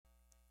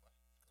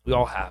We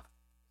all have.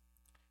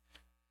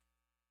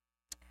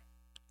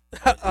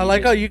 I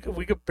like how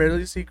we could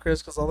barely see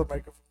Chris because all the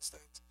microphone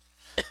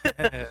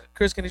stands.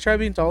 Chris, can you try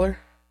being taller?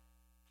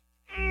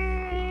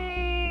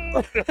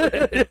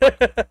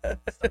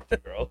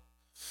 Girl.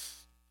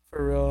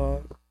 For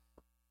real.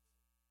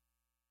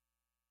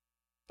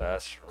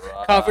 That's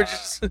right.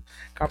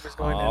 Copper's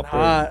going in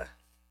hot.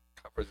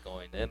 Copper's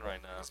going in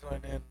right now. He's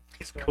going in.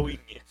 He's going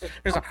in.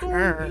 He's like,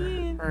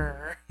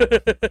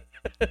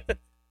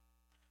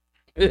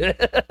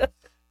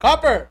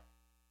 Copper.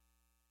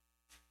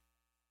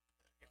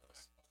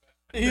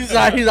 He's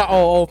like,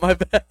 oh, my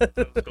bad.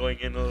 He's going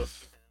in.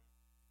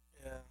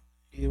 Yeah,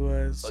 he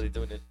was. Oh, he's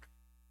doing it.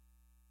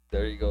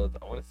 There you go.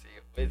 I want to see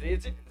it. Is he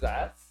hitting his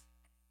ass?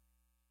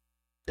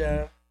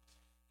 Yeah,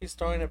 he's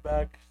throwing it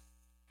back.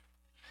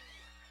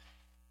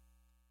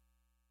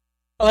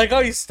 I like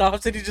how he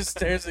stops and he just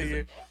stares at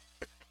you.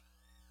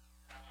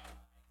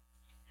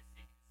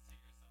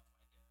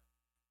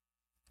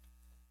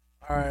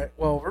 Alright,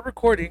 well, we're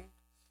recording.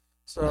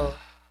 So,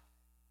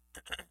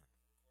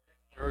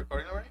 You're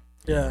recording already?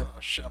 yeah. Oh,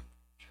 shit.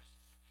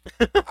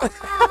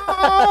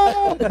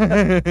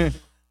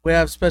 We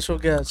have special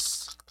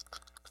guests.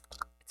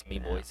 It's me,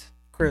 boys.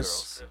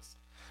 Chris.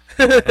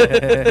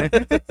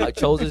 I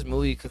chose this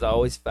movie because I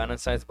always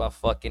fantasize about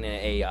fucking an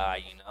AI,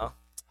 you know?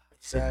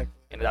 Exactly.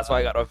 And that's why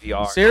I got a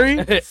VR.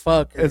 Siri?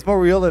 Fuck. It's more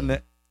real than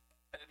it.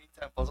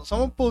 Anytime puzzle.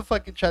 Someone pull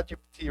fucking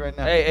ChatGPT right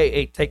now.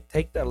 Hey,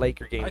 take that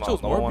Laker game I off.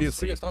 chose No one wants Morbius.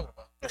 to What are you see guys it. talking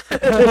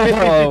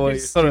about? Oh, wait.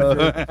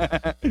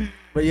 So,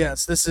 But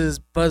yes, this is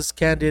Buzz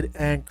Candid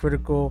and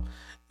Critical.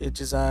 It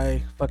is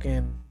I,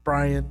 fucking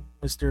Brian,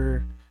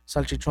 Mr.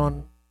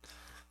 Salchichon,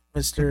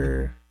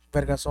 Mr.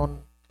 Vergason.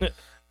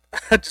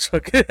 Just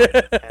fucking.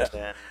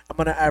 I'm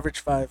on an average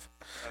 5.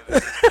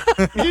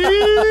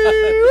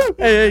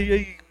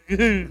 hey.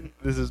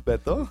 this is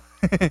Beto.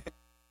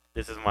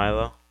 This is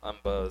Milo. I'm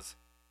Buzz.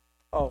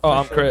 Oh,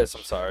 I'm sure. Chris.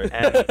 I'm sorry.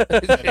 And,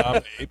 And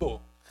I'm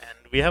Abel. and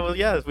we have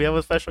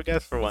a special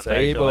guest for once. It's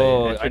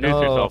Abel. I Introduce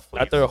know. yourself, please.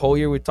 After a whole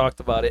year, we talked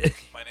about it.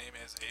 My name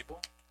is Abel.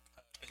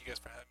 Thank you guys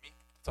for having me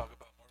to talk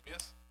about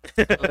Morbius.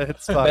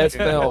 It's Best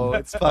fucking film.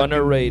 It's fucking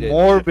Underrated.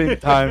 Morbid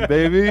time,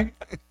 baby.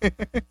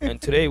 And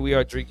today we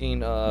are drinking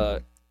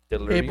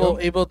Delirium.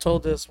 Abel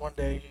told us one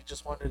day he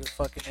just wanted a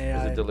fucking Is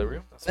AI. it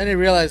Delirium? Then he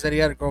realized that he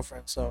had a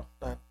girlfriend, so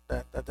that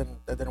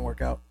didn't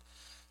work out.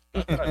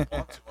 Not that I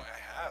want to,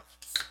 I have.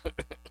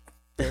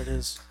 There it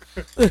is.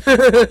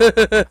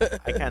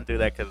 I can't do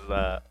that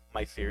because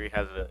my Siri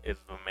is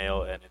a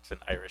male and it's an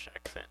Irish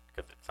accent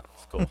because it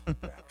sounds cool.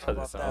 Because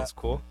it sounds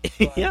cool.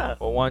 Yeah.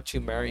 Well, why don't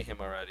you marry him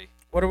already?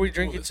 What are we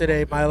drinking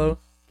today, Milo?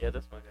 Yeah,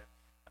 that's my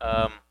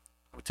guy.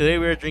 Today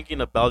we are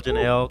drinking a Belgian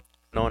ale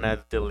known as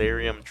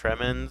Delirium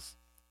Tremens.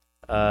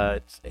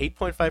 It's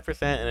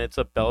 8.5% and it's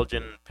a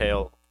Belgian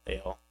pale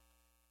ale.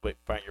 Wait,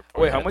 Brian, you're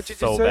pouring Wait, how that much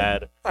did you so say?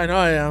 bad. I know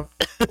I am.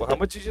 Well, how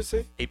much did you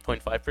say?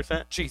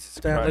 8.5%. Jesus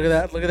Damn, Christ. look at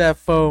that! Look at that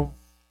foam.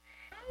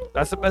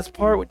 That's the best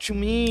part. What you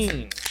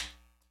mean?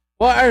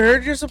 Well, I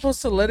heard you're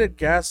supposed to let it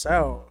gas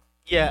out.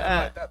 Yeah,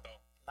 Not like that, though.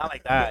 not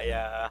like that.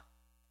 Yeah.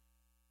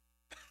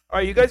 All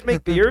right, you guys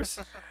make beers?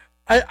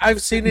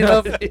 I've seen it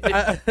of.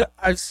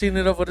 I've seen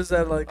it of. What is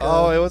that like?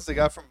 Oh, it was the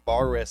guy from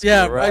Bar Rescue,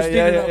 Yeah, right? I've seen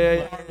Yeah, it yeah, on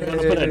yeah, Bar yeah,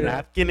 Let's yeah, put a yeah.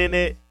 napkin in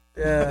it.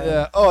 yeah.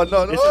 Yeah. Oh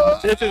no, no.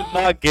 This is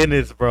not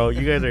Guinness, bro.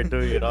 You guys are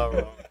doing it all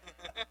wrong.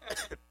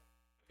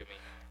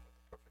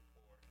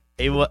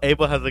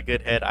 Abel has a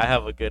good head. I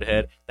have a good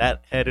head.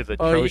 That head is Oh,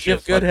 you atrocious.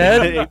 give good Fucking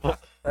head? Abel.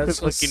 That's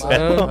Fucking what's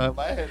bad. up.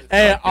 My head is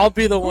Hey, fucking- I'll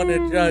be the one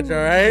to judge. All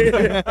right.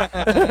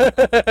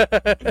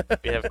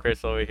 We have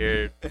Chris over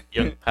here,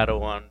 young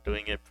Padawan,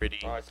 doing it pretty.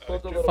 All right,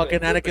 suppose a little Fucking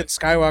bit. Anakin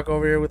Skywalker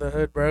over here with a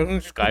hood, bro.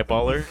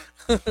 Skyballer.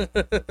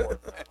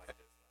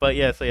 But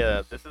yeah, so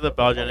yeah, this is a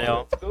Belgian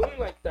ale. It's going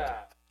like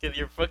that. Cause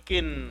you're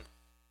fucking.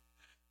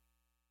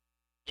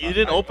 You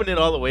didn't open it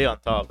all the way on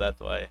top. That's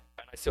why.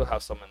 And I still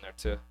have some in there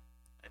too.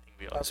 I think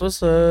we all. That's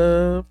what's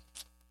up.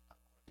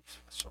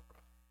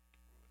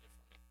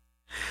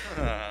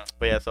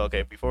 But yeah, so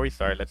okay, before we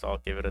start, let's all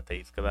give it a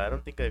taste because I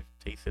don't think I've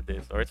tasted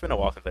this, or it's been a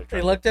while since I've They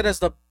tried. looked at it as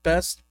the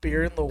best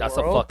beer in the That's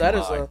a world. fucking That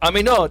is lie. a I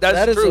mean, no, that's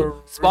that is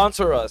true. a-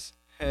 Sponsor us.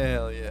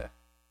 Hell yeah.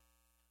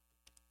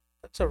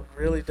 that's a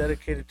really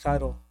dedicated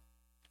title.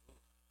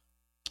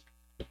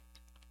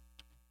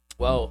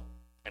 Well,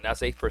 and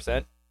that's 8%.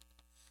 That's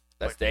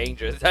Point-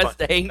 dangerous. That's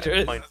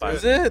dangerous. 8.5.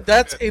 Is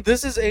it?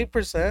 This is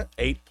 8%.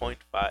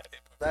 8.5.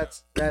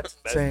 That's That's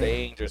insane.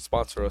 dangerous.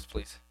 Sponsor us,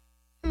 please.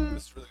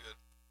 This is really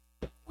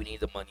We need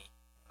the money.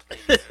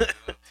 Taste.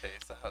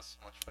 That has so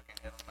much fucking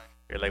head on mine.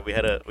 You're like we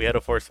had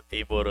to force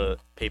Abel to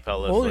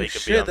PayPal us so Holy he could be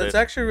shit, on that's this.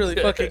 actually really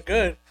fucking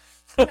good.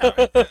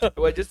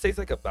 Well, it just tastes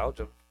like a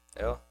Belgium.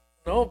 Yeah.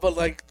 No, but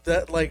like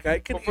that, like I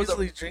can Well, for the-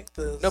 easily drink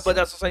this. No, but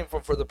that's what I'm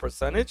saying for the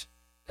percentage.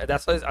 And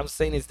that's why I'm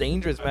saying it's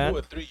dangerous, good. If I man. go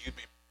with 3, you'd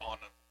be on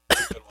a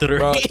good one.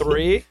 Bro,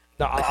 3?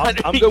 No,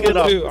 I'm good with Get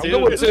off 2. I'm two.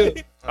 good with 2.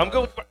 I'm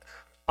good with...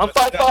 I'm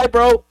 5'5",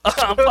 bro.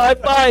 I'm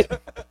 5'5".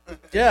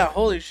 Yeah,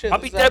 holy shit. I'll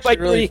this be is dead by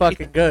actually really 3.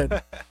 fucking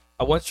good.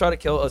 I once tried to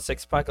kill a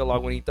 6-pack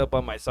along when he did by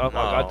myself.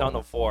 I got No. down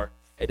to 4.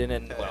 It didn't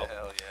end well.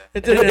 Hell yeah.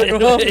 It didn't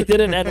end well. It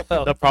didn't end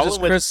well. The Just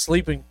problem with Chris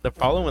sleeping.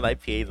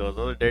 IPAs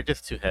though, they're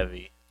just too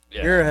heavy.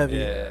 Yeah. You're heavy.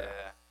 Yeah.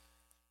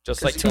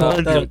 Just 'Cause like you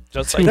fucked up.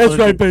 just like That's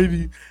right,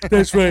 baby.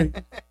 That's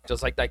right.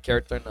 just like that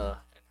character in her.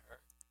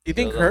 You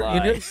think It was a her?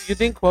 lie. You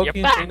think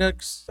Joaquin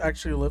Phoenix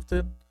actually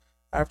lifted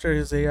after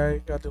his AI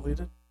got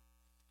deleted?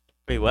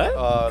 Wait, what?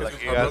 Like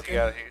it's you not got, looking?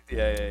 yeah.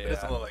 It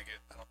doesn't look like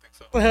it. I don't think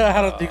so.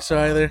 I don't think so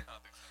either. I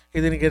don't think so.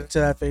 He didn't get into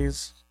that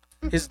phase.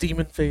 His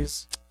demon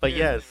phase. But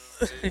yes.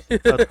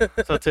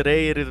 So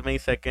today it is May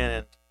 2nd,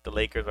 and the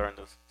Lakers are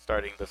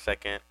starting the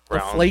second The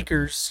round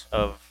Flakers.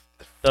 of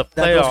the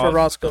That goes for playoffs. The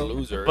Roscoe.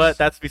 losers. But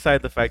that's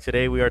beside the fact.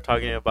 Today we are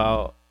talking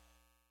about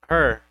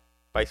Her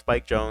by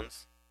Spike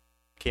Jonze.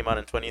 Came out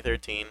in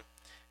 2013.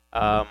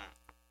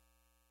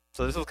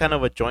 So this was kind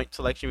of a joint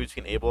selection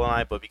between Abel and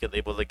I, but because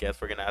Abel's a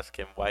guest, we're going to ask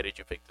him, why did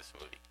you pick this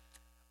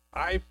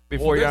movie?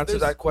 Before you there's answer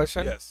this- that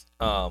question, Yes.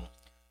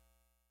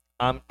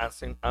 I'm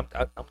answering. I'm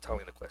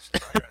telling the question.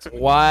 You're asking me.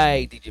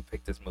 Why did you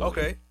pick this movie?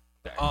 Okay.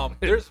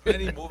 There's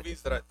many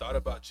movies that I thought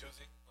about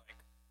choosing, like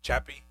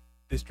Chappie,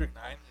 District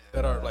 9,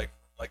 that are like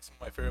some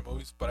of my favorite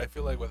movies. But I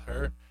feel like with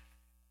Her,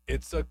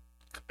 it's a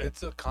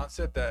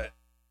concept that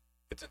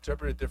it's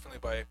interpreted differently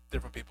by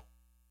different people.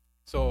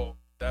 So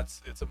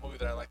it's a movie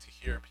that I like to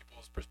hear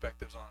people's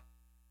perspectives on,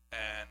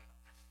 and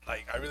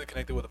like I really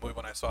connected with the movie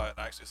when I saw it.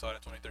 I actually saw it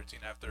in 2013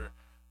 after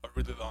a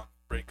really long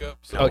breakup.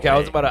 So Okay, I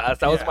was about to ask.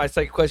 That was Yeah. my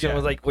second question. Yeah.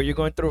 Was like, were you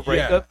going through a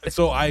breakup? Yeah,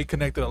 so I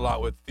connected a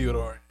lot with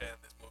Theodore in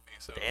this movie.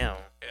 So Damn.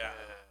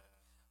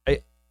 yeah.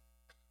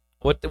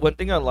 One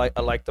thing I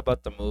liked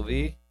about the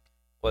movie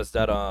was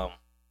that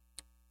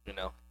you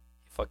know,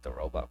 he fucked a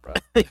robot, bro.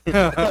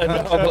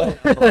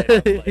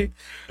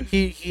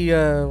 he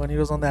when he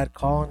was on that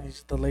call and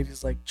the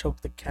lady's like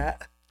choke the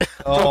cat.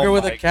 Oh her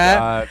with a my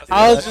cat. God,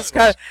 I was dude, just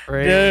that kind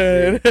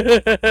crazy. of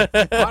dude.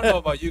 I don't know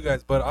about you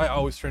guys, but I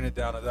always turn it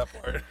down at that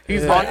part.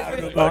 He's Yeah. like, I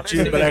don't know about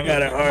you, but I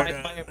got it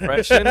hard. My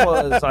impression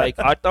was like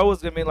I thought it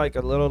was gonna be like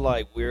a little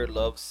like weird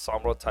love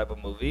somber type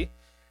of movie.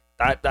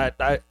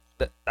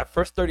 That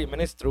first 30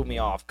 minutes threw me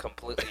off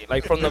completely.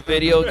 Like from the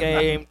video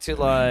game to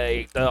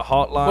like the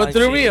hotline. What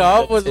threw me scene,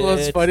 off the was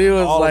tits, funny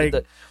was all of like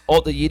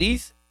the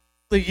Yeeties.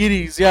 the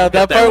Yeeties. Yeah,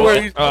 that part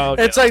where he, Oh,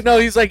 okay. it's like no,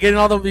 he's like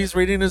getting he's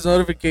reading his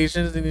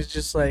notifications and he's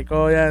just like,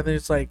 oh yeah, and then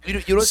it's like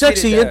You don't see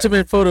sexy, it there.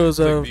 intimate photos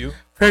Like of View.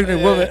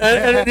 pregnant woman,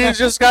 and he's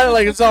just kind of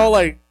like it's all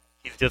like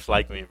He's just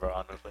like me, bro,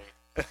 honestly.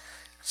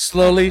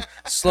 slowly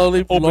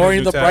Open lowering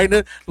a the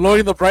new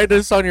tab.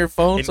 brightness on your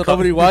phone so Inco-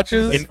 nobody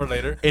watches. For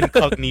later.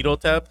 Incognito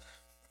tab.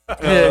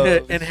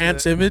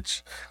 Enhance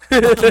image.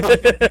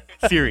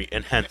 Siri,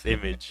 enhance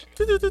image.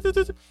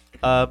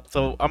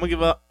 So I'm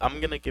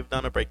gonna give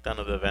down a breakdown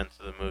of the events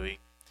of the movie,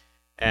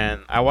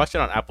 and I watched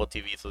it on Apple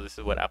TV. So this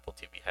is what Apple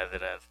TV has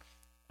it as: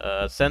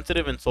 a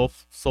sensitive and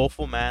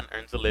soulful man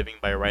earns a living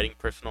by writing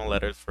personal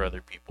letters for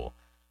other people.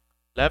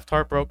 Left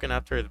heartbroken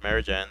after his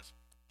marriage ends,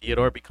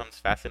 Theodore becomes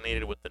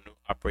fascinated with the new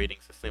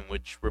operating system,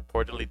 which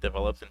reportedly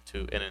develops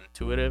into an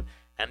intuitive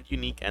and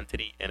unique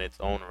entity in its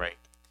own right.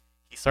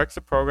 He starts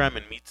the program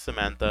and meets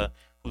Samantha,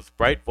 whose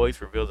bright voice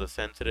reveals a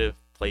sensitive,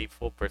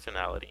 playful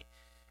personality.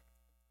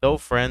 Though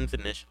friends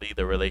initially,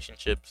 the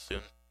relationship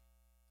soon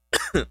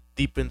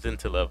deepens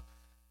into love.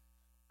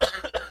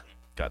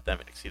 God damn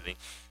it, excuse me.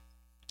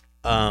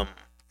 Yeah,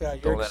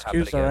 Don't your let it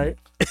happen excuse, all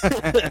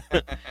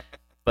right.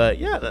 But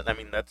yeah,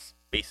 that's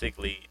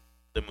basically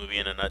the movie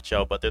in a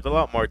nutshell. But there's a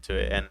lot more to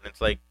it, and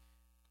it's like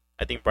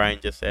I think Brian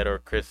just said or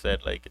Chris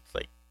said, like it's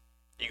like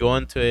you go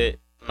into it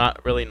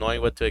not really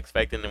knowing what to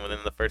expect, and then within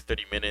the first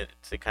 30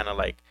 minutes, it kind of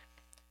like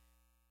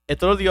it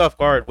throws you off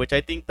guard, which I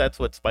think that's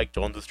what Spike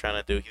Jonze is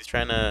trying to do.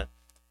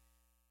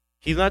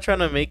 He's not trying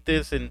to make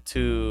this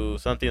into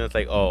something that's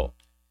like, oh,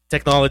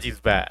 technology's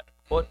bad.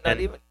 Well, not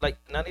And-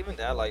 even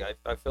that. Like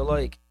I feel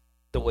like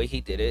the way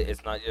he did it,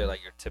 it's not your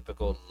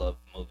typical love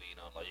movie. You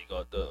know, like you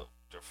got the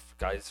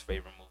guy's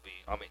favorite movie.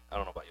 I mean, I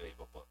don't know about you,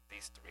 Abel, but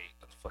these three,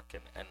 it's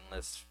fucking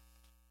endless,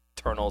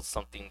 eternal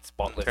something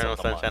spotless. Eternal of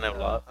the mind. Sunshine of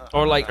Love.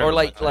 Or like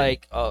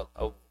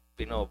Eternal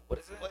you know, what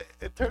is it? Like,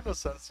 Eternal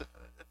Sunset.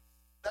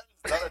 That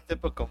is not a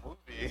typical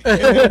movie.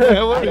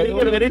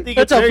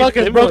 That's a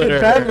fucking broken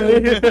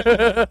family.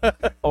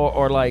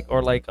 Or like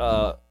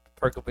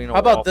Percovino How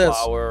about this?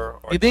 Wallflower,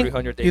 or You think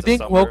 300 Days you of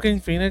think Summer. Woking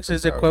Phoenix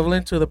is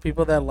equivalent to the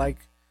people that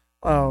like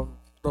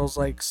those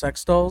like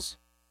sex dolls,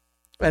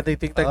 and they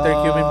think like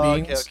they're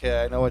human beings?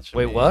 Okay, I know what you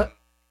Wait, mean. what?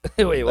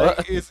 Wait, what?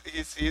 Like,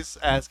 he's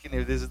asking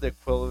if this is the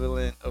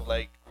equivalent of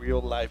like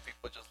real life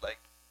people just like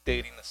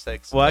dating a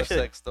sex, Well, a actually,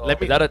 sex doll. let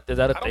me- Is that I a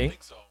don't thing?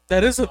 think so.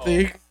 That is a No.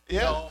 thing.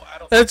 yeah. No, I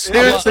don't That's think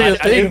so. seriously a I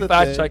thing. didn't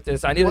fact check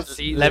this. I need Well, to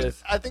see let-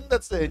 this. I think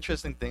that's the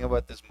interesting thing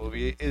about this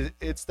movie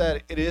it's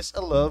that it is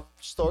a love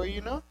story,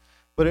 you know,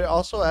 but it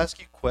also asks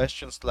you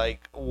questions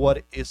like,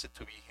 what is it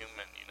to be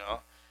human, you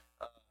know?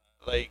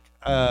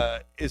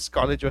 Is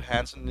Scarlett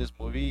Johansson in this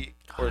movie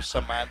or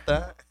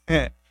Samantha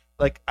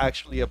like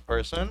actually a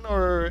person,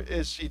 or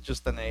is she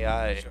just an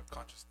AI? She have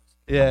consciousness.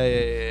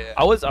 Yeah.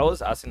 I was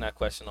asking that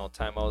question all the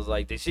time. I was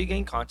like, did she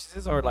gain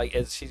consciousness, or like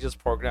is she just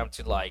programmed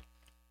to like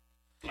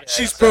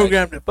She's exactly.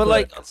 programmed to But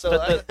like, fuck.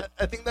 So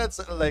I think that's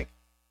like,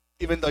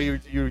 even though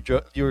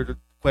your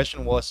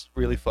question was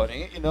really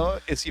funny, you know,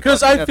 is he?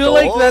 Because fucking I a feel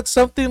like doll? that's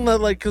something that,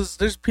 like, because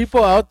there's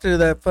people out there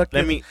that fucking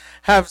Let me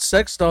have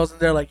sex dolls, and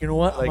they're like, you know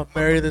what, I'm Like,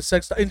 gonna marry this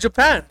sex doll. In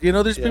Japan, you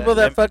know, there's Yeah, people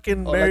that lem-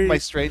 fucking Or marry. like My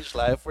Strange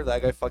Life, where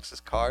that guy fucks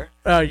his car.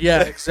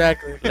 Yeah,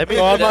 exactly. Let me-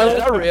 Go on, Miles.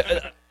 Not real-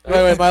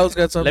 Wait, Miles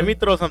got something. let me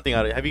throw something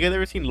out. Have you guys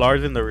ever seen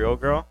Lars and the Real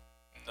Girl?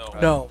 No. I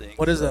No, don't think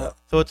what is so. that?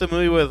 So it's a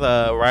movie with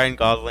Ryan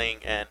Gosling,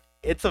 and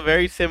it's a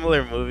very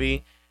similar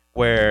movie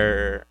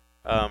where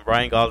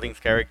Ryan Gosling's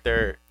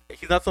character,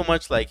 he's not so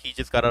much like he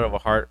just got out of a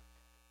heart,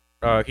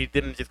 he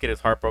didn't just get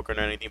his heart broken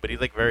or anything, but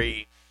he's like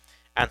very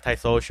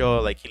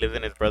antisocial. Like he lives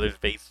in his brother's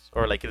base,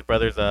 or like his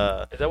brother's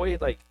Is that what he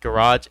like?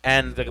 garage, He's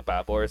and like a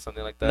bad boy or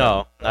something like that?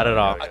 no, not at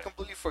all. I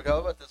completely forgot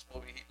about this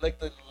movie. Like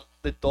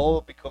the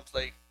doll becomes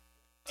like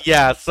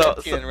Yeah, so,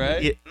 sentient,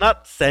 right? yeah,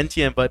 not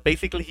sentient, but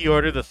basically he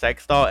orders a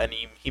sex doll and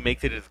he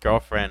makes it his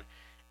girlfriend,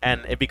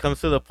 and it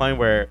becomes to the point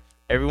where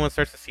everyone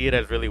starts to see it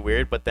as really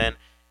weird, but then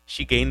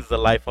she gains the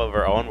life of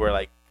her own, where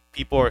like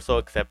people are so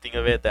accepting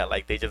of it that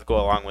like they just go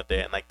along with it,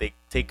 and like they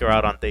take her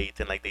out on dates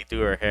and like they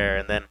do her hair,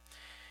 and then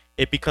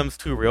it becomes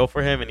too real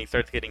for him and he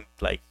starts getting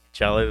like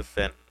jealous,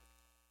 and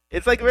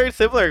it's like very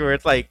similar where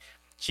it's like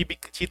she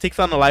takes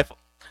on the life,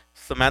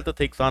 Samantha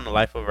takes on the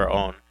life of her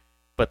own,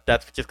 but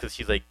that's just because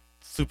she's like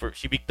super,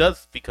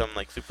 does become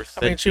like super I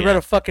sentient. mean, she read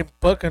a fucking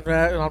book and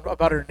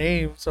about her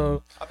name,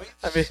 so I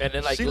mean, And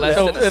then like she less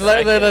so, than a in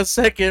like second. a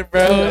second,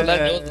 bro.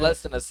 It was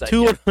less than a second.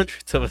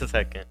 2/100th of a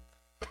second.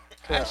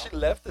 and she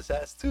left his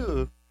ass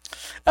too.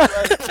 I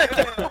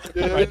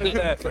think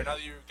that right now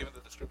that you're giving the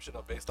description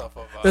of based off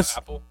of This-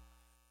 Apple,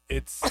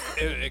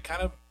 it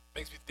kind of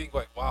makes me think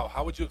like, wow,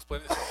 how would you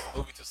explain this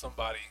movie to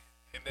somebody?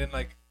 And then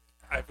like,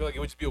 I feel like it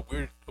would just be a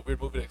weird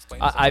movie to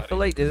explain. To I somebody. feel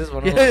like this is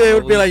one of Yeah, those it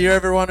would be like, movies- you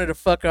ever wanted to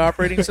fuck an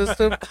operating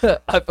system?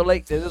 I feel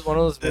like this is one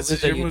of those This movies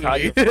is that your you tell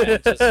your movie.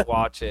 friends just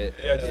watch it.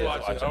 Yeah, just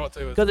watch it. I don't want to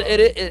tell you Because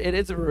it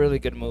is a really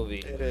good movie.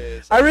 It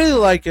is. I really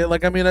like it.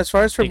 Like, I mean, as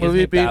far as for It gives movie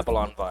me being,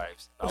 Babylon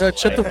vibes.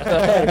 Shut the fuck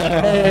up.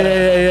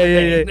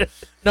 Hey.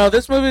 No,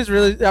 this movie is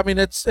really. I mean,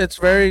 it's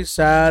very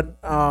sad.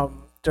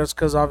 Just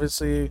because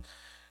obviously,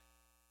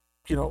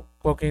 you know,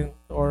 Joaquin,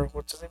 or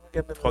what's his name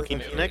again? Joaquin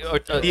Phoenix? Or-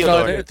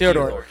 Theodore.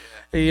 Theodore.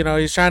 You know,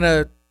 he's trying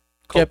to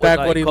get back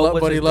what he cope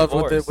with what he his loved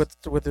with divorce.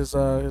 it with his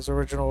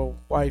original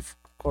wife,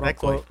 quote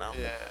Ex-wife unquote. now.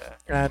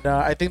 Yeah. And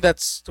I think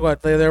that's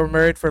what they were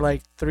married for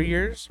like 3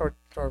 years or.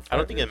 I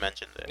don't think it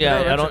mentions it.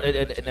 Yeah, No, I don't.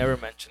 It never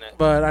mentioned it.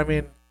 But I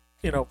mean,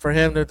 you know, for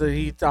him,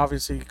 he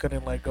obviously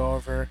couldn't let go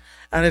of her,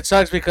 and it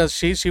sucks because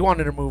she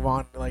wanted to move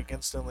on like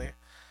instantly.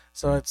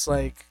 So it's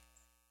like,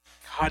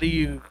 how do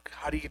you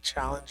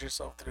challenge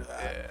yourself through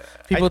that?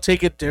 Yeah. People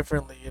take it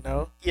differently, you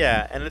know.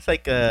 Yeah, and it's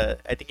like I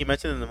think you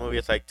mentioned in the movie,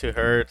 it's like to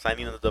her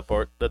signing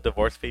the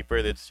divorce paper,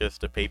 it's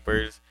just the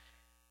papers,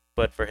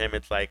 but for him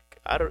it's like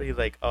he's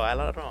like, oh, I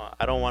don't know,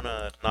 I don't want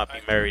to not be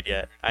married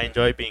yet. I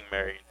enjoy being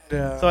married.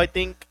 Yeah. So I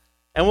think,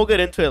 and we'll get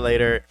into it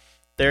later.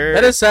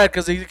 That is sad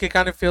because he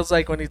kind of feels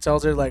like when he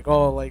tells her like,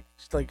 how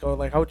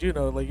would you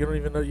know? Like, you don't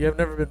even know, you have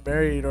never been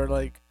married, or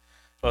like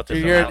well, to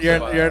you're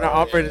Samantha. you're an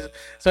operator.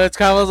 So it's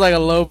kind of like a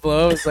low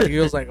blow. It's like he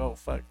was like, oh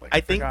fuck. Like,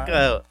 I think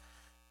forgot.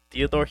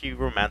 Theodore, he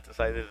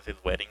romanticizes his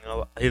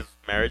his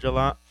marriage a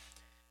lot.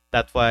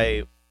 That's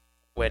why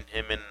when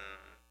him and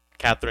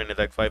Catherine, his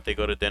ex-wife, they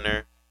go to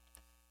dinner,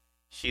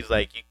 she's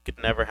like, you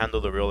could never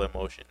handle the real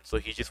emotion. So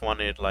he just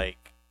wanted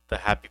like the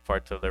happy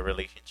parts of the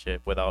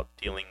relationship without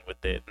dealing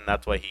with it, and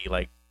that's why he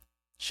like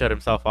shut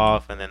himself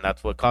off, and then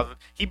that's what caused.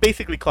 He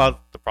basically caused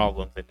the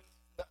problems.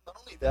 Not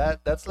only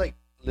that, that's like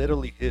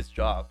literally his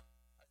job.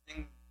 I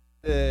think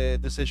the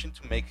decision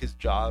to make his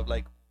job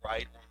like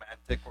write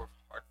romantic or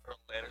heartfelt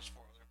letters for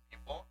other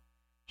people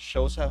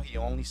shows how he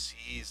only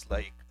sees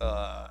like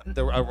a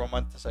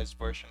romanticized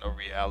version of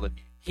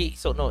reality. He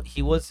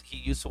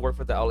used to work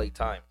for the LA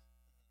Times.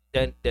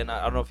 Then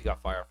I don't know if he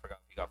got fired. I forgot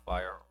if he got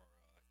fired or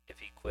if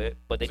he quit.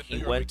 But then Was it he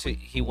New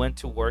York went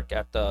to work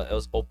at the, it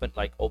was open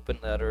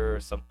letter or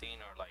something,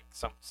 or like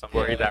some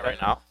Where he's at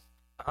right now.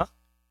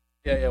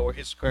 Yeah, where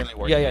he's currently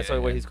working. Yeah.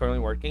 So where he's currently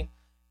working,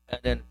 and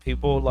then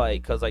people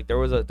like, cause like there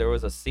was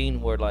a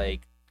scene where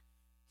like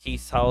he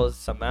tells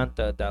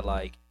Samantha that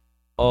like,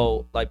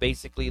 oh, like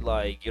basically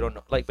like you don't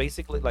know, like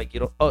basically like you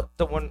don't. Oh,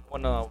 the one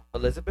when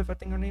Elizabeth, I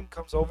think her name,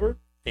 comes over.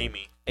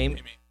 Amy,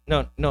 Amy.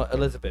 No,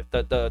 Elizabeth,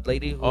 the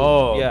lady who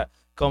Oh.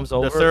 comes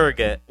over. the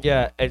surrogate.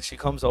 Yeah, and she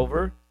comes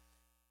over,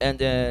 and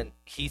then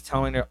he's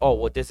telling her, "Oh,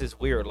 well, this is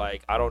weird.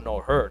 Like, I don't know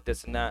her,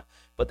 this and that."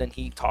 But then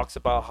he talks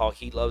about how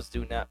he loves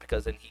doing that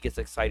because then he gets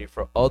excited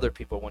for other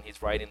people when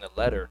he's writing a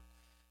letter.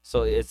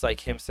 So it's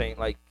like him saying,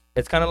 like,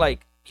 it's kind of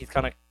like he's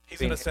kind of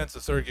He's in a sense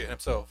a surrogate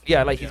himself.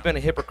 yeah, like he's been a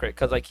hypocrite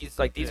because like he's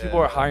like these people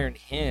are Yeah. hiring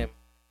him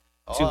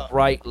to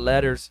write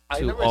letters I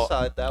to never all.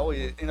 saw it that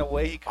way. In a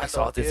way, he kind I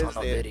saw of this is on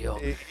a video.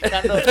 He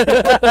kind of, It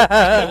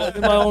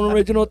wasn't my own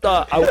original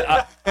thought.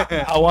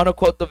 I want to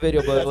quote the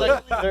video, but it's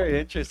actually very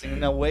interesting.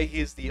 In a way,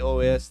 he's the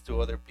OS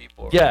to other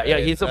people. Yeah, right? yeah,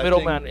 he's a I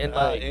middleman think, in,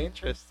 like-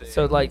 interesting.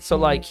 so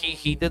like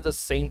he did the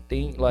same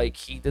thing. Like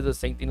he did the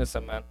same thing to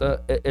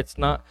Samantha. It's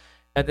not,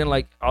 and then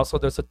like also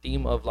there's a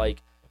theme of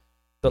like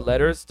the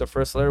letters. The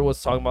first letter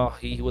was talking about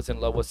he was in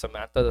love with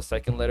Samantha. The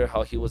second letter,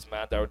 how he was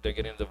mad that they're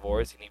getting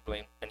divorced, and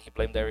he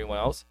blamed everyone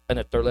else. And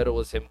the third letter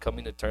was him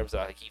coming to terms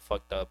that he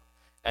fucked up,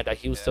 and that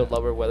he would still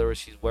love her wherever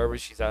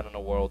she's at in the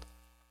world.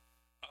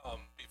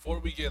 Before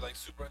we get like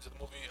super into the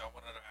movie, I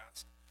wanted to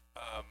ask,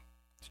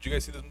 did you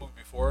guys see this movie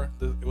before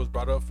it was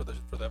brought up for the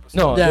episode?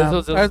 No, Yeah,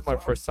 this was my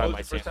first time was I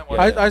your seen. first time it.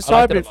 watching I saw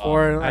liked it a lot.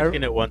 before. I've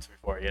seen it once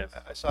before. Yes.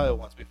 I saw it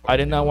once before. I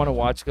did not want to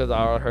watch because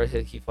I heard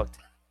he fucked.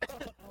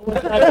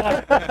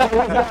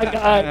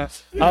 I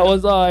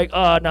was like,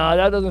 oh no,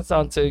 that doesn't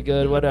sound too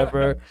good,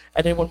 whatever.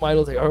 And then when Milo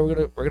was like, oh,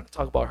 we're gonna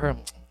talk about her. I'm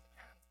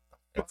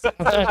It's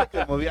a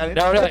good movie. I didn't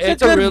no, see it.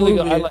 it's a a good really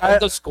good. movie. I like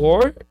the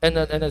score and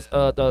it's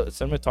the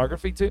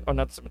cinematography too. Or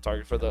not the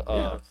cinematography, the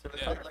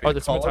Like,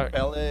 the color cinematography.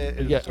 palette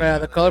is Yeah. Yeah,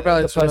 the color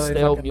palette the is really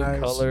pastel fucking mute nice.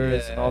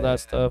 colors and all that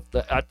stuff.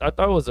 I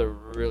thought it was a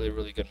really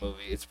really good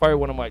movie. It's probably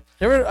one of my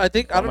I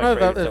think I One don't of my know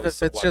favorites that if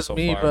was it's watched just so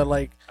me, far. but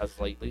like as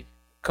lately.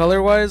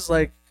 color wise,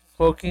 like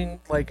Cloaking,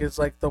 like is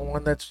like the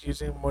one that's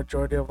using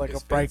majority of like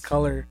His a bright fits.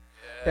 color.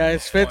 Yeah,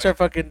 his fits are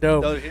fucking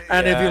dope. No,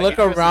 And if yeah, you he look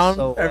dresses around,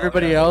 so well,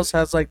 everybody yeah. else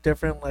has like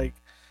different like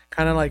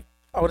kind of like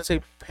I wouldn't say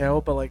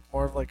pale, but like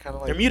more of like kind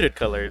of They're like muted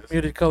colors.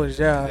 muted colors.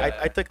 Yeah.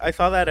 I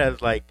saw that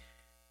as like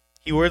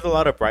he wears a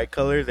lot of bright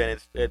colors,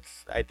 and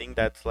it's I think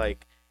that's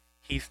like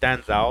he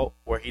stands out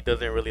where he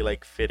doesn't really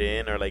like fit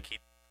in, or like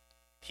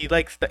he's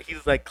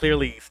like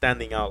clearly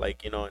standing out,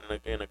 like, you know,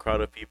 in a crowd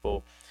of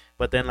people.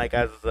 But then like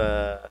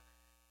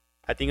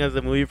I think as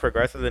the movie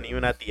progresses, and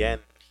even at the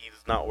end,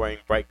 he's not wearing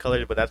bright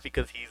colors, but that's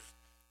because he's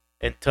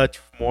in touch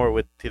more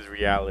with his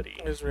reality.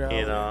 His reality.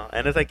 You know,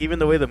 and it's like even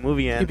the way the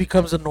movie He ends,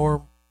 becomes a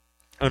norm.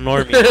 a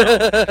normie. You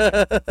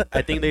know?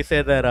 I think they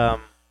said that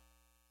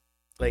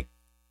like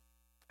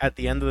at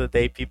the end of the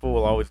day, people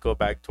will always go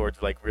back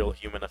towards like real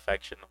human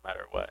affection, no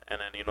matter what.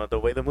 And then, you know, the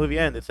way the movie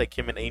ends, it's like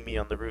him and Amy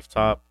on the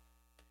rooftop.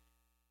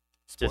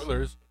 It's just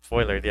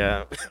Spoilers.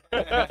 yeah.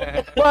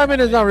 Well, I mean,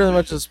 it's not really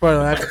much of a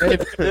spoiler.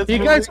 I mean,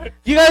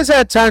 you guys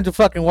had time to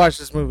fucking watch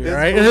this movie, This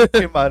right? movie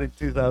came out in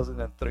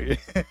 2003.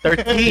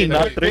 13,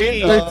 not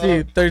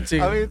 3.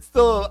 13. I mean, it's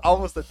still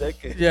almost a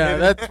decade. Yeah,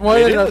 that's more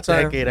It than is enough a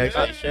time. decade,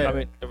 actually. Shit. I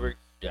mean,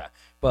 yeah,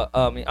 but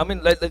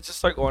let's just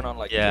start going on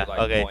like Yeah. to, like,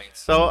 Okay.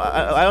 points. So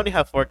I only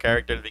have 4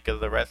 characters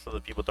because the rest of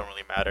the people don't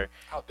really matter.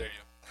 How dare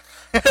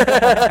you?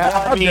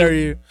 How dare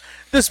you?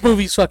 This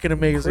movie's fucking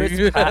amazing.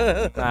 Chris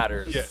Pratt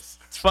matters. Yes.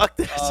 Fuck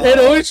this. It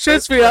always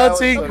trips me out Chris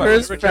seeing Pratt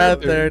Chris was my Pratt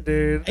favorite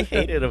there, I dude.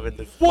 hated him in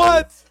this.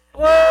 What?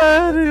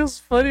 What? He was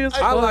funny as I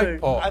fuck. like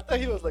Paul. I thought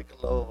he was like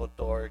a little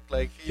dork.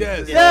 Like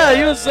Yes. Yeah,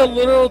 he was a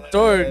little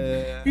dork.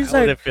 Yeah. He's I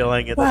wasn't like,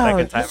 feeling it the wow, second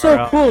you're time so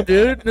around. cool,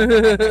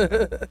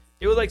 dude.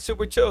 He was like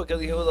super chill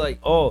because he was like,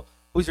 "Oh,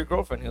 who's your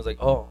girlfriend?" He was like,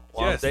 "Oh,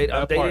 well, Yes, I'm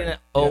that dating part. an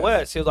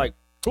OS." He was like,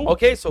 Cool.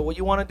 "Okay, so what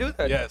you want to do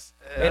then?" Yes.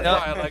 You Yeah. know?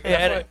 That's why I like.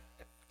 Yeah, That's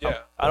why, yeah.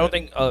 I don't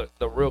think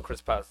the real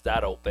Chris Pratt's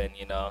that open,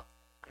 you know.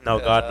 No,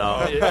 God,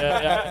 no.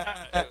 Yeah.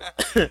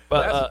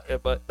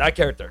 But that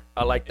character,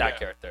 I like that Yeah.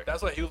 character.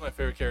 That's why he was my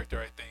favorite character.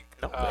 I think.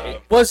 No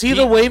way. Was he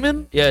the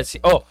Wayman? Yes.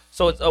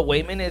 So it's a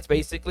Wayman. It's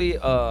basically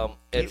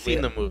He's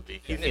seen the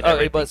movie. He's seen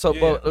Okay,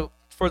 everything. but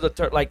for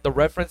like the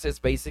reference is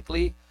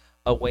basically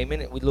a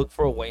Wayman. We look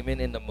for a Wayman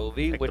in the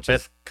movie, Like which the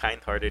is best,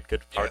 kind-hearted,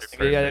 good-hearted Yes.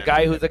 person. yeah, the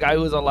guy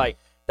who's like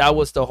that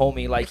was the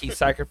homie. Like he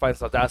sacrificed.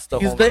 So that's the.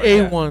 He's homie the right A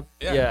there. one.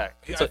 Yeah.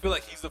 I So- feel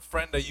like he's the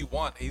friend that you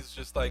want. He's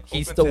just like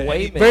He's open the to Wayman.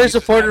 anything. Very He's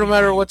just supportive no happy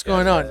matter for you. what's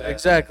going on.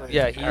 Exactly.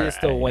 Yeah, he is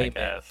the Alright, I Wayman.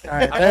 guess. All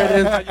right,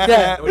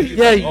 there it is.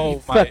 Yeah, you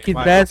fucking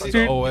bastard.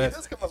 He OS.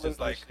 does come a It's little just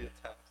like, douchey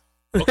at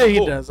times. Okay, He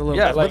cool. does a little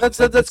Yeah, bit. like, But let's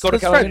go to that's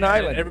Carolina fine.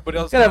 Island. and everybody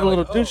else Gotta have kinda a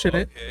little douche in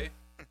it. Okay.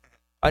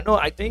 I know.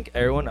 I think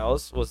everyone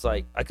else was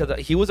like, because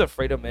he was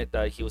afraid to admit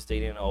that he was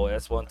dating an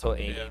OS one until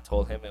Amy Yeah.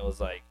 told him. It was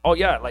like, oh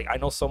yeah, like I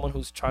know someone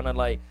who's trying to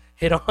like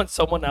hit on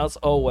someone else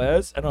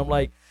OS, and I'm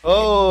like,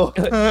 Oh.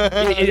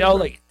 I was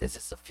like, this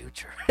is the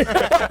future.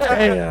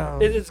 Damn.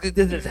 this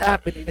is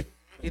happening.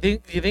 You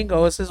think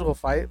OSs will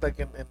fight like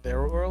in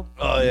their world?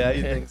 Oh yeah,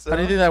 you think so? How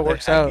do you think that They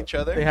works hack out? Each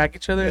other? They hack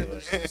each other.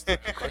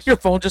 Your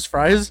phone just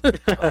fries.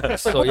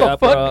 So what yeah, the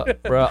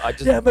fuck? bro, I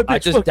just Yeah, my I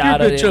bitch just fucked your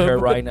dated bitch in up. her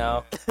right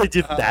now. I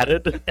just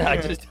dated. I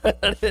just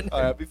dated.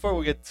 All right, before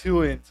we get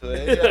too into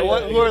it, yeah,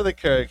 who are the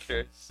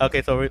characters?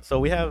 Okay, so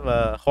we have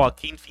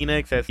Joaquin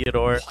Phoenix as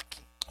Theodore.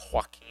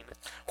 Joaquin.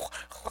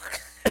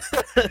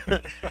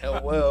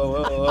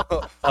 Whoa.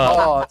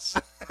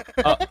 Pause.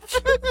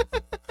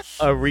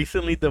 A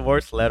recently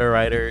divorced letter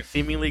writer,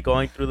 seemingly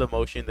going through the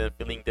motions and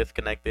feeling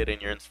disconnected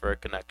and yearns for a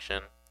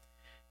connection.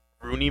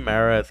 Rooney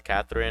Mara as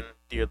Catherine,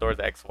 Theodore's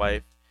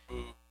ex-wife,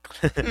 Boo.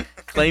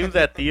 claims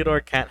that Theodore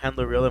can't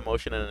handle real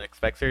emotion and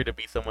expects her to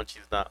be someone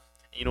she's not.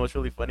 You know what's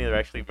really funny? They're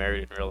actually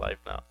married in real life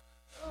now.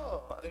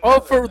 Oh, I didn't Oh, know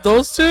for that.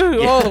 those two?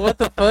 Yeah. Oh, what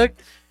the fuck?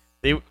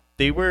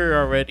 They were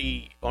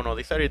already. Oh no,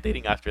 they started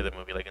dating after the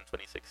movie, like in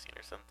 2016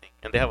 or something,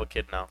 and they have a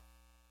kid now.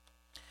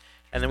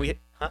 And then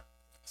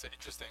It's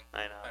interesting. I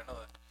I know. didn't know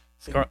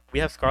that. We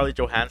have Scarlett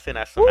Johansson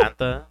as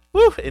Samantha.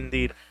 Woo,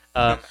 indeed.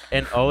 An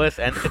OS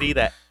entity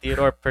that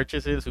Theodore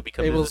purchases, who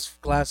becomes Abel's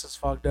glasses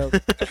fogged up.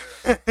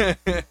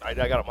 I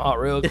got him out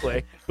real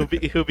quick.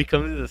 who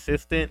becomes his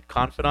assistant,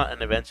 confidant,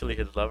 and eventually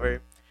his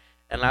lover.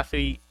 And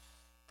lastly,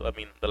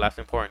 the last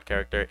important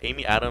character,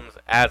 Amy Adams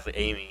as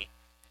Amy,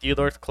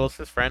 Theodore's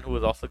closest friend, who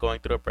is also going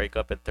through a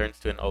breakup and turns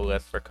to an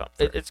OS for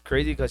comfort. It's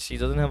crazy because she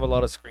doesn't have a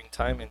lot of screen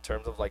time in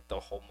terms of like the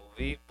whole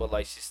movie, but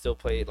like she still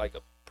played like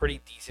a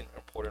pretty decent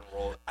important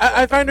role.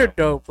 I find her throughout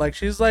dope. Like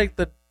she's like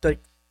the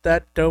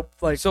that dope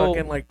like So-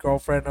 fucking like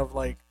girlfriend of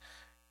like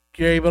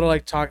you're able to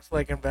like talk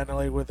like and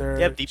ventilate with her.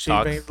 Yeah, deep she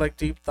talks. made, like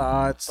deep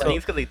thoughts. I think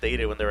it's because they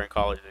dated when they were in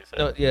college. They said.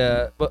 No,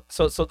 yeah, but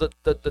so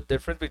the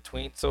difference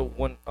between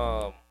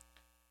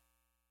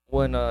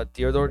when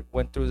Theodore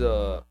went through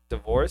the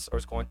divorce or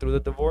was going through the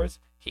divorce,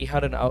 he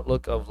had an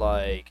outlook of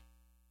like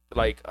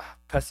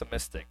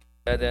pessimistic,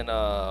 and then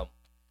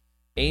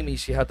Amy,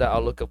 she had that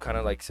outlook of kind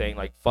of like saying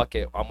like fuck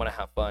it, I'm gonna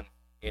have fun,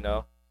 you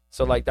know.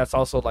 So like that's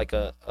also like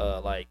a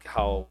like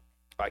how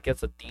I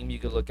guess a theme you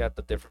could look at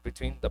the difference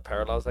between the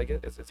parallels. I guess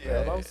it's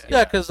Yeah, parallels.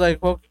 Yeah, because like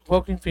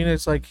Joaquin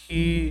Phoenix, like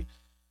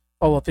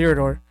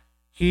Theodore,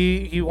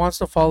 he wants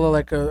to follow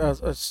like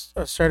a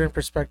certain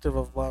perspective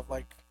of love,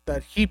 like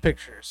that he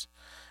pictures,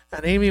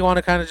 and Amy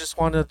want to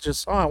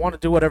I want to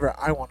do whatever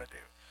I want to do.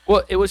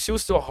 Well, she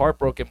was still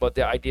heartbroken, but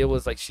the idea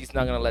was like she's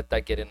not gonna let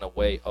that get in the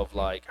way of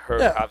like her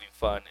Yeah. having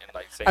fun and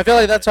like. Saying I feel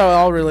like that's how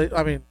all relate.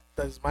 I mean,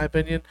 that's my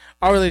opinion.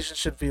 Our relationship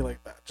should be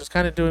like that, just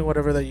kind of doing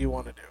whatever that you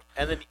want to do.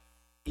 And then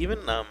even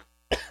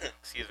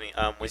excuse me,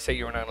 We we say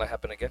you're not gonna let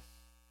happen again.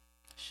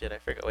 shit, I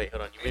forgot. Wait,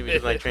 hold on. You made me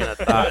lose my train of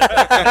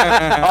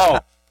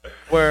thought.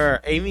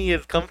 Where Amy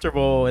is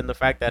comfortable in the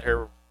fact that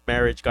her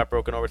marriage got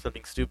broken over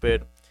something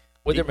stupid.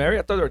 Were they married?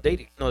 I thought they were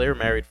dating. No, they were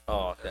married.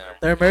 Oh damn.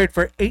 They're married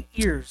for 8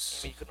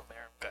 years. You couldn't marry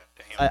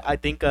him. I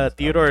think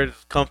Theodore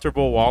is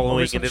comfortable Over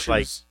wallowing some in his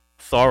like shoes.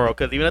 sorrow,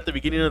 because even at the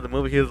beginning of the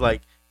movie, he was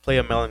like play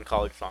a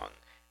melancholic song,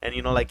 and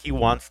like he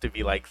wants to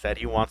be like sad.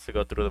 He wants to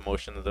go through the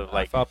motions of I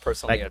like. felt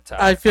personally like-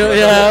 attacked. I feel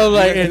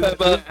like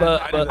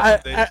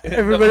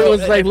everybody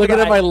was like looking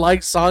at my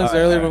like songs Alright,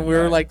 earlier alright, when we were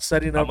alright. like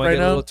setting I'm up gonna right get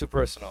a now. little too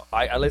personal.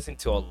 I listen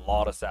to a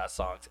lot of sad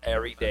songs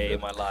every day in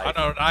my life. I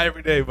know, not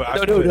every day, but I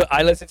No, no,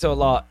 I listen to a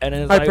lot, and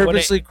then it's I like when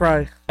purposely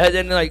cry. and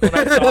then like when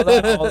I saw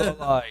that, I was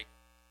like,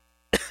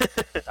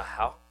 the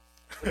hell?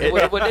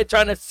 What they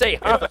trying to say,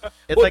 huh?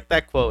 It's like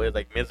that quote. It's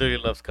like misery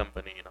loves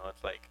company.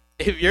 It's like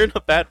if you're in a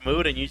bad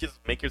mood and you just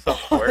make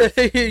yourself worse.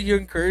 You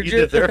encourage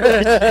You it. deserve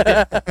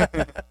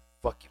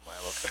Fuck you,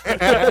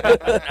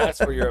 Milo.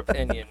 Ask for your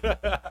opinion.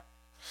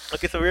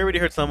 Okay, so we already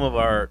heard some of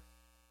our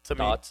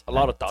Thoughts. A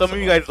lot of thoughts. Some of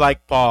you guys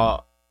like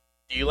Paul.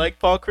 Do you like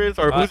Paul, Chris,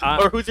 or who's your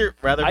I who's your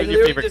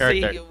literally favorite just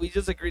character? say we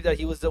just agreed that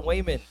he was the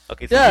Wayman.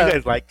 Okay, so Yeah. you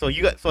guys like so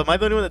am I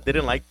the only one that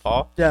didn't like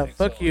Paul? Yeah, think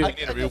fuck so. you. I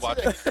need to rewatch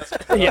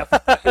it. Yeah.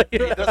 He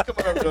does come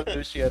around real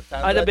douchey at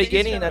times. At the I think he's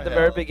beginning, kinda at the hell.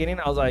 very beginning,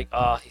 I was like,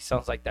 oh, he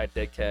sounds like that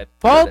dickhead.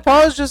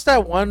 Paul's just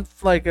that one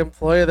like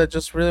employee that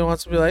just really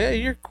wants to be like, hey,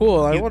 you're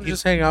cool. I He's- want to he's-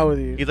 just hang out with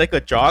you. He's like a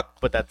jock,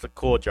 but that's a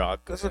cool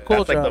jock. That's a cool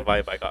That's like job. the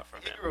vibe I got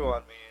from He him. grew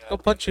on me. Go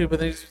punch you, but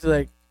then he's just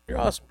like, you're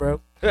awesome, bro.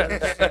 He's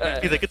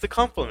like, it's a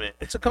compliment.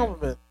 It's a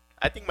compliment.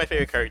 I think my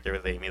favorite character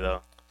was Amy,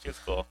 though. She was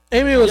cool.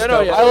 Amy was Yeah, no,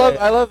 dope. yeah, I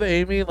yeah. love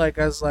Amy like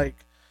as like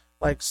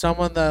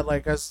someone that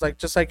like as like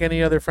just like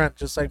any other friend,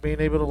 just like being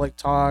able to like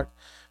talk,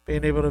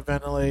 being able to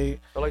ventilate.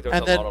 I feel like there's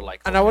And a then- lot of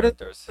like and I wouldn't-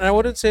 characters. And I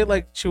wouldn't say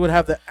like she would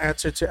have the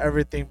answer to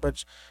everything,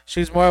 but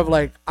she's more of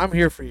like, I'm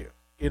here for you.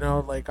 You know,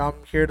 like I'm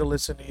here to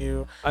listen to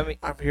you. I mean,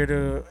 I'm here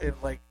to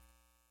like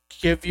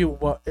give you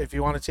what if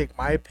you want to take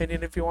my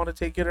opinion, if you want to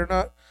take it or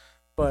not.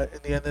 But in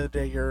the end of the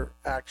day, your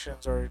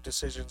actions or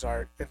decisions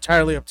are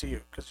entirely up to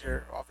you because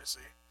you're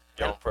obviously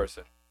your own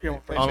person. your own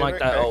My person. Unlike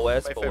favorite that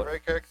OS, My but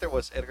favorite character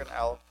was Edgar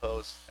Allan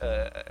Poe's.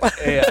 Yeah.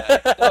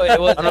 No, it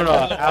was. I don't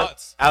know.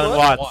 Alan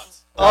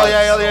Watts. Oh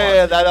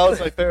yeah. That was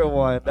my favorite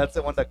one. That's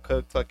the one that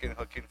cooked fucking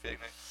Joaquin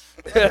Phoenix.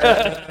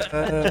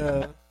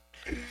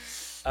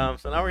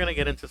 So now we're gonna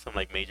get into some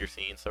like major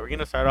scenes. So we're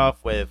gonna start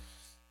off with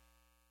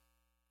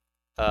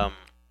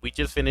we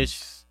just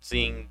finished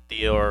seeing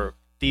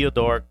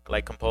Theodore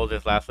like compose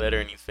his last letter,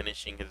 and he's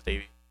finishing his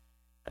day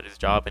at his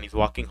job, and he's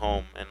walking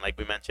home, and like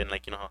we mentioned,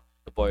 like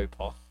the boy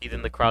Paul. he's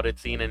in the crowded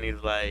scene, and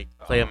he's like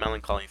play a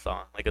melancholy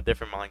song, like a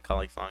different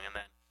melancholy song, and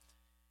then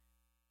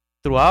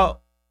throughout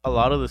a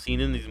lot of the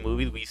scenes in these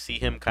movies, we see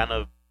him kind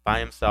of by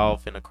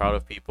himself in a crowd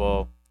of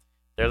people.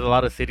 There's a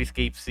lot of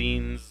cityscape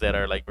scenes that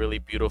are like really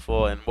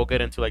beautiful, and we'll get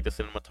into like the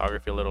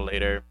cinematography a little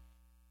later.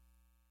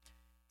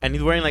 And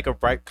he's wearing like a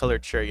bright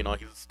colored shirt, he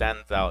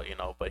stands out,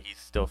 but he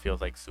still feels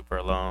like super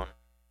alone.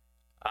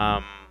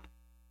 And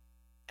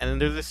then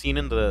there's a scene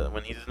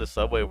when he's in the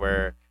subway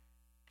where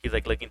he's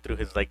like looking through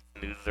his like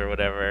news or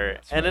whatever,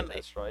 and then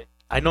That's right.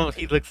 I know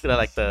he looks at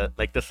like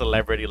the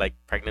celebrity like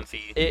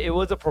pregnancy. It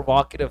was a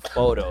provocative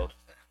photo.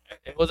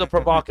 It was a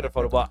provocative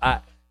photo, but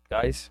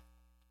guys,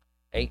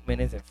 8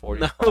 minutes and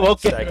 40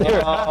 okay. seconds.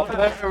 Oh,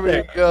 there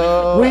we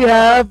go. We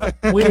have the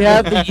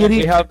Yiddy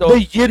We have the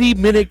Yiddy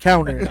minute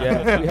counter.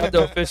 Yeah, we have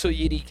the official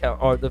Yiddy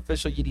count or the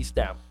official Yiddy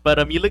stamp. But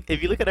if you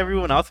look at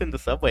everyone else in the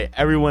subway,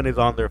 everyone is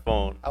on their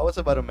phone. I was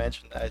about to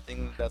mention that. I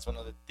think that's one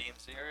of the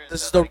themes here.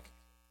 This is that,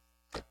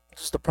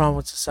 This is the problem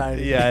with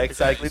society. yeah,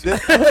 exactly.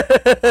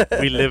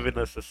 We live in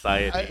a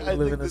society. I live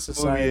think in a this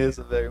society.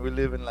 movie is we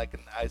live in like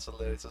an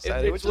isolated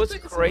society. It's which what's I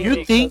think is crazy.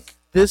 You think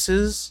this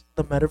is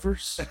the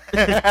metaverse?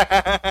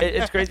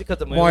 It's crazy because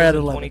the movie More was at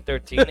in 11.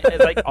 2013.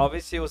 It's like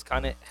obviously it was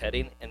kind of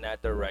heading in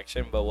that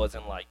direction, but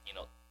wasn't like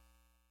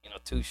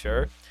too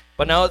sure.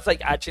 But now it's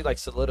like actually like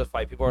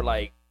solidified. People are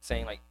like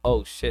saying like,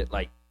 oh shit,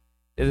 like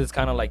this is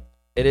kind of like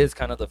it is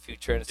kind of the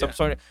future in some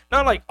sort of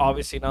not like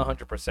obviously not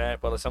 100%,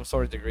 but like some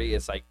sort of degree.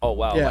 It's like oh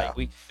wow, Yeah. like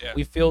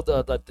we feel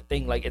the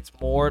thing like it's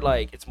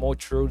more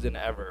true than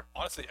ever.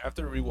 Honestly,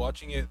 after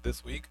rewatching it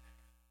this week,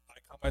 I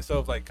caught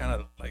myself like kind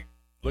of like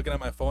looking at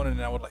my phone,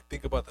 and I would like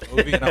think about the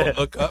movie, and I would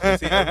look up and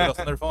see everybody else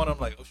on their phone. I'm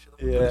like, oh shit,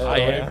 Yeah. I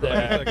am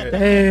there.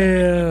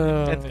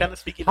 Okay. It's Damn. kind of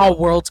speaking. How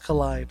worlds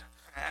collide.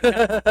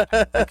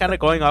 Kind of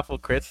going off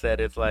what Chris said.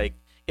 It's like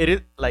it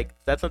is like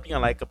that's something I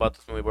like about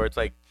this movie, where it's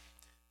like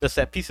the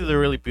set pieces are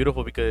really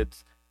beautiful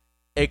because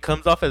it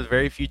comes off as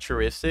very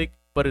futuristic,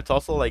 but it's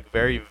also like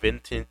very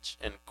vintage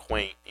and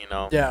quaint. You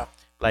know. Yeah.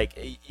 Like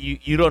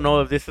you don't know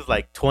if this is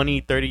like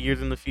 20, 30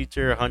 years in the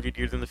future, 100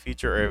 years in the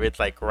future, or if it's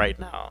like right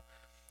now.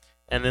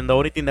 And then the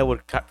only thing that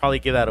would probably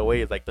give that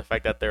away is like the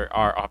fact that there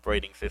are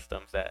operating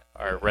systems that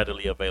are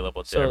readily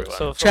available to everyone.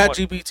 So from Chat what-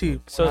 GPT.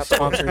 So, Not so,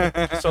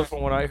 sponsored. so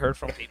from what I heard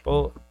from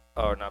people,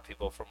 or not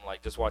people, from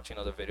like just watching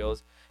other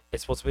videos,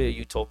 it's supposed to be a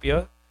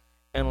utopia,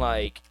 and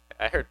like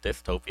I heard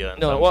dystopia.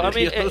 In no, some well I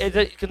mean,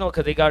 videos.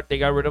 because they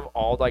got rid of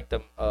all like the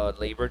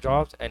labor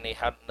jobs, and they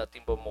had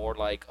nothing but more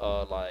like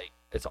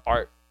it's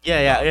art.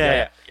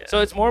 yeah. So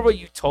it's more of a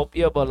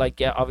utopia, but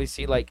like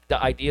obviously like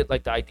the idea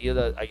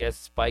that I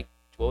guess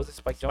what was it,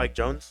 Spike Jones? Spike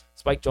Jones,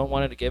 Spike Jones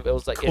wanted to give it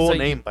was like cool it's a,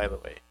 name by the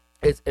way.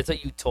 It's a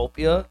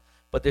utopia,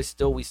 but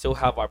we still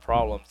have our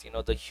problems,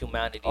 the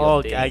humanity. Oh,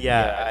 of things.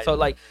 yeah. So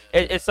like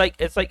it's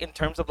like in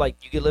terms of like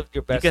you can live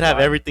your You best. could have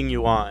life, everything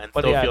you want and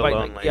but still yeah, feel but,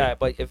 lonely.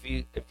 but if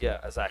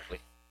exactly.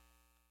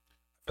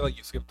 I feel like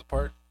you skipped the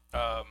part.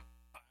 I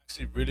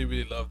actually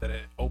really love that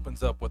it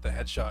opens up with a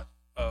headshot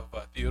of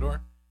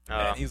Theodore,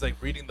 and he's like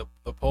reading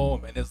the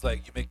poem, and it's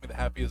like, you make me the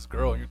happiest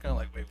girl, and you're kind of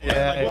like, wait, what?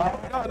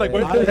 Yeah. Like,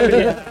 where's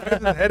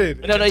this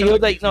headed? No, you're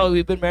like, no,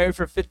 we've been married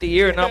for 50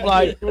 years, and I'm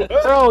like,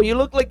 bro, you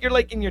look like you're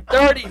like in your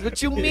 30s.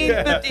 What you mean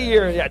 50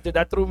 years? Yeah, dude,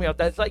 that threw me off.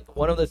 That's like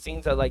one of the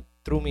scenes that like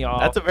threw me off.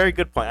 That's a very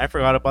good point. I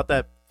forgot about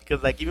that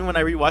because like even when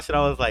I rewatched it,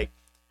 I was like,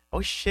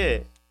 oh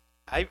shit.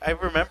 I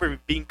remember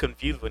being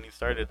confused when he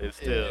started this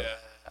too. Yeah.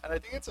 And I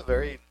think it's a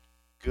very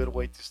good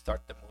way to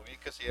start the movie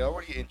because he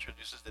already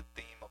introduces the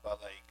theme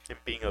about like Him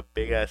being a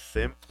big ass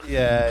simp.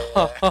 yeah.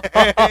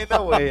 In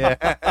a way,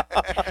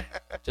 yeah.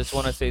 Just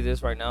want to say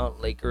this right now.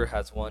 Laker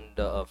has won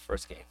the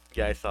first game.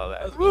 Yeah, I saw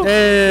that.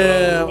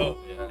 Damn. Oh,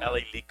 yeah. LA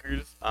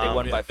Lakers. They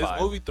won by This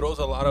 5. movie throws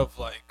a lot of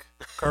like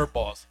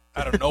curveballs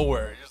out of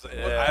nowhere. Just, like,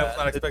 I was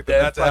not expecting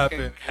That that to fucking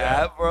happen.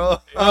 Cat, bro.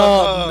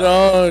 Oh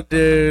no,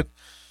 dude.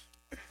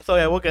 So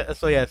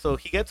yeah, so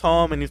he gets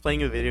home and he's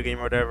playing a video game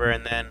or whatever,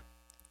 and then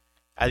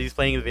as he's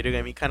playing the video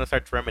game, he kind of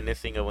starts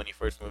reminiscing of when he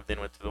first moved in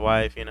with his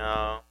wife, and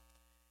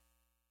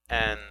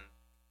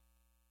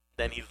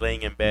then he's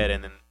laying in bed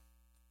and then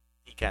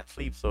he can't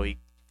sleep, so he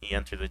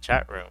enters the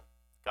chat room.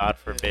 God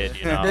forbid,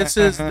 This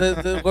is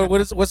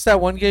what's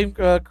that one game,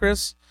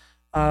 Chris?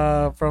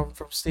 From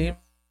Steam,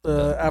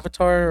 the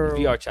Avatar or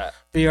VR chat.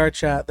 VR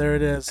chat. There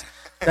it is.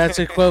 That's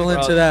equivalent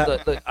Bro, to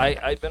that. Look,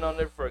 I've been on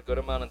there for a good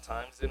amount of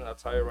times, and I'll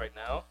tell you right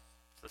now.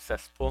 It's a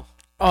cesspool.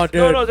 Oh,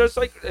 dude. No, there's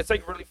like it's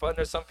like really fun.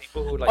 There's some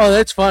people who like. Oh,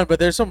 that's fun. But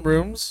there's some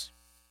rooms.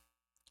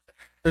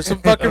 There's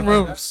some fucking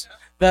rooms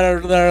that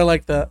are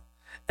like that,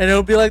 and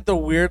it'll be like the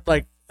weird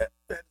like,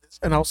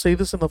 and I'll say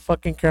this in the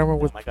fucking camera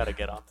with I gotta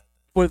get on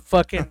that.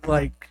 fucking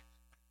like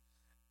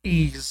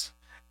ease.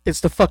 It's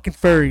the fucking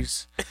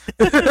furries.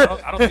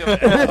 I don't give a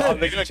hell.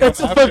 They're gonna come It's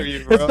the, after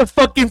you, bro. it's the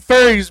fucking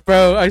furries,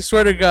 bro. I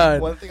swear to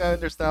God. One thing I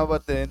understand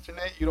about the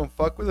internet, you don't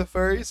fuck with the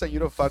furries and you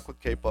don't fuck with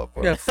K-pop,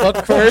 bro. Yeah, fuck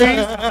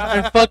furries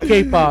and fuck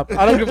K-pop.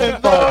 I don't give a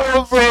fuck.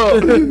 No, bro.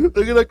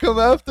 They're gonna come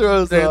after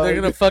us. They're dog.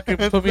 gonna fucking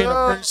put me in a No.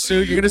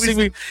 fursuit. You're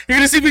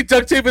gonna see me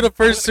duct tape in a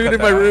fursuit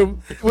in my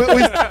room. We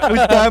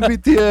stand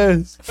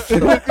BTS.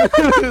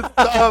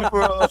 Stop,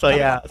 bro. So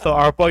yeah, so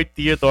our boy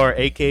Theodore,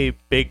 aka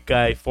Big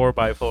Guy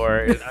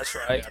 4x4, is That's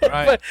right.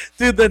 Right.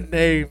 Dude, the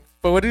name.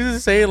 But what did it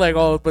say? Like,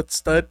 oh, but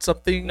stud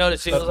something. No,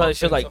 she was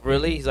like,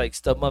 really? He's like,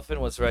 Stub Muffin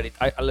was ready.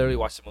 I literally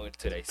watched the movie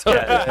today. So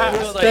Yeah. He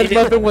was like- Stud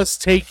muffin was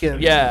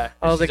taken. Yeah.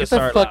 I was she like, get just the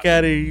started fuck laughing.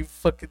 out of here, you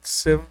fucking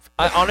simp.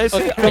 I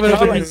honestly, Fucking coming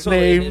up with these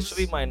names.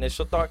 initially my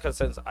initial thought, because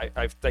since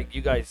I've like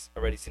you guys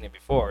already seen it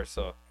before,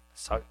 so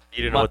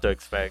you didn't know what to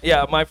expect.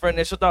 yeah, my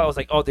initial thought was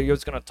like, oh, they're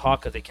just gonna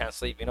talk because they can't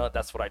sleep.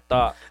 That's what I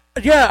thought.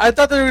 Yeah, I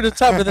thought they were gonna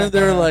talk, but then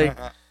they were like,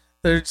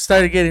 They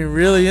started getting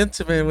really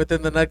intimate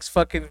within the next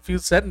fucking few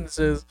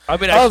sentences. I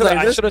mean, I was like,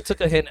 I this- should have took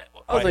a hint.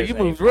 I was by like, his you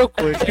name. moved real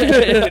quick.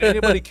 Did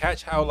anybody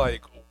catch how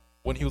like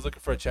when he was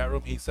looking for a chat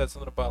room, he said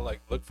something about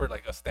like look for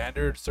like a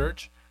standard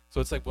search. So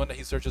it's like one that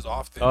he searches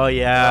often. Oh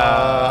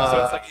yeah.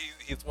 So it's like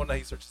he's one that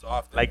he searches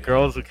often. Like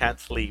girls who can't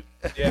sleep.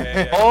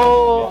 Yeah.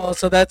 Oh,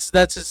 so that's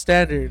his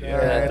standard. Yeah, All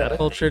right, that- a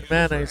cultured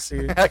man, I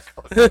see.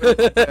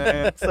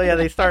 So yeah,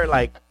 they start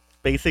like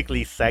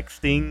basically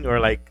sexting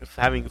or like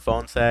having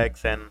phone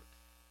sex, and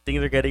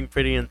things are getting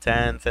pretty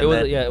intense. And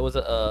It was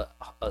a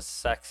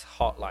sex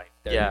hotline.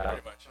 There Yeah. you go.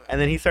 Pretty much. and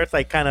then he starts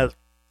like kind of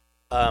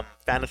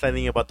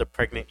fantasizing about the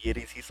pregnant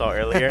yiddies he saw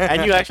earlier,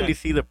 and you actually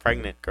see the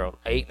pregnant girl.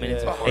 8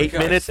 minutes. Yeah. and 8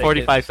 minutes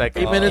 45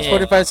 seconds. 8 minutes, Yeah.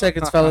 45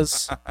 seconds,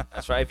 fellas.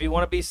 That's right. If you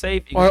want to be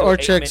safe, you Or, can or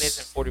do 8 minutes and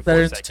chicks 44 that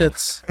are into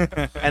seconds.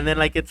 tits. And then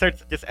like it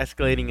starts just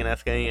escalating and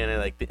escalating, and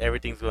like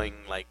everything's going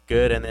like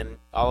good, and then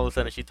all of a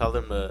sudden she tells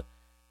him to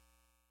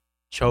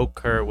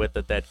choke her with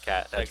the dead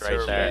cat. That's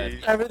right there.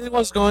 Everything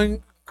was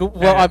going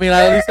well. I mean,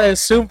 at least I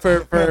assume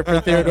for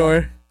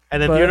Theodore.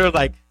 And then But- Theodore's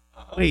like,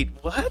 wait,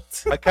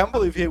 what? I can't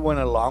believe he went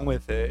along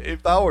with it.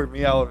 If that were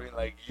me, I would have been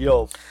like,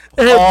 yo,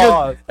 Just-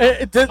 pause.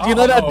 you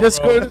know that Oh,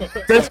 Discord,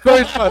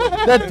 bro.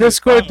 that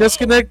Discord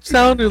disconnect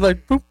sound? You're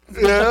like, boop.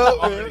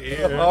 Already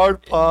Yeah, here.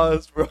 hard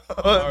pause, bro.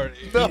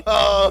 Already.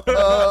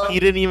 No. He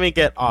didn't even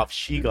get off.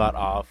 She got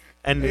off.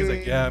 And He's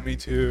like, yeah, me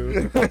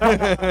too.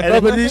 No,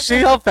 but you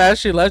see how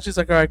fast she left? She's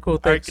like, all right, cool,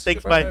 All right,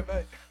 thanks. thanks,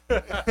 bye.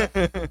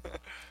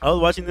 I was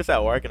watching this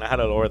at work and I had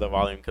to lower the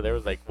volume because there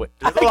was like, what?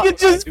 I can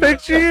just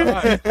picture you.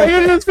 I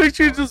can just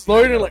picture you just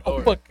lowering it like,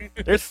 oh, fuck.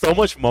 There's so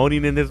much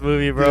moaning in this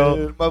movie, bro.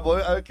 Dude, my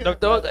boy, I can No,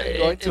 no, imagine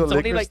going it's to a only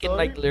liquor like in store.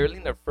 like literally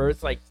in the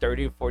first like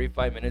 30 or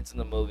 45 minutes in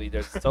the movie.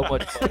 There's so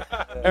much fun.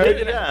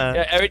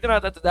 Yeah. Everything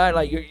after that,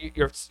 like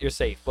you're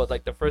safe. But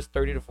like the first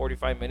 30 to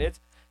 45 minutes,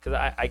 because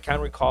I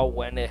can't recall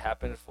when it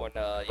happened when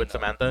you With know.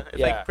 Samantha, it's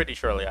Yeah. like pretty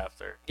shortly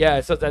after.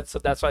 Yeah, so that's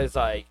why it's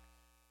like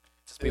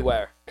just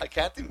beware. I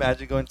can't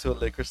imagine going to a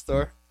liquor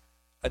store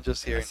and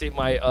just I hearing, see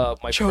my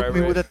my choke forever.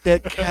 me with a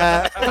dead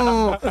cat.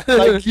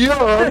 Like,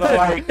 yo,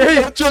 like,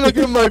 hey, I'm trying to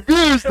get my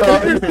beers,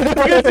 dog. Look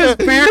at this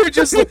beard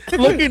just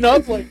looking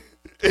up like,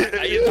 I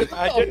just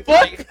imagine, Oh,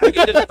 fuck. I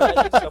can just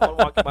imagine someone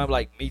walking by. I'm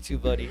like, me too,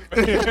 buddy.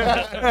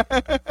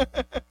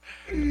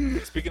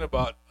 Speaking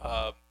about,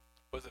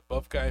 was it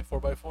Buff Guy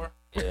 4x4?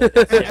 Yeah.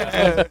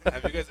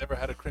 Have you guys ever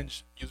had a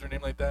cringe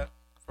username like that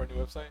for a new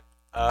website?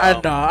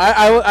 I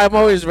know. I'm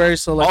always very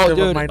selective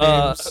dude, of my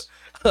names.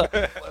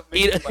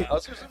 Eat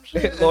Mouse or some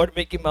shit? Lord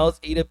Mickey Mouse,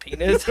 eat a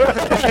penis. I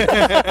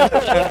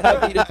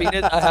have eat a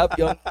penis. I have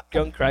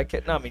young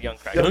crackhead. No, I mean young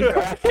crackhead. Young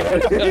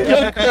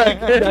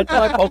crackhead. That's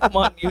my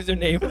Pokemon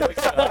username.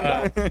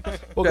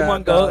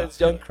 Pokemon Go is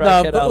young No,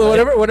 crackhead.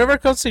 but whenever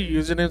it comes to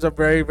usernames, I'm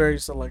very, very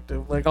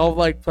selective. Like, I'll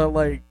like put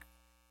like,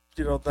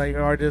 you know, like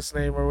artist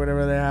name or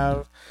whatever they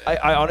have.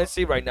 I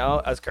honestly right now,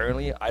 as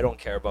currently, I don't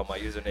care about my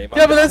username.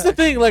 Yeah, but that's the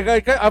thing. Like,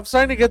 I'm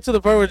starting to get to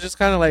the point where it's just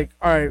kind of like,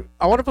 all right,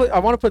 I want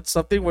to put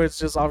something where it's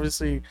just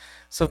obviously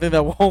something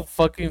that won't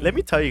fucking Let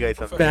me tell you guys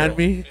something. ban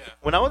me. Yeah.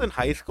 When I was in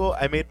high school,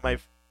 I made my.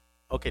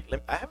 Okay,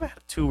 I have had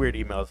two weird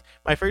emails.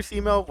 My first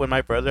email, when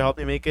my brother helped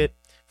me make it,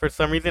 for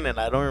some reason, and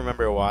I don't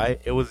remember why,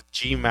 it was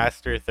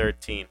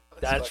Gmaster13.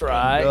 That's Fucking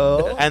right.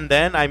 go. And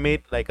then I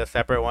made like a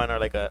separate one, or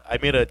like I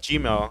made a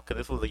Gmail because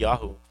this was a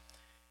Yahoo.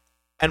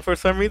 And for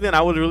some reason,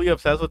 I was really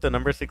obsessed with the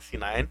number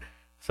 69.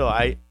 So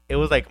it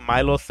was like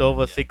Milo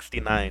Silva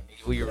 69.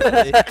 Were you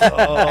really? At the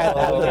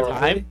Oh.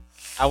 time,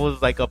 I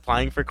was like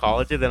applying for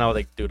colleges, and I was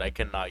like, dude, I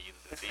cannot use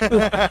this email. So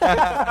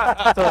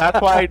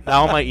that's why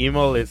now my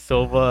email is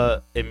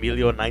Silva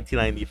Emilio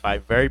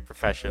 1995. Very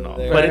professional,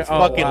 There but you it's go.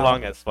 fucking Wow.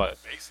 long as fuck.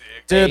 Basic.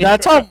 Dude, Hey,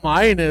 that's how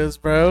mine is,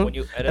 bro. When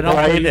you edit And that,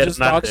 also, Mine you is just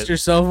not doxed this.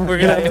 yourself. We're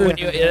gonna have when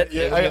to, you edit,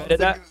 Yeah, when I you was edit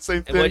that, thinking the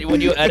same and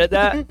when you edit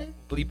that,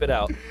 bleep it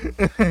out.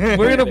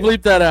 we're gonna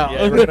bleep that out.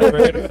 Yeah, we're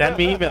gonna- Send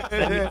me email.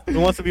 Who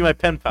wants to be my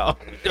pen pal?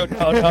 No. You're about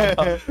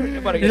to You're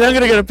get- not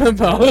gonna get a pen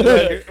pal.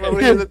 What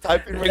was the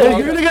typing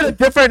You're gonna get a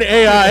different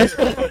AI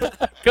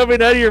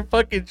coming out of your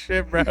fucking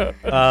shit, bro.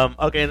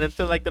 Okay, and then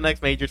to like the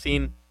next major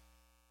scene,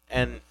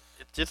 and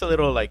it's just a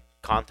little like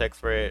context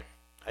for it.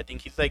 I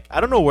think he's like,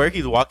 I don't know where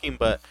he's walking,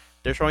 but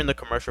they're showing the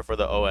commercial for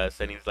the OS,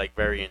 and he's like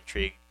very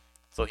intrigued.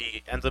 So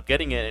he ends up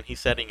getting it, and he's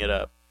setting it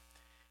up.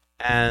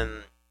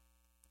 And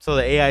so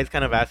the AI is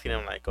kind of asking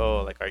him like,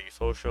 oh, like, are you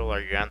social? Are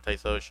you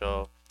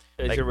antisocial?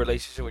 Is like- your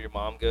relationship with your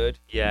mom good?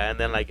 Yeah, and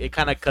then like it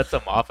kind of cuts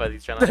him off as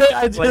he's trying to.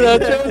 I do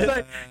that. Joe was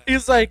like,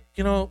 he's like,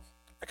 you know,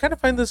 I kind of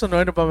find this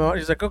annoying about my mom.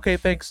 He's like, okay,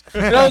 thanks.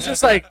 And I was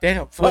just like,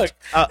 damn, fuck. Which,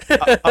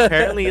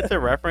 apparently, it's a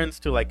reference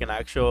to like an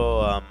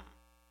actual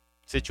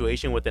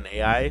situation with an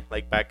AI,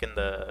 like back in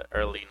the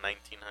early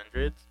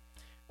 1900s,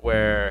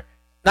 where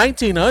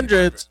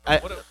 1900s.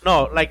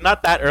 no, like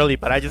not that early,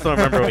 but I just don't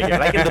remember what year.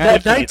 Like in the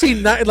 50s,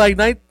 19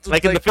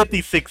 like in the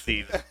 50s,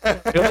 60s.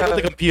 It was with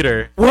the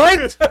computer.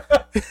 What?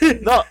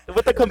 No,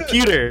 with the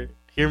computer.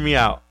 Hear me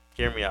out.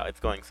 Hear me out. It's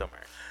going somewhere.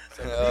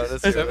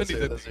 Let's hear it, let's 70s,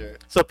 hear it, let's hear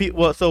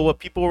it. So what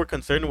people were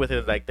concerned with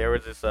is like there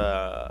was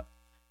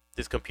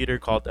this computer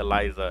called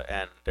Eliza,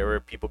 and there were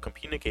people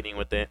communicating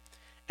with it,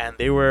 and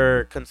they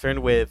were concerned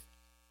with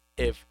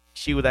if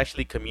she was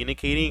actually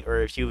communicating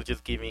or if she was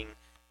just giving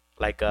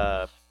like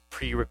a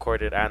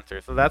pre-recorded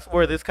answer. So that's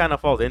where this kind of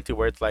falls into,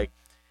 where it's like,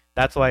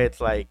 that's why it's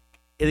like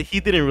he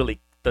didn't really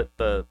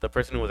the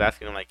person who was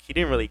asking him, like, he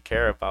didn't really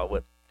care about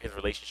what his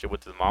relationship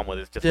with his mom was.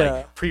 It's just Yeah.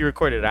 like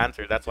pre-recorded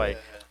answers. That's why.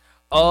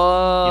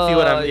 Oh, You see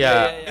what I'm-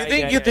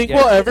 yeah. You think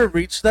we'll ever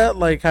reach that?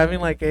 Like having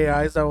like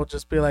AIs that will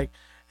just be like,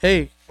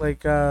 hey,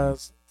 like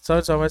so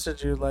and so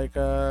message you, like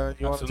you want to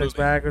text Absolutely.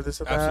 back or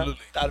this or that.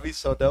 Absolutely. That'd be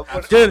so dope.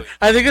 But Dude,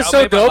 I think it's That'll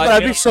so make my dope, life but I'd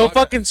be better. so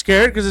fucking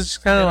scared because it's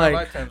kind of In our like,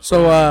 lifetimes,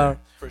 so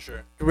for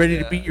sure. you ready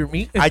Yeah. to beat your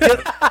meat? I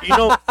just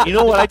you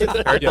know what I just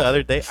heard the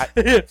other day.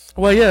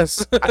 Well,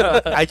 yes.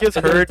 I just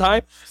heard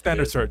time.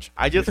 Standard search.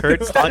 I just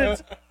heard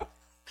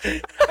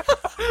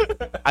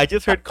I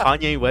just heard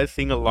Kanye West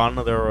sing a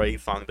Lana Del Rey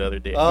song the other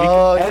day.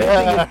 Oh, Everything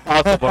yeah. is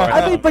possible right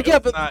I mean, now. but yeah,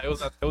 but It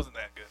wasn't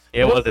that good.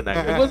 It wasn't that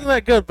it good. wasn't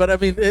that good. But I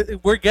mean,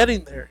 we're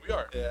getting there. We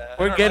are. Yeah.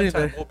 We're In our getting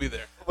lifetime, there. We'll be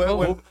there.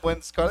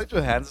 When Scarlett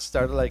Johansson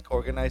started like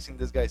organizing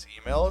this guy's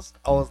emails,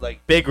 I was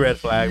like, Big red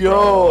flag, yo,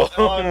 bro.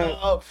 oh,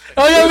 no.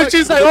 Oh yeah, but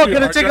she's like, oh, Your gonna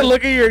hard take a drive?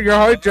 look at your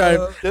hard drive.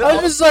 I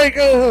was just like,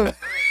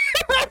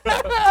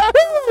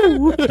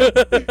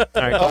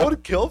 Alright, I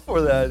would kill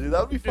for that, dude. That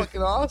would be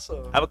fucking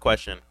awesome. I have a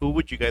question. Who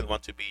would you guys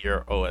want to be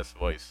your OS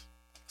voice?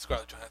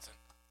 Scarlett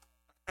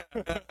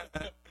Johansson.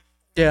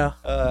 yeah.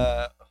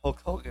 Hulk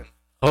Hogan.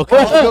 Okay.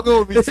 Hulk Hogan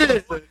would be so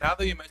sick. Now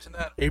that you mention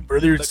that, Hey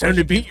brother, it's the time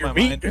to question beat came your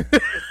to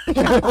meat.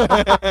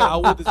 my how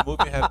would this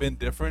movie have been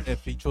different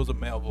if he chose a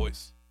male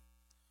voice?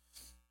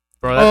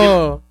 Bro, that'd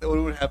Oh, What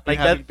would have been Like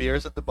having that-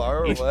 beers at the bar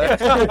or be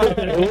what?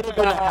 it would have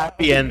been a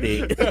happy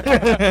ending.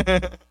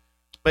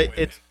 But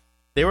it's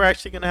they were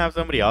actually gonna have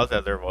somebody else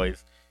as their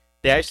voice.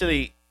 They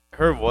actually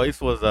her voice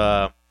was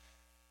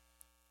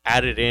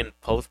added in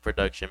post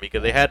production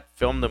because they had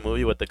filmed the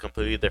movie with a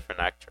completely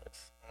different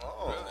actress.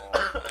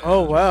 Oh.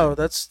 oh wow,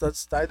 that's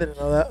I didn't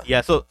know that.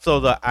 Yeah, so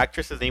the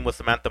actress's name was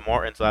Samantha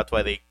Morton, so that's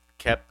why they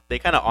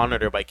kind of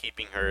honored her by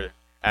keeping her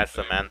as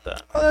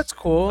Samantha. Oh, that's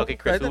cool. Okay,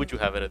 Chris, who would you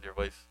have it as your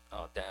voice?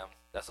 Oh damn,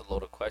 that's a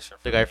loaded question.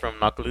 The guy from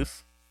Knock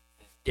Loose?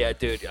 Yeah,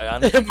 dude. I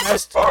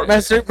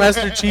honestly,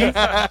 Master Chief.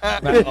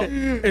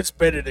 It's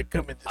better to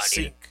come in the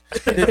sink.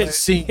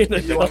 Sink.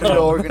 You want me to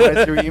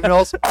organize your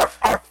emails?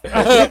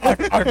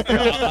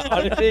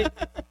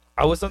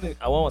 honestly,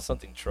 I want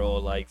something troll,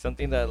 like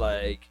something that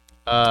like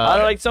I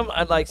don't like some.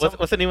 I like some.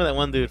 What's the name of that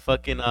one dude?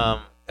 Fucking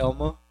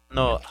Elmo?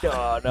 no.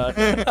 No.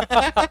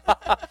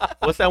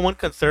 What's that one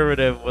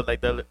conservative with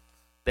like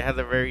they has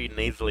a very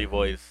nasally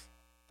voice?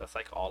 That's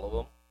like all of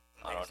them.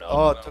 I don't know.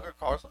 Oh, Tucker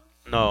Carlson?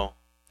 No.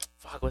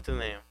 Fuck, what's his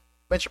name?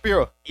 Ben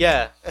Shapiro.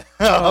 Yeah.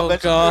 Oh, Ben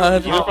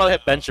God. You would probably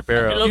have Ben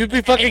Shapiro. You'd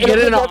be fucking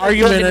getting in an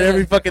argument at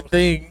every fucking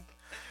thing.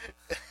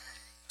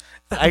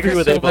 I agree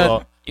with So Abel. bad.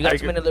 though. You got I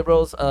too many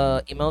liberals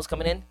emails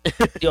coming in? Do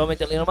you want me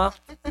to delete them out?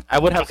 I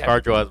would have Okay.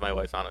 ScarJo as my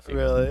voice, honestly.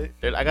 Really?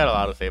 Dude, I got a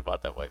lot to say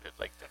about that voice. It's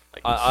like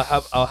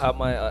I'll have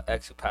my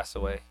ex who passed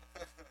away.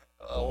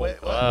 Oh,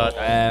 wait. What?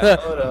 Uh,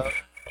 Hold up.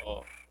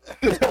 Oh.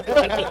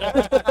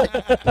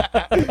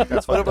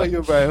 What about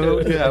you, Brian? Who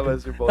would you have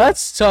as your boy?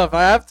 That's tough.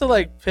 I have to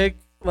like pick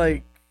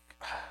like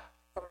I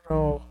don't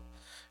know.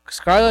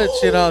 Scarlett,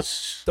 you know.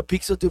 The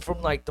pixel dude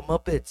from like the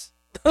Muppets.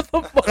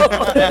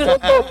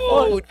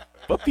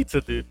 what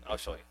pizza, dude? I'll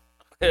show you.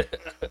 I'm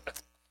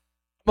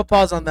gonna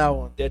pause on that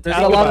one. Yeah, There's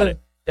think a lot about of. it.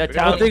 That I'm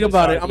gonna think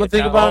about it. I'm gonna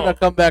think about it and I'll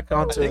come back I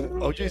onto think it.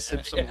 OJ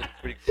Simpson was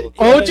pretty cool.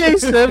 OJ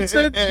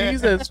Simpson,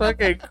 Jesus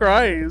fucking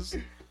Christ!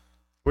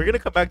 We're gonna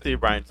come back to you,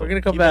 Brian. So We're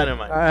gonna come keep back. that in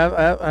mind.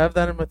 I have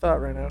that in my thought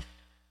right now.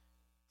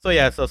 So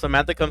yeah, so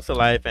Samantha comes to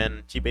life,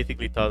 and she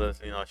basically tells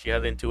us, she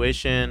has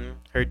intuition.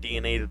 Her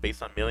DNA is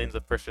based on millions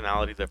of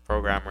personalities of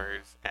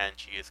programmers, and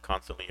she is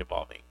constantly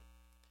evolving.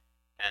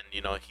 And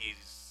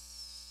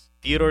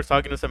Theodore's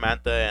talking to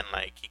Samantha, and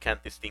like he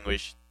can't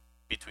distinguish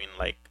between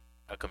like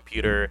a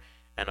computer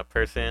and a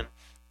person.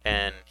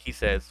 And he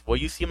says, "Well,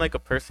 you seem like a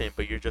person,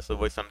 but you're just a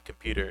voice on a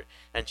computer."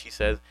 And she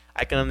says,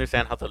 "I can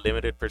understand how the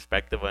limited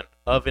perspective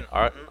of an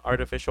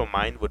artificial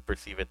mind would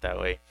perceive it that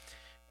way,"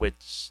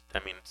 which I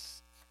mean.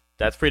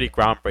 That's pretty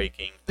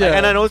groundbreaking. Yeah.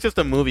 And I know it's just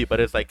a movie, but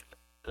it's like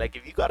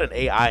if you got an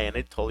AI and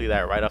it told you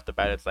that right off the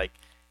bat, it's like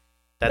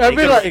that I'd they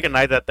be can like-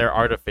 recognize that they're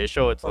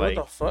artificial. It's What like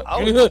the fuck?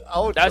 I would That's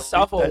delete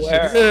self-aware.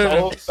 that shit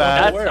so That's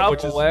bad. self-aware.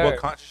 Which is what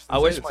consciousness I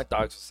wish is. my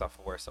dogs were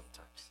self-aware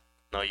sometimes.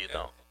 no, you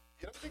don't.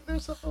 You don't think they're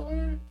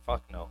self-aware?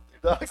 Fuck no.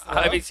 Your dogs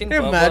Have you seen?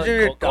 Can you Bubba imagine and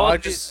your Coco?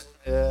 dog just?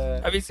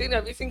 Yeah. Have you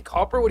seen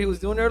Copper? What he was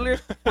doing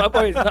earlier? My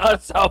boy is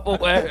not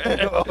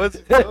self-aware. What's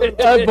he doing?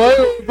 My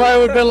boy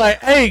probably would be like,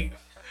 "Hey,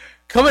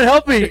 come and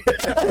help me,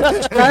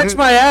 scratch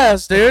my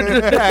ass, dude."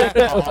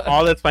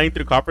 all that's flying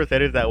through Copper's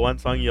head is that one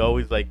song you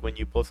always like when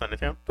you post on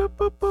Instagram. Boop,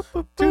 boop,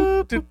 boop,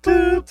 boop,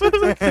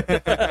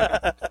 boop,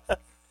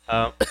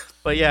 boop.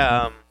 But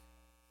yeah,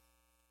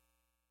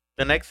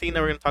 the next scene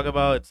that we're gonna talk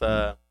about, it's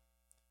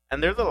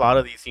and there's a lot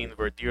of these scenes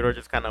where Theodore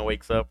just kind of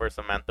wakes up, or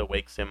Samantha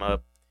wakes him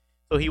up.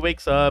 So he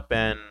wakes up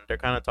and they're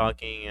kind of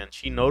talking, and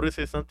she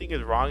notices something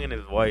is wrong in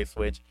his voice,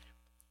 which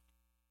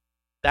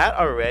that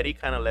already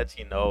kind of lets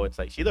you know it's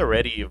like she's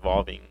already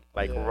evolving,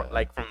 like Yeah.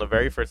 like from the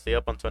very first day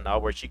up until now,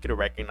 where she could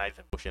recognize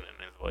emotion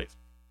in his voice.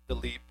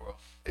 Delete, bro.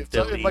 If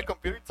Delete. my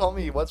computer told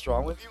me what's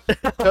wrong with you,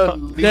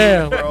 delete,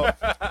 Damn. bro.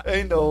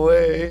 Ain't no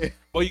way.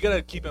 Well, you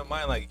gotta keep in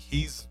mind, like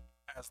he's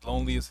as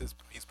lonely as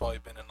he's probably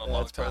been in a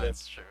long time.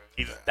 That's true.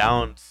 He's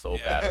down so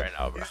Yeah. bad right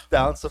now, bro. He's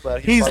down so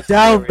bad. He's fucks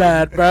down Siri.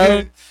 bad,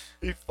 bro.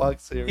 He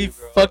fucks Siri, He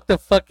bro. fucked the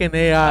fucking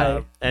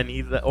AI. And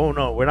he's like, oh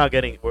no, we're not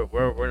getting,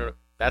 we're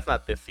that's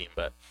not this scene,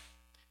 but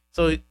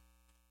so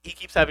he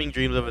keeps having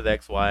dreams of his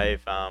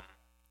ex-wife,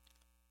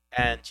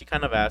 and she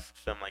kind of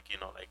asks him like,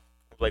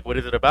 like what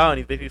is it about? And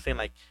he's basically saying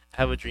like,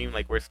 I have a dream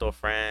like we're still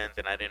friends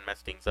and I didn't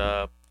mess things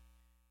up,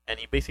 and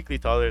he basically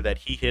told her that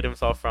he hid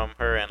himself from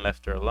her and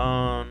left her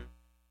alone,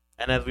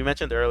 and as we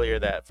mentioned earlier,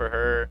 that for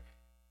her,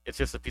 it's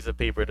just a piece of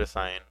paper to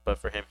sign, but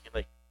for him,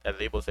 like as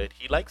Abel said,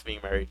 he likes being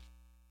married.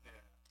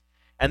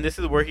 And this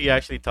is where he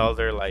actually tells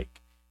her,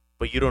 like,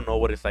 but you don't know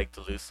what it's like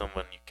to lose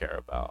someone you care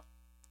about.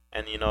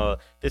 And,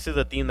 this is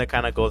a theme that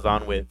kind of goes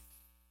on with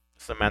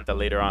Samantha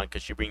later on,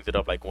 because she brings it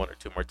up, like, one or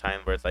two more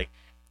times, where it's like,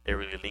 it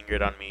really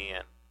lingered on me,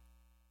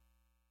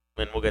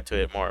 and we'll get to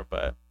it more.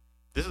 But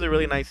this is a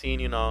really nice scene,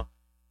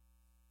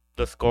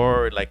 The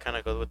score, like, kind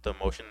of goes with the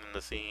emotion in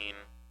the scene.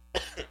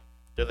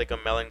 There's, like, a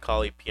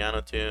melancholy piano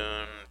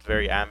tune. It's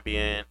very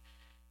ambient.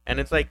 And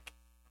it's like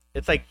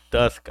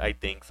dusk, I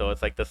think. So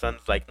it's like the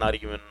sun's like not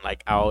even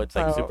like out. It's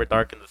like Oh. super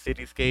dark in the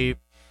cityscape.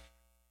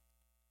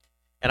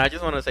 And I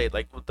just want to say,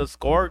 like, the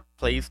score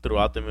plays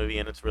throughout the movie,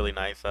 and it's really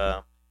nice.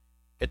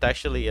 It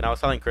actually, and I was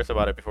telling Chris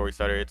about it before we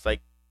started. It's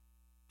like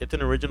it's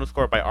an original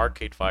score by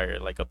Arcade Fire,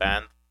 like a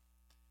band.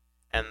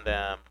 And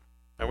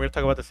we're gonna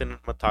talk about the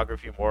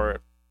cinematography more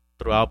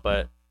throughout.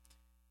 But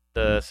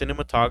the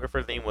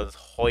cinematographer's name was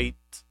Hoyt.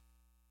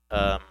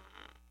 Where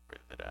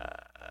is it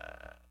at?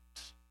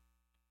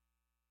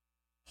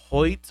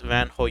 Hoyt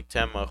van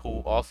Hoytema,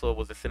 who also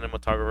was a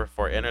cinematographer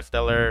for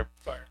Interstellar,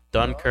 Fire.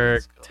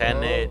 Dunkirk, let's go.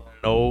 Tenet,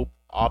 Nope,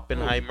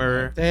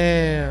 Oppenheimer.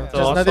 Damn. So Just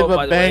also, nothing by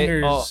but the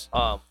way, bangers.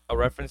 a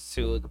reference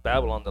to the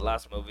Babylon, the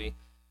last movie.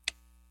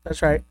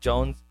 That's right.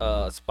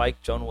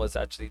 Spike Jones was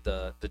actually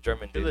the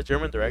German He was dude. a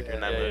German director in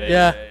that movie.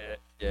 Yeah.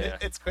 yeah.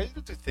 It's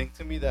crazy to think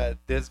to me that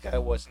this guy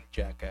wasn't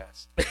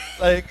Jackass.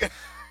 Like,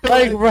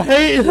 Like,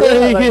 right? yeah,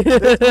 like,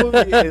 this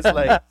movie is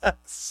like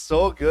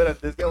so good, and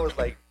this guy was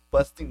like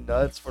busting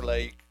nuts for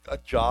like a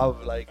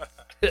job like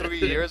 3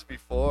 years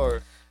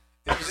before.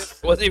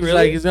 Was he He's really?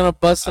 like, he's gonna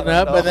bust I it don't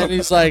up, know. and then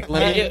he's like,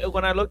 let me.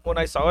 When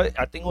I saw it,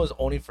 I think it was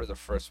only for the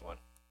first one.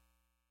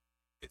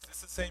 Is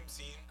this the same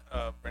scene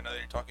right now that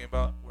you're talking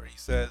about, where he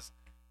says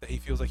that he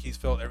feels like he's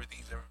felt everything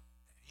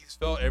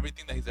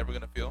that he's ever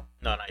gonna feel?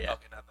 No, not yet.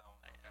 Okay, not that one.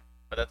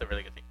 But that's a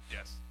really good thing.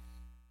 Yes.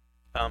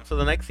 So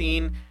the next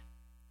scene,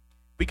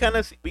 we kind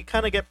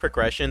of get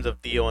progressions of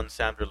Theo and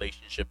Sam's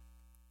relationship,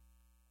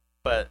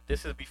 but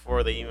this is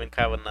before they even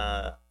kind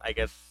of I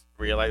guess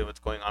realize what's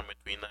going on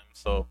between them.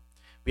 So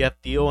we have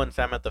Theo and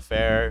Sam at the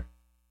fair,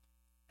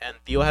 and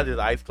Theo has his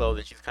eyes closed,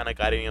 and she's kind of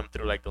guiding him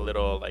through like the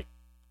little like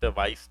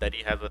device that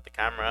he has with the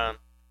camera.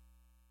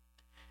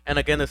 And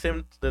again, the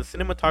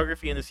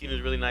cinematography in the scene is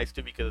really nice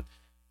too, because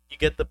you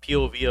get the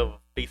POV of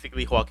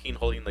basically Joaquin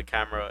holding the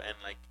camera, and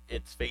like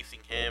it's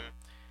facing him.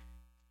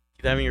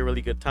 He's having a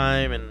really good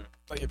time, and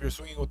Like if you're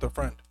swinging with a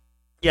friend.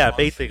 yeah, Once,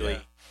 basically, yeah.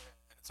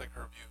 And it's like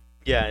her view.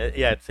 yeah,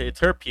 it's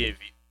her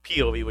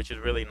POV, which is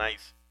really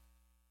nice.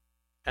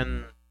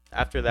 And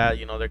after that,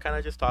 they're kind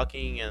of just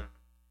talking, and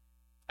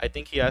I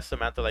think he asked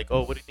Samantha like,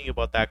 "Oh, what do you think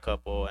about that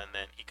couple?" And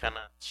then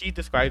she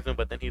describes them,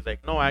 but then he's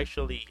like, "No,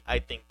 actually, I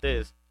think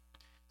this."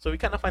 So we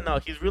kind of find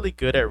out he's really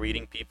good at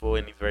reading people,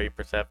 and he's very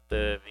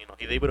perceptive.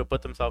 He's able to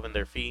put himself in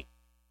their feet.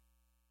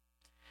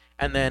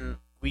 And then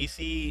we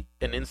see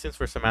an instance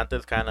where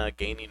Samantha's kind of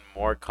gaining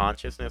more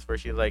consciousness, where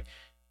she's like,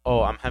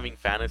 "Oh, I'm having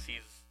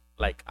fantasies,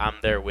 like I'm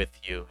there with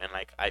you, and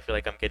like I feel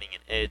like I'm getting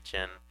an itch,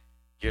 and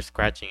you're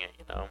scratching it,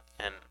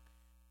 And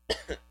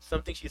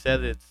something she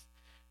says is,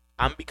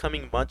 "I'm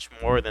becoming much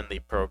more than they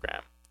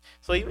program."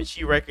 So even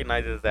she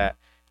recognizes that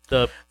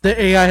the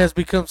AI has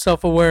become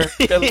self-aware.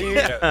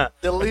 yeah.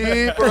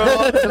 Delete,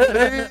 bro.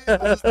 Delete.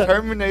 This is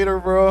Terminator,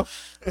 bro.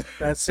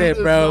 That's it, There's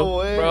bro. no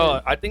way.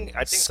 Bro, I think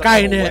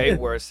something Skynet. way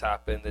worse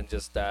happened than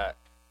just that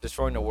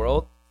destroying the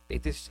world. He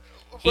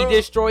Bro,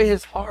 destroyed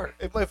his heart.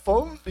 If my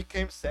phone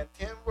became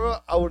sentient, bro,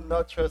 I would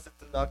not trust it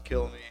to not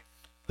kill me.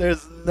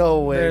 There's no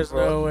way, There's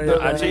bro. no way. No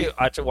Yeah.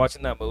 Actually,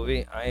 watching that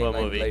movie, I ain't What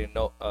like movie? letting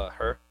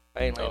her.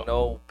 I ain't like Oh.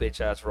 no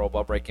bitch ass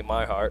robot breaking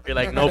my heart. You're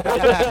like, no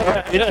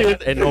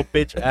bitches and no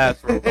bitch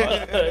ass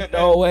robot.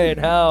 No way in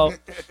hell.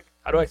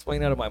 How do I explain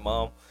that to my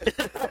mom?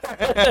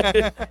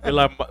 You're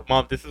like,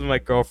 "Mom, this is my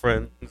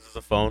girlfriend. This is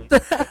a phone."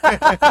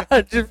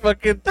 Just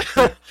fucking.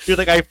 You're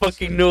like, "I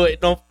fucking knew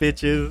it. No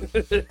bitches."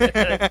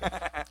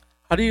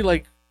 How do you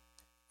like?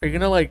 Are you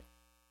gonna like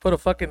put a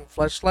fucking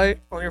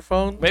flashlight on your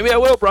phone? Maybe I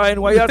will, Brian.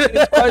 Why you asking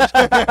this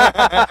question?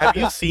 Have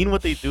you seen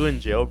what they do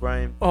in jail,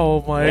 Brian?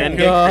 Oh my Man,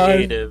 get god!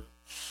 creative.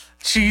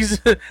 Jeez,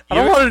 I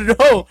You don't want to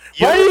know.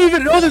 you Why do ever- you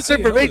even know this I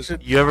didn't know this. information?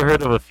 You ever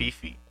heard of a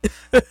Fifi?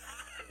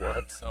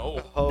 What? No.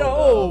 Hold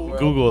No. up, bro.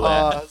 Google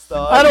that. Pause,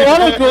 dog. I don't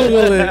want to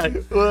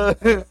Google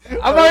it.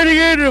 I'm already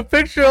getting a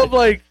picture of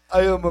like.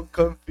 I am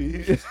uncomfy.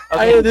 This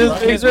Ryan,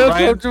 is real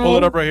Ryan, pull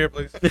it comfortable. up right here,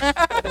 please.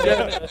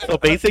 So We're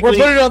basically,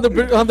 putting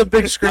it on the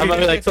big screen. I'm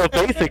gonna be like, so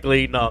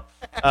basically, no.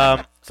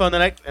 So in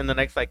the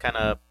next like kind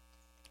of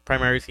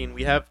primary scene,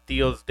 we have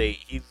Theo's date.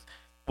 He's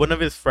one of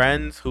his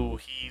friends who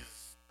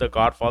he's the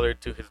godfather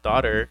to his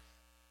daughter.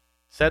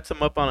 Sets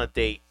him up on a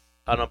date,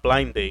 on a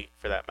blind date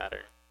for that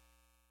matter.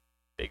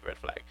 Big red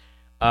flag.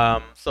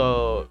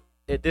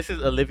 This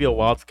is Olivia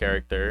Wilde's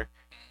character,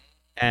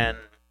 and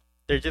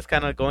they're just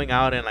kind of going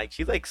out and like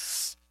she's like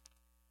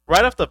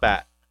right off the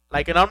bat.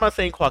 Like, and I'm not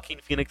saying Joaquin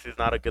Phoenix is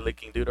not a good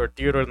looking dude or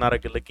Theodore's not a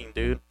good looking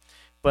dude,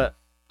 but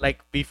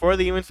like before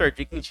they even start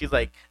drinking, she's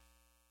like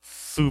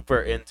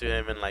super into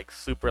him and like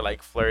super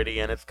like flirty,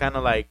 and it's kind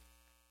of like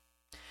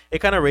it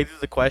kind of raises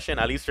the question,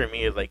 at least for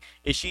me, is like,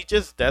 is she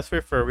just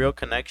desperate for a real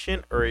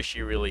connection or is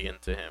she really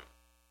into him?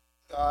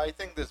 I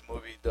think this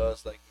movie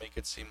does like make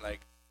it seem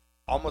like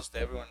almost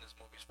everyone in this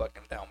movie is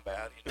fucking down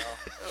bad, you know?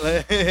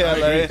 Like, yeah,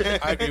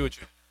 like, I agree with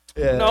you.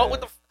 yeah. No,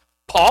 what the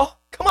Paul?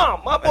 Come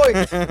on, my boy.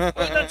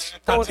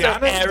 Don't say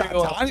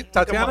everyone.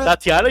 Tatiana?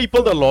 Tatiana, you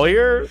pulled a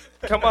lawyer?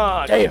 Come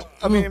on. Damn.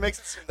 I mean, it makes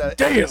it seem that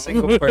Damn. every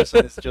single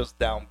person is just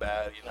down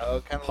bad, you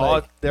know? Kind of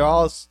Hard. like they're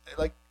all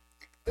like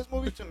this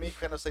movie to me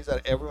kind of says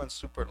that everyone's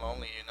super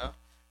lonely, you know,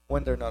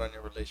 when they're not in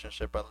a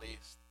relationship at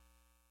least.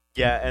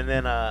 Yeah, and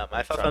then I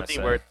saw Trying to something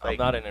say, where it's I'm like,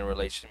 not in a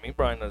relationship. Me, and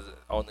Brian, is the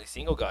only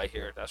single guy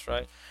here. That's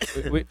right.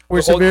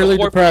 We're severely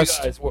holding for you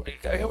depressed. guys.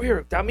 Come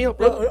here, dab me up,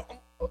 bro.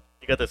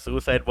 you got the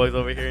suicide boys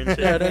over here and shit.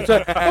 Yeah, that's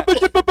right.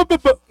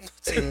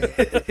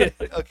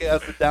 Okay,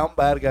 as the down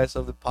bad guys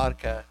of the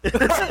podcast.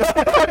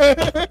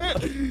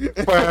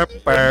 Burp,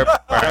 burp, burp.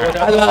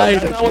 I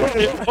lied.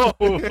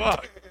 Oh,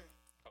 fuck.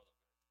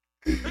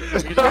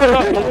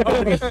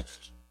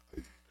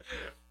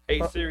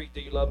 Hey Siri,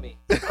 do you love me?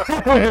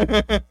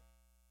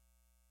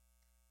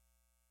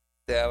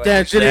 Damn,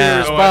 Dad didn't Damn.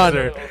 respond.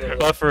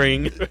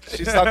 Buffering.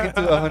 she's talking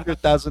to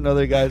 100,000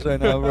 other guys right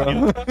now,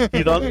 bro.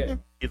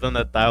 He's on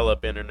that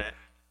dial-up internet.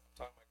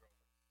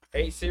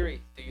 Hey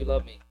Siri, do you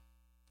love me?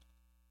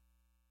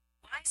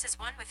 Wise is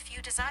one with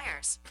few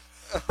desires.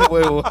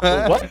 Wait, what?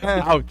 What?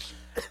 Ouch.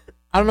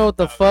 I don't know what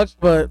the fuck,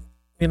 but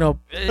you know,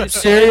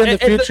 Siri in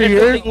the future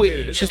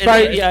years, she's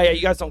probably yeah,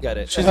 you guys don't get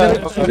it. she's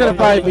gonna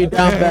probably be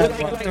down bad.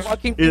 Like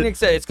Joaquin Phoenix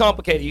said, it's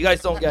complicated. You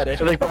guys don't get it.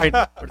 It's like, Brian,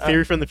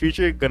 Theory from the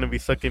future gonna be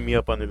sucking me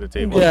up under the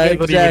table. Yeah, You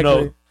guys don't even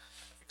know.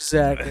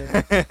 exactly.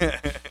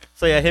 Exactly.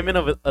 So yeah, him and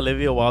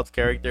Olivia Wilde's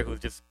character, who's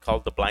just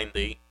called the blind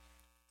date.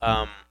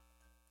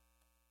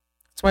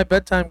 It's my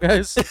bedtime,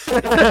 guys. So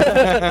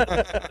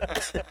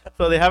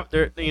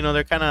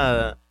they're kind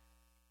of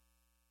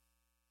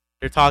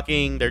they're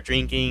talking, they're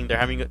drinking,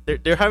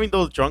 they're having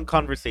those drunk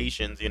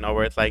conversations, you know,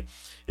 where it's like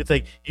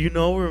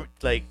we're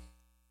like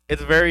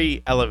it's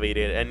very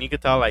elevated, and you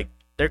could tell like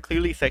they're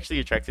clearly sexually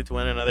attracted to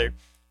one another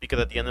because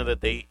at the end of the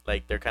day,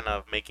 like they're kind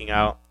of making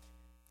out.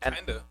 And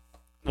Kinda.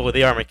 well,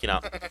 they are making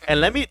out. And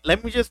let me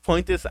just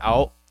point this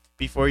out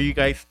before you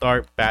guys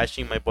start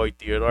bashing my boy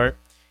Theodore.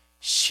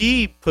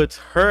 She puts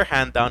her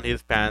hand down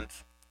his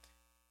pants,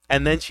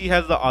 and then she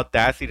has the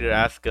audacity to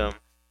ask him,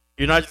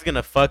 "You're not just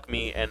gonna fuck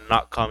me and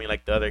not call me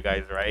like the other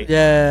guys, right?"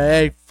 Yeah,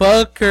 hey,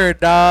 fuck her,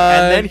 dog.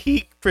 And then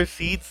he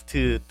proceeds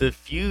to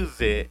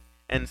diffuse it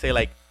and say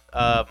like,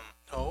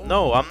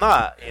 no, I'm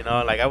not. You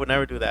know, like I would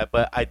never do that,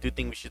 but I do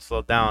think we should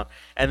slow down.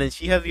 And then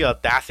she has the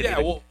audacity. Yeah,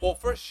 to, well,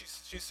 first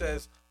she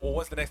says, well,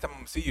 when's the next time I'm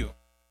gonna see you?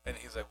 And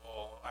he's like,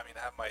 well, I mean,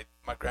 I have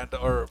my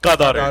granddaughter or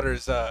Goddaughter.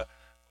 goddaughter's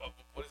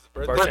what is the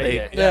Birthday.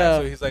 Yeah. Yeah.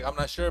 So he's like, I'm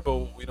not sure, but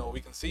we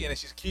can see. And then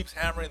she keeps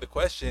hammering the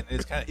question. And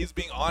it's kind of he's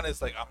being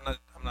honest, like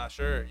I'm not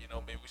sure. You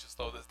know, maybe we should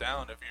slow this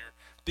down if you're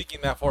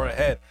thinking that far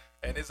ahead.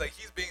 And it's like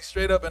he's being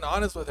straight up and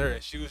honest with her,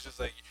 and she was just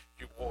like,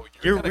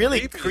 you're kinda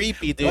really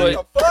creepy, dude.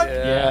 What the fuck?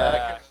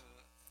 Yeah.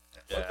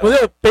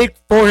 with a big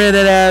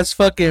foreheaded ass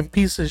fucking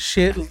piece of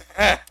shit. Don't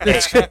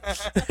She's a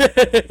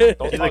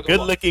talk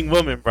good-looking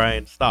woman,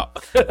 Brian. Stop.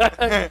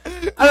 I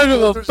don't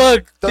give a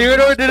fuck.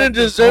 Theodore didn't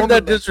deserve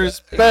that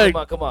disrespect.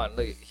 Come on.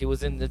 Look, he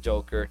was in the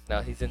Joker.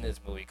 Now he's in this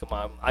movie. Come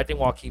on. I think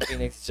Joaquin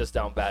Phoenix is just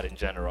down bad in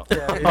general.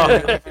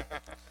 But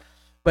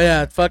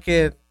yeah,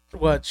 fucking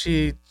what?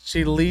 She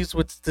leaves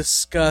with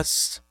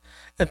disgust,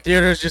 and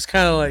Theodore's just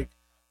kind of like,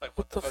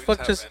 what the fuck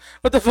fuck just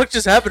what the fuck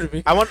just happened to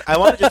me? I want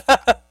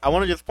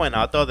to just point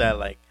out though that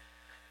like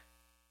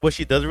what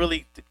she does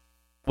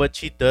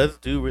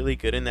do really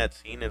good in that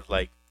scene is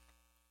like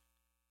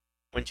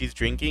when she's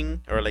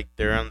drinking or like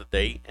they're on the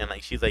date and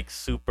like she's like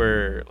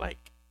super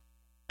like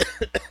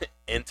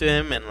into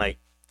him and like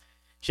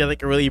she has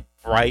like a really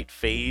bright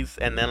face,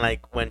 and then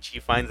like when she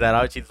finds that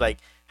out, she's like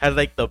has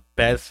like the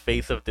best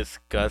face of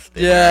disgust.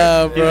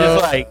 Yeah, She's bro.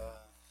 just like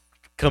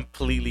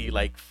completely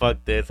like fuck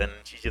this, and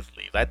she just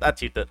leaves. I thought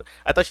she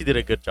did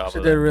a good job. She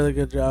of did a that. really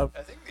good job.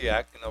 I think the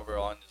acting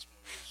overall in this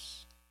movie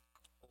is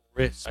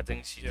Risk. I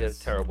think she did Yes.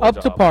 a terrible Up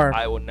job. to par.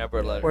 I would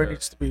never let Where it her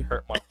needs to be.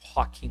 hurt my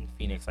Joaquin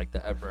Phoenix like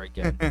that ever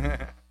again.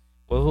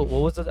 What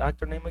was the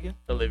actor name again?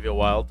 Olivia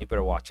Wilde. You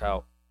better watch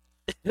out.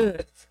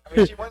 I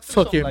mean, she went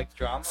through Fucking- some like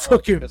drama.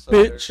 fucking because of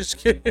her bitch,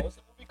 just movie. kidding. What was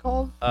the movie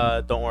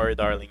called? Don't worry,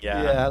 darling.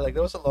 Yeah, like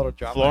there was a lot of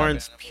drama.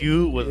 Florence happening in that Pugh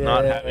movie. was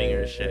not Yeah, having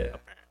her yeah, shit yeah.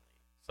 apparently.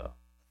 So,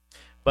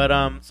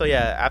 but so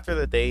yeah, after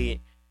the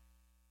date,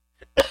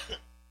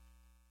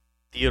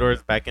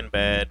 Theodore's back in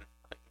bed.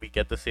 We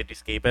get the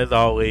cityscape as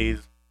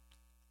always.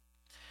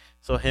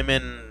 So him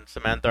and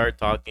Samantha are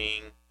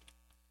talking,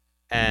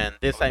 and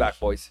this I'm time, back,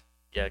 boys.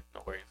 yeah,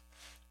 no worries.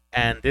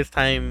 And this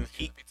time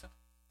he, Pizza.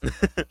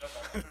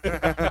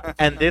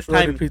 and this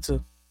Burger time,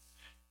 pizza.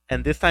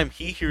 and this time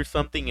he hears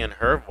something in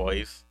her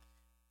voice.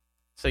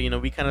 So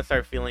we kind of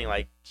start feeling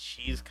like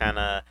she's kind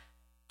of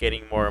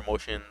getting more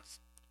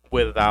emotions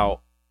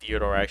without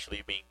Theodore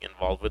actually being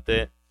involved with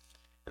it.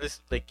 And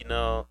this,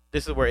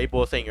 this is where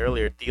Abel was saying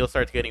earlier. Theo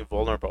starts getting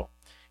vulnerable.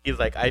 He's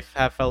like, I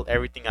have felt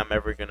everything I'm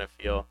ever gonna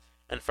feel,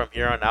 and from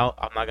here on out,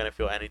 I'm not gonna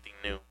feel anything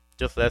new.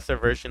 Just lesser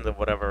versions of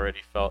what I've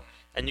already felt.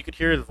 And you could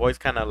hear his voice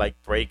kind of like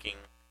breaking.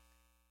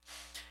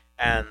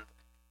 And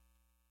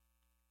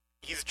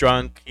he's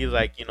drunk. He's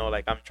like,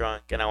 like I'm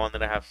drunk and I wanted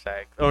to have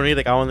sex. Or he's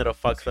like, I wanted to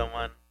fuck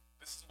someone.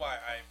 This is why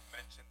I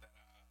mentioned that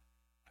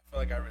I feel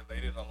like I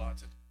related a lot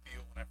to Theo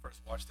when I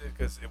first watched it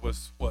because it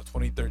was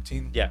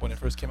 2013 Yeah. when it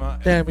first came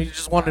out. Damn, you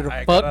just wanted to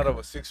I fuck. got out of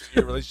a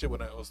 6-year relationship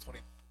when it was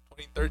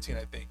 2013,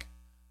 I think.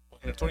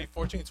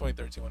 2014,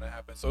 2013 when it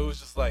happened. So it was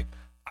just like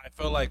I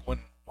felt like when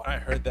I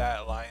heard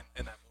that line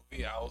in that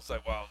movie, I was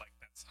like, wow, like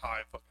that's how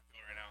I fucking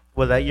feel right now.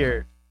 Was that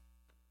your,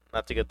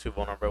 not to get too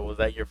vulnerable, was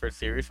that your first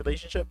serious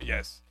relationship?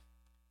 Yes.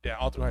 Yeah,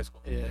 all through high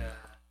school. Yeah.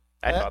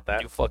 I thought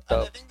that. You fucked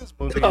And I up. think this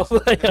movie I'm is,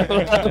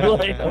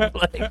 playing, I'm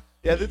playing.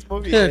 yeah, this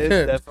movie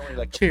is definitely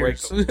like a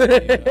Cheers. breakup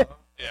movie, you know?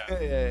 Yeah.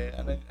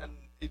 Yeah, and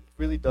it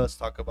really does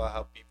talk about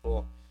how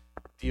people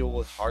deal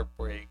with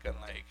heartbreak and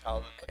like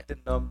how like, the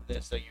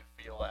numbness that you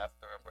feel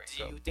after a Do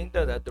breakup. you think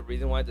that the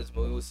reason why this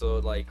movie was so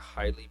like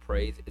highly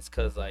praised is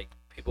because like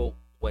people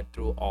went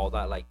through all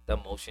that like the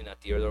emotion that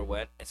Theodore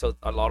went, and so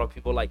a lot of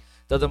people like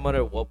doesn't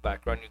matter what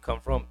background you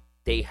come from,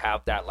 they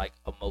have that like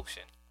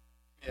emotion.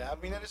 Yeah, I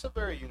mean it is a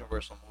very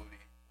universal movie.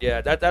 Yeah,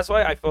 that's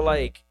why I feel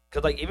like,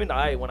 cause like even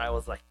when I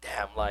was like,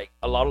 damn, like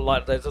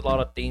there's a lot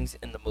of things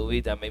in the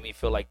movie that made me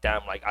feel like,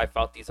 damn, like I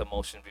felt these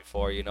emotions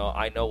before,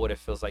 I know what it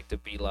feels like to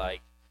be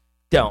like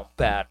down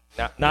bad,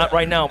 not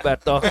right now,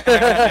 bad though.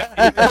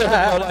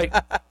 Like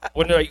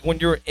when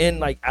you're in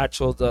like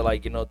actual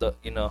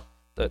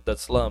the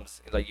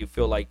slums, like you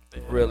feel like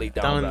really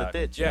down, Down in the bad.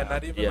 ditch. Yeah,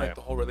 not even Yeah. like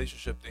the whole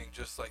relationship thing,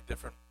 just like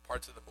different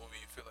parts of the movie.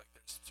 You feel like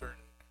there's certain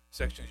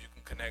sections you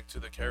can connect to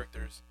the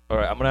characters. All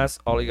right, I'm gonna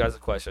ask all you guys a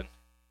question.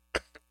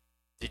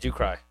 Did you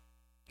cry?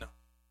 No.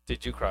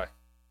 Did you cry?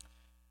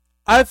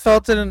 I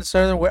felt it in a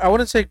certain way. I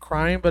wouldn't say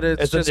crying, but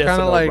it's a just yes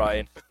kind or of no, like.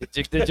 Brian.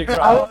 Did you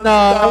cry?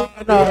 No.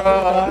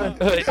 I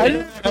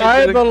didn't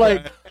cry, but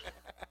like.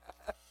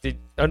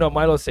 Oh no,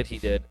 Milo said he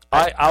did.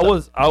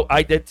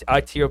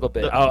 I tear up a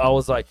bit. I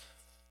was like,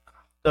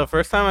 The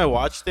first time I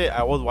watched it,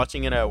 I was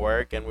watching it at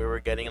work, and we were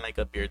getting like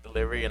a beer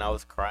delivery, and I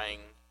was crying.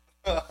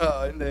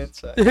 In the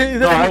inside.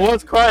 No, I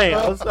was crying.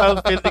 I was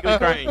physically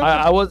crying.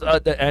 I was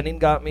the ending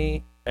got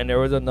me, and there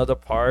was another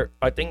part.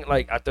 I think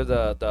like after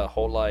the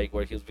whole like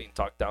where he was being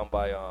talked down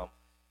by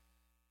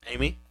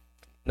Amy?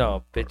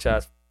 no bitch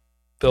ass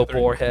Bill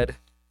Borehead.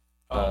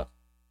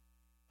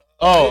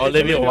 Oh,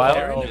 Olivia Karen. Wilde?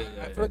 Oh, I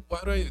yeah, feel like, why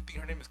do I think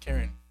her name is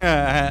Karen?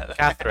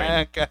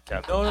 Catherine.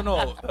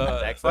 No.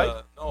 The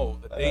ex-wife?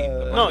 The date.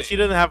 the No, Monday. she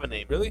doesn't have a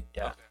name. Really?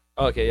 Yeah. Okay.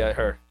 Okay, yeah,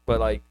 her. But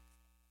like,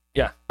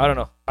 yeah, I don't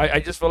know. I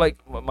just feel like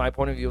my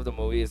point of view of the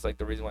movie is like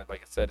the reason why,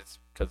 like I said, it's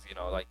because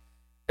like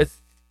it's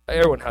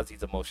everyone has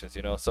these emotions,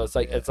 so it's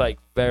like Yeah. it's like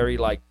very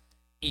like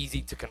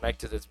easy to connect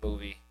to this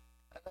movie.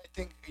 And I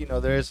think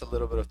there is a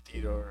little bit of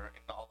Theodore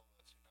in all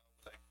of us,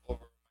 like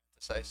over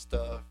romanticized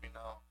stuff. We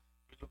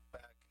look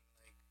back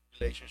in like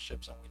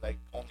relationships and we like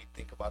only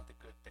think about the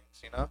good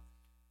things.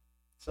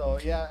 So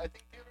yeah, I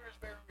think Theodore is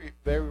very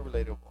very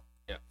relatable.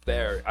 Yeah,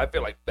 very. I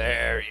feel like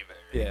very,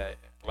 very. Yeah.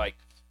 Like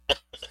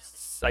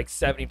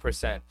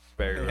 70%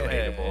 very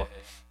relatable.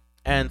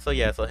 And so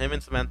him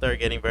and Samantha are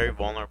getting very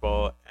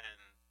vulnerable, and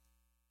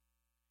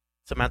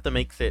Samantha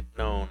makes it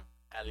known,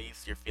 at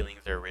least your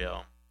feelings are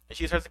real. And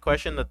she starts to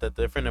question that the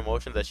different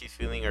emotions that she's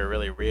feeling are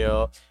really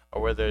real,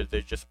 or whether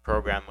they're just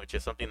programmed, which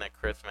is something that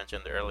Chris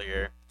mentioned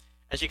earlier.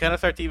 And she kind of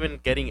starts even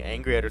getting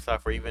angry at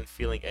herself for even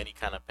feeling any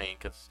kind of pain,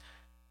 because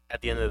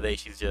at the end of the day,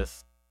 she's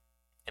just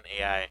an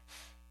AI.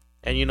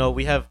 And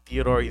we have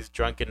Theodore, he's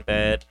drunk in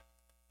bed,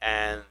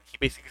 and he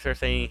basically starts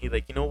saying, he's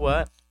like, you know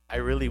what? I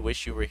really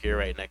wish you were here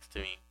right next to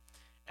me.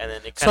 And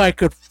then it So I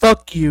could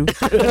fuck you.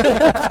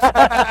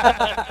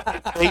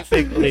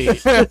 basically.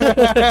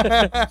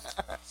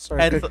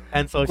 Sorry,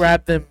 And so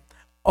grab them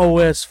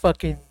OS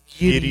fucking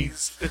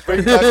yiddies.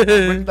 Bring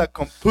that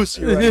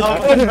compussy right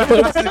now.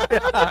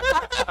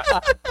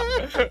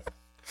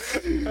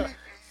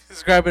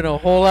 He's grabbing a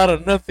whole lot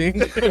of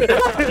nothing.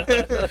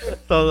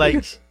 so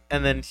like,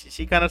 and then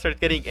she kind of starts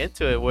getting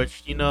into it,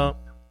 which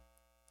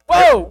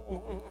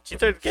Whoa! she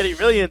starts getting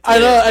really into I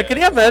know. it. Can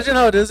you imagine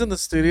how it is in the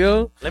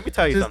studio? Let me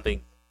tell you Just-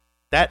 something.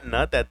 that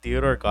nut that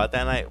Theodore got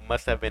that night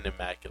must have been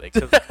immaculate.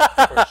 'Cause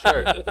For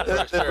sure.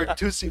 They were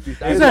too CB.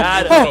 That's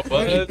That's gotta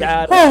buzz. be,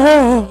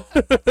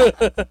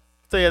 gotta.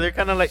 so yeah, they're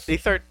kind of like they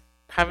start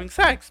having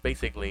sex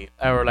basically,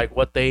 or like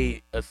what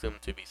they assume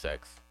to be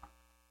sex.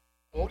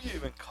 What do you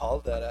even call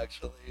that,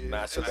 actually?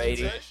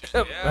 Masturbating.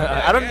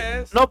 Yeah, I don't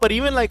guess. no, but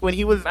even like when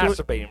he was doing,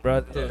 Masturbating,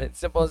 bro. It's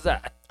simple as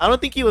that. I don't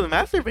think he was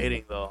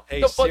masturbating though. Hey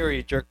The fuck-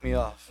 Siri, jerk me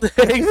off.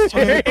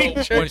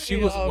 When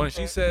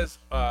she says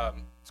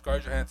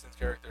Scarlett Johansson's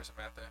character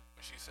Samantha,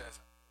 when she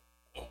says,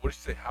 oh, what did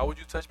she say? How would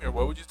you touch me, or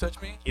where would you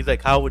touch me? He's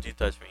like, "How would you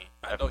touch me?"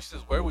 I know she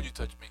says, where would you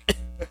touch me?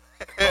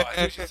 Oh, I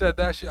think she said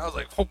that shit. I was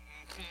like, oh,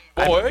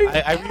 boy.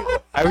 I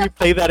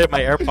replay that in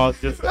my AirPods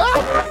just.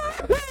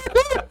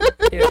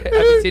 Yeah, have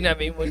you seen that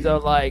meme when they're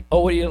like,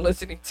 "Oh, what are you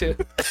listening to?"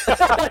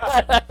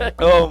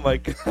 Oh my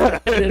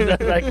god.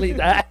 It's exactly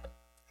that.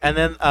 And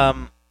then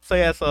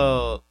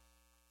so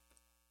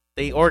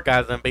they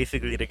orgasm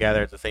basically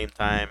together at the same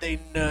time. They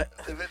nut.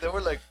 They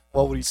were like,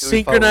 what would you do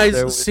if I was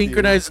there with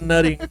Synchronized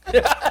nutting.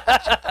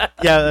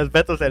 Yeah, as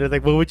Beto said, it's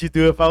like, what would you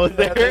do if I was you?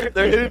 there?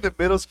 They're hitting the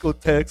middle school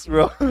text,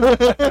 bro.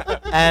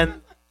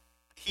 And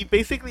he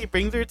basically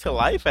brings her to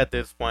life at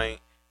this point.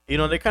 You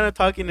know, they're kind of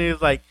talking, and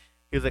he's like,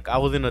 I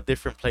was in a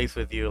different place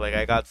with you. Like,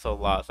 I got so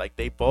lost. Like,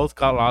 they both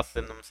got lost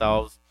in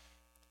themselves,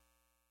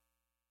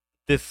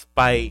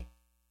 despite,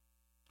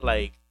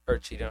 like, Or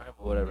cheating on him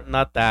or whatever.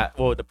 not that.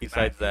 Well,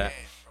 besides that,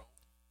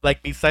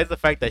 like, besides the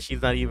fact that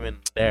she's not even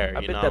there.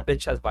 I You bet know. that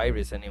bitch has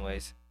virus,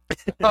 anyways.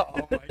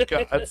 Oh my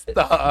god,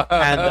 stop.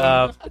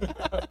 And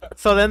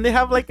so then they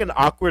have like an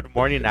awkward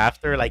morning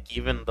after, like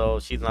even though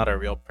she's not a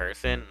real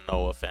person,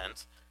 no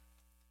offense.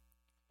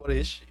 What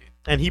is she?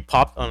 And he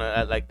popped on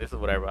it like this is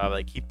whatever.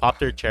 Like he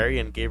popped her cherry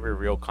and gave her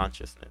real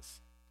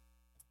consciousness.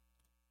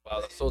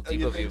 Wow, that's so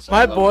deep of you.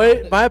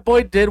 My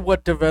boy did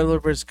what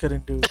developers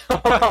couldn't do.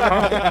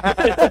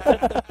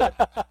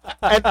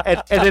 And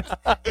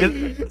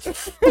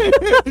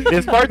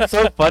this part's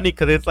so funny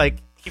because it's like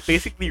he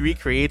basically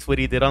recreates what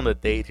he did on the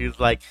date. He was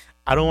like,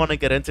 I don't want to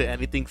get into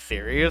anything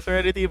serious or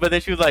anything, but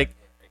then she was like,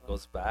 It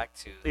goes back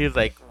to he's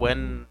like,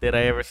 when did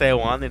I ever say I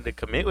wanted to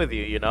commit with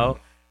you? You know,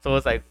 so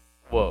it's like,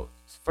 whoa.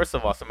 First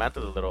of all,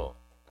 Samantha's a little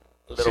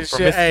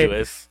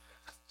promiscuous.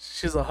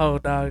 She's a hoe,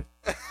 dog.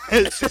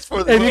 It's just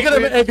for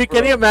the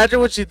Can you imagine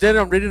what she did?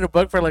 I'm reading a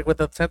book for like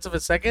with a tenth of a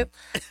second.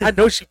 I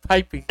know she's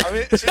piping. I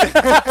mean, as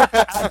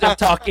I'm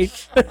talking.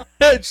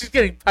 She's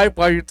getting piped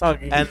while you're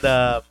talking. And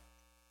the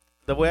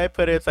way I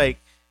put it, it's like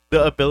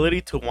the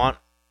ability to want,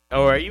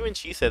 or even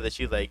she said that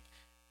she's like,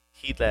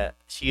 that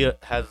she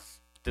has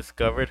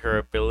discovered her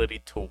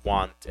ability to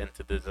want and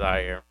to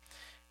desire.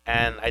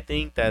 And I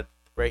think that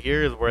right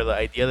here is where the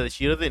idea that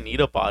she doesn't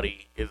need a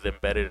body is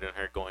embedded in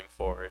her going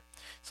forward.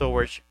 So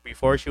where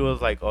before she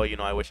was like, oh, you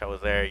know, I wish I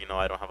was there. You know,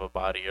 I don't have a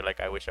body. Or like,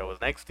 I wish I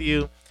was next to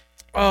you.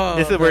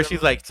 This is where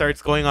she's like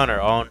starts going on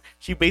her own.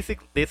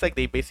 It's like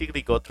they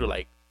basically go through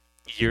like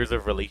years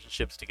of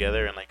relationships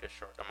together in like a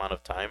short amount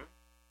of time.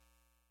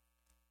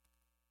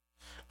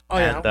 Oh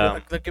yeah,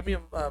 and, give me a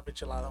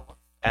michelada one.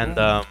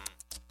 And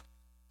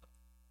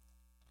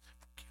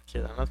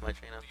shit, I lost my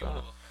train of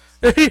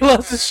thought. He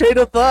lost his shade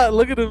of thought.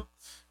 Look at him,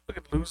 look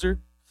at loser.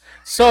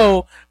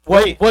 So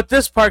Wait. what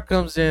this part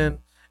comes in?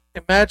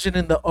 Imagine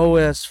in the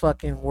OS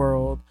fucking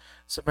world,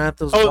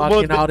 Samantha's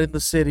walking out in the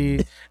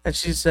city, and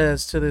she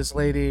says to this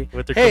lady,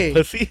 With her "Hey,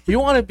 pussy. you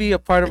want to be a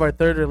part of our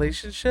third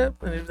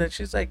relationship?" And then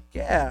she's like,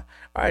 "Yeah,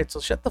 all right. So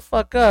shut the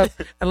fuck up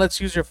and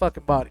let's use your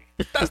fucking body."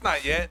 That's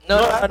not yet. No,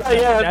 That's not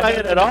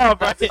yet at all,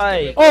 bro. That's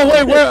like, Oh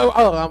wait, where?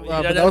 Oh,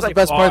 yeah, that that's was like the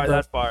best far, part though.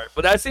 That's part.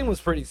 But that scene was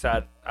pretty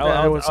sad.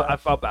 Yeah, it was sad. I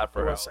felt bad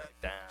for It her. was sad. Like,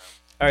 damn.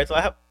 All right, so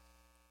I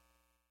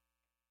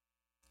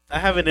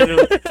have an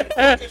interlude.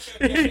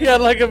 Yeah,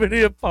 like a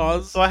video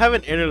pause. So I have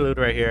an interlude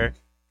right here.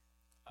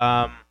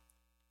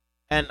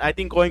 And I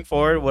think going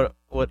forward,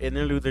 what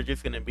interludes are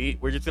just gonna be,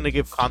 we're just gonna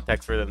give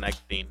context for the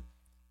next scene.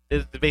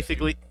 This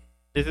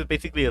is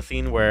basically a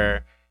scene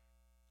where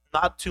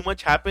not too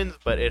much happens,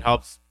 but it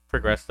helps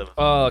progress the.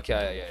 Oh,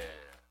 okay, yeah.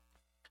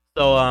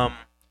 So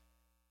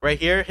right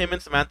here, him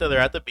and Samantha, they're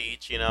at the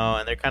beach, you know,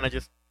 and they're kind of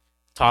just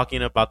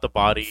talking about the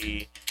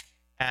body,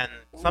 and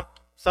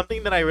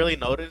something that I really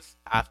noticed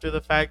after the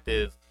fact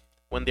is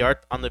when they are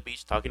on the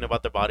beach talking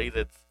about their bodies,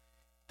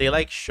 they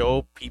like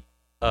show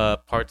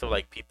parts of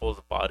like people's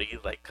bodies,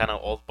 like kind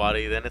of old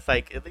bodies, and it's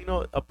like, you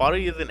know, a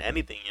body isn't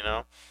anything, you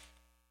know.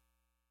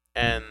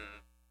 And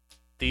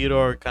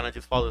Theodore kind of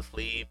just falls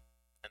asleep,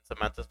 and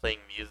Samantha's playing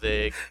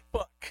music.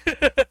 Fuck.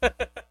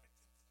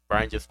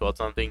 Brian just spilled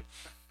something.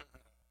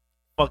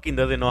 Fucking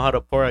doesn't know how to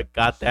pour a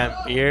goddamn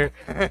beer.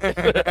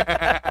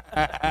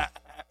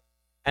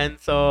 And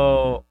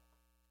so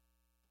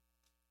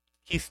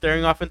he's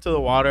staring off into the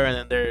water, and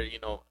then there, you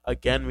know,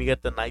 again we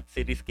get the night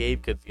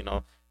cityscape because, you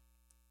know,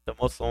 the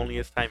most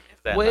loneliest time is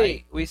that Wait,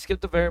 night. we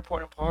skipped a very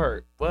important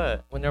part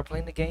What when they're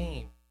playing the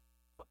game.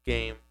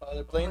 game?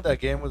 They're playing that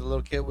game with a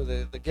little kid with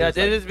the kids.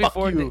 Yeah, this is "Fuck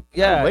before. you."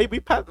 Yeah, Oh, wait, we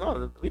passed.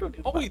 No, we don't.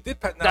 Oh, we did.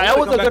 Pat. that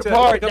was a good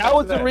part. That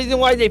was the reason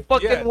why they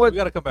fucking Yeah, would. we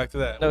gotta come back to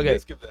that. Okay. We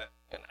did skip that.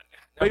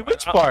 Wait,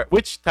 which part?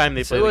 Which time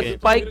they So played it the was game?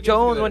 Spike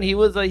Jones when he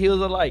was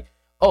like,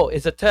 "Oh,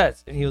 it's a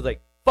test," and he was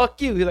like,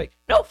 "Fuck you." He's like,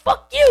 "No,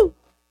 fuck you,"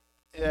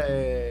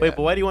 Yeah. Wait, but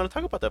why do you want to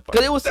talk about that part?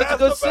 because it was such a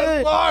good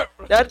scene.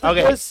 That's the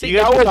Okay, good scene. you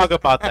guys That can was- talk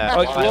about that.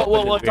 Okay, Why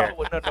we'll it was talk.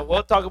 weird. No,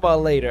 we'll talk about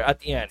it later at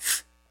the end.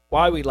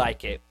 Why we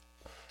like it.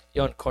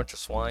 You uncontra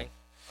swine.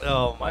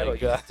 Oh Why my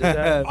don't you god. do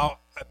that?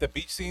 At the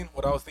beach scene,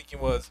 what I was thinking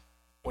was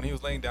when he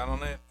was laying down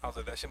on it, I was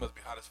like, that shit must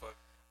be hot as fuck.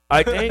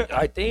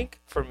 I think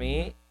for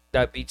me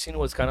that beach scene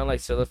was kind of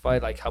like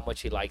solidified like how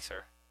much he likes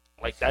her.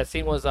 Like that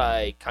scene was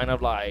like kind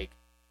of like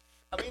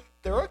I mean,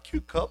 they're a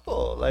cute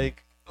couple.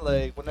 Like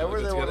whenever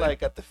good they were together?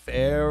 like at the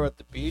fair or at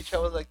the beach, I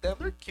was like, damn,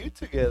 they're cute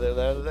together.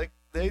 They're like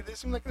they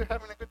seem like they're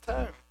having a good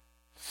time.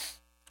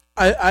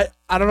 I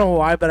don't know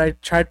why, but I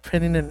tried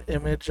pinning an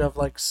image of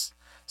like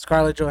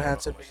Scarlett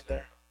Johansson being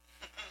there.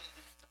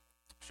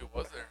 She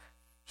was there.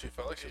 She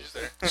felt like she was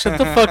there. Shut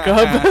the fuck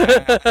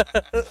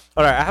up.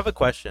 All right, I have a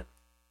question.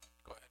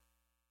 Go ahead.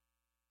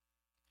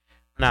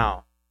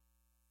 Now,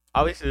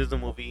 obviously, this is a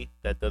movie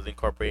that does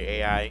incorporate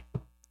AI.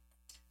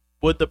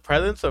 Would the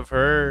presence of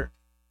her?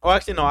 Oh,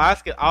 actually, no. I'll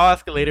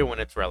ask it later when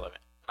it's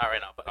relevant. Not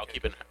right now, but I'll Okay.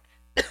 keep it in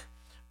mind.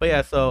 But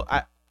yeah, so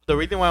the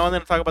reason why I wanted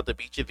to talk about the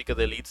beach is because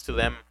it leads to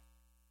them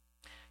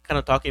kind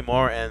of talking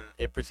more, and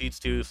it proceeds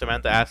to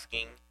Samantha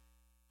asking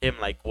him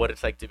like what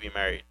it's like to be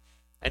married,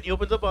 and he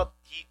opens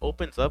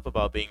up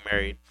about being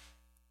married,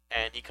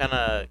 and he kind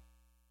of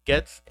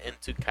gets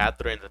into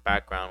Catherine's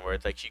background, where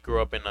it's like she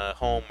grew up in a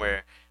home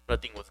where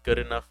nothing was good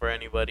enough for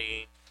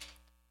anybody,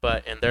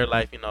 but in their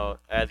life,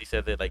 as he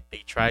said, that like they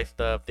try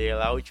stuff, they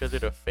allow each other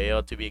to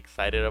fail, to be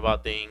excited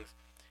about things,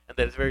 and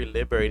that it's very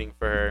liberating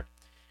for her.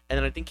 And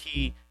then I think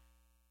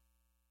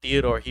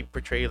Theodore, he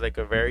portrays like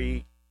a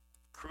very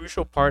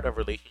crucial part of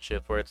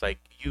relationships where it's like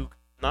you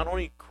not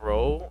only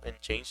grow and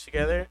change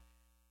together,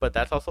 but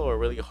that's also a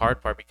really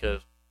hard part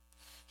because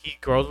he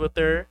grows with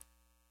her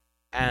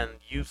and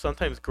you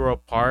sometimes grow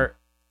apart,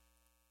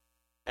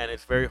 and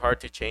it's very hard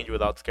to change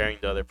without scaring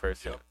the other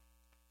person.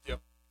 Yep.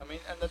 I mean,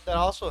 and that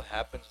also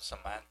happens with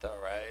Samantha,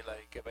 right?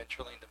 Like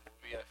eventually in the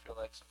movie, I feel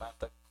like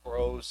Samantha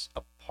grows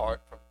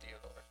apart from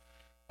Theodore.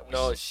 And we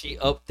no, s- she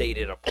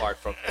updated apart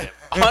from him.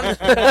 I'm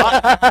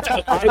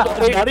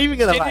not even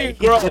gonna She lie. didn't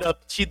grow.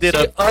 She did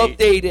She update.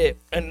 updated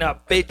and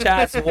that bitch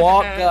ass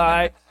walk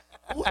guy.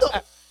 Who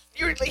the?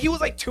 He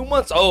was like 2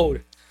 months old,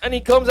 and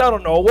he comes out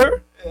of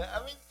nowhere. Yeah,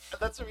 I mean,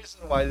 that's the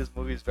reason why this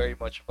movie is very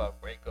much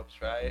about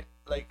breakups, right?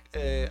 Like,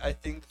 I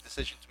think the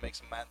decision to make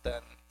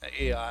Samantha an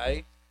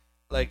AI,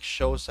 like,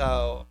 shows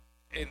how,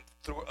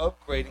 through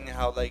upgrading,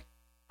 how like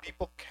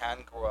people can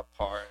grow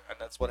apart, and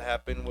that's what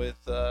happened with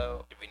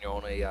Giving your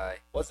own AI.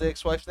 what's the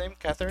ex-wife's name?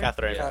 Catherine.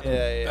 Catherine. Yeah.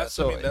 Yeah. That's,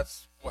 So I mean,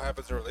 that's what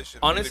happens in a relationship.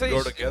 Honestly, you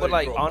either grow together, but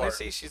like you grow apart.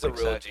 honestly, she's a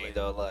real Exactly. G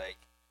though. Like,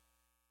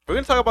 We're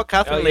gonna talk about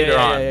Catherine oh, later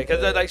on.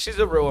 because like she's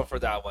a real one for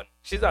that one.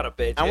 She's not a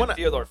bitch. I wanna-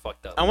 Theodore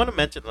fucked up. I want to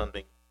mention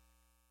something.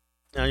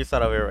 And I just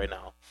thought of it right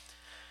now.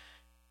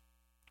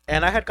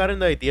 And I had gotten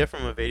the idea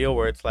from a video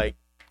where it's like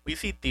we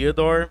see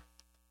Theodore,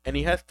 and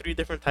he has 3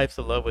 different types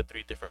of love with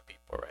 3 different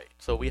people, right?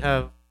 So we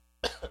have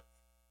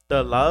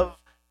the love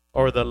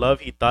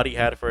he thought he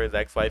had for his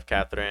ex-wife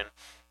Catherine,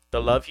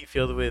 the love he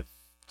feels with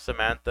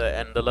Samantha,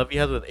 and the love he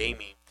has with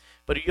Amy.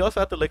 But you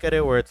also have to look at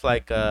it where it's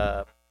like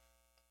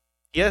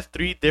he has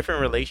 3 different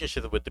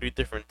relationships with 3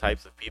 different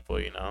types of people.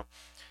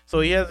 So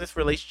he has this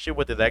relationship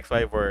with his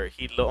ex-wife where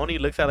he only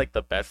looks at like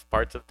the best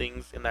parts of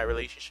things in that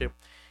relationship.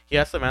 He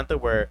has Samantha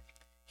where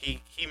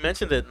he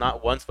mentioned it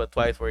not once but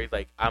twice where he's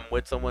like, I'm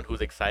with someone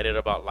who's excited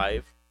about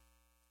life.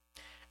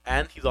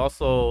 And he's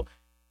also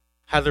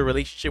has a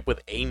relationship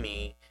with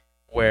Amy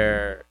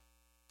where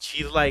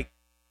she's like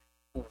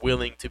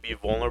willing to be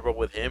vulnerable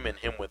with him and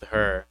him with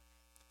her.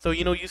 So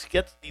you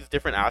get these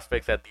different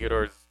aspects that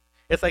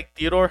it's like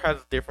Theodore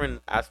has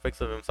different aspects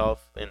of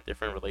himself in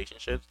different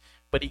relationships,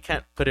 but he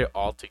can't put it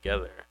all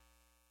together.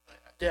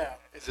 Yeah,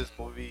 Is this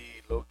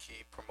movie low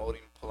key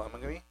promoting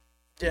polygamy?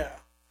 yeah.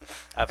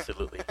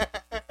 Absolutely.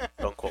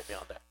 Don't quote me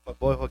on that. My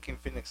boy Joaquin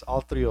Phoenix, all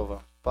 3 of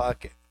them.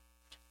 Fuck it.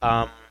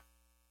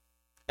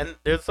 And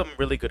there's some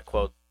really good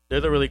quote.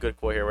 There's a really good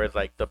quote here where it's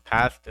like, the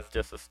past is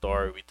just a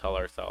story we tell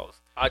ourselves.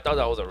 I thought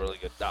that was a really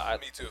good.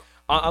 Me too.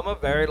 I'm a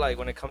very like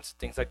when it comes to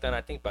things like that.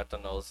 I think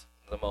Beto knows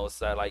the most.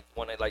 That like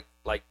when it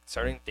like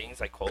certain things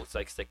like quotes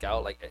like stick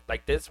out.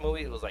 Like this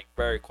movie was like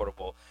very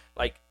quotable.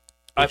 Like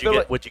I feel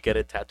like Would you get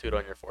it tattooed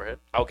on your forehead?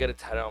 I'll get it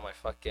tattooed on my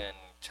fucking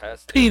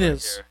chest.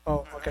 Penis. Right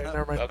Oh, okay,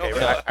 never mind. Okay,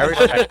 here. I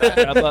respect that.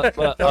 Yeah,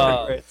 but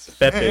No regrets.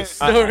 Pepe's.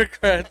 No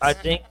regrets. I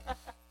think.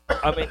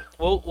 I mean,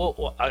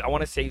 I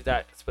want to save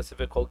that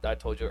specific quote that I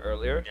told you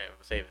earlier Yeah,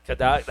 save it.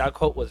 because that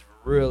quote was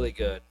really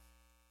good.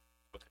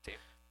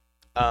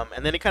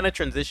 And then it kind of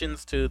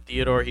transitions to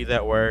Theodore. He's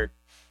at work,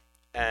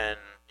 and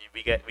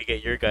we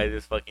get your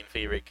guys' fucking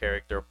favorite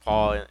character,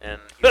 Paul, and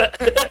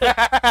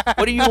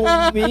What do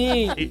you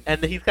mean?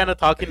 and he's kind of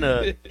talking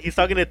to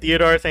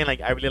Theodore, saying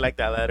like, I really like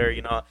that letter,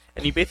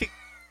 and he basically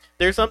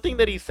there's something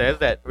that he says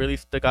that really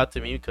stuck out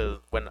to me because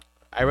when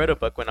I read a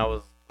book when I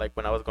was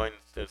going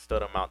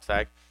to Mount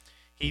Sac,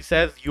 he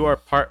says you are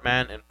part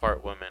man and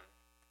part woman,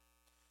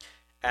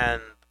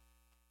 And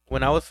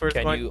when I was first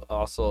Can going you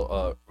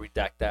also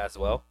redact that as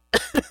well?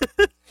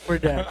 We're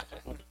done.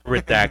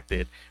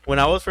 redacted. When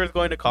I was first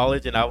going to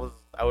college and I would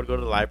go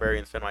to the library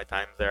and spend my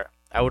time there.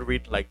 I would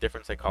read like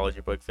different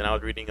psychology books, and I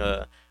was reading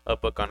a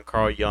book on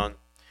Carl Jung,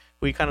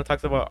 who he kind of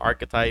talks about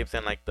archetypes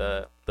and like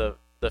the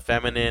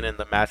feminine and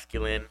the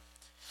masculine,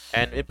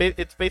 and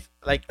it's based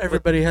like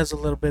Everybody has a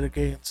little bit of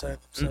gay inside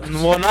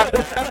themselves. well not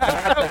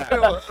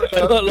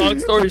Long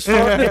story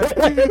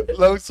short.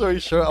 Long story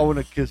short, I want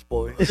to kiss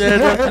boys.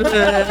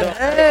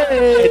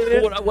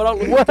 Hey!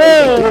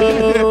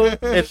 Whoa!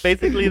 it's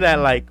basically that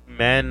like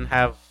men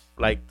have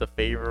like the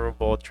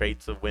favorable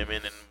traits of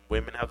women and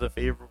women have the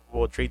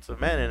favorable traits of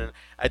men, and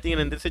I think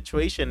in this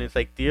situation it's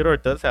like Theodore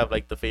does have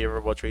like the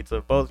favorable traits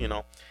of both.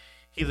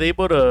 He's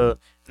able to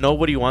know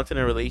what he wants in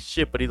a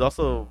relationship, but he's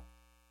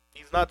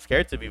not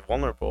scared to be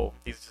vulnerable.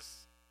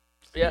 He's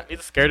a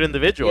scared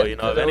individual. If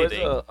there was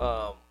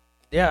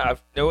anything.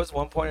 there was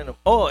one point in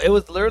the, it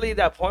was literally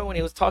that point when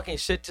he was talking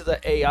shit to the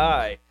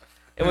AI,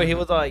 and when he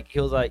was like,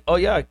 oh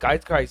yeah,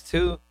 guys cries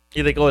too.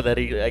 He's like, oh, that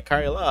I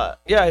cry a lot.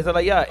 Yeah, he's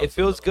like, yeah, it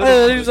feels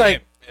good. He's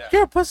like, Yeah.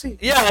 you're a pussy.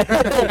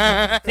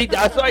 Yeah, see,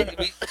 that's why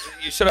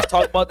you should have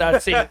talked about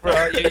that scene,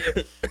 bro.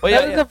 But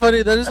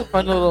That is a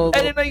fun little.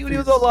 and then like, he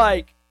was all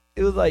like,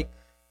 it was like,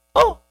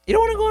 oh, you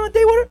don't want to go on a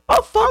date with her?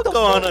 Oh, fuck,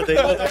 Go on a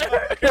date with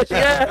her.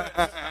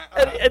 Yeah,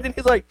 and then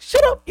he's like,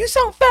 shut up, you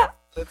sound fat.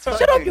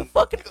 Shut up, you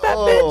fucking fat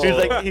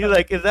bitch. He's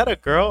like, is that a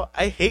girl?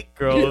 I hate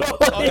girls.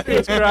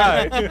 Girls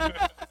cry.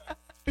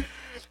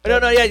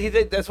 No, yeah,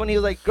 that's when he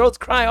was like, girls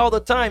cry all the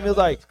time. He was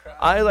like,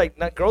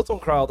 not girls don't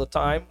cry all the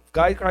time.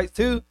 Guys cry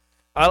too.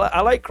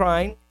 I like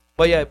crying,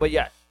 but yeah,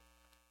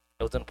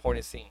 it was an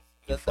important scene.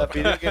 That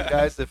video game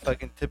guy's the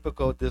fucking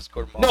typical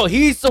Discord mom. No,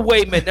 he's the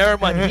Wayman. Never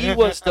mind, he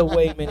was the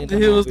Wayman in the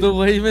He was the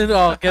movie. Wayman.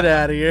 Oh, get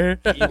out of here.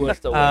 He was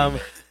the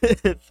Wayman.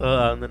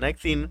 So the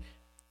next scene,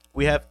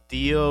 we have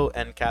Theo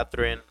and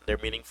Catherine. They're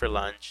meeting for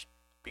lunch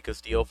because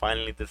Theo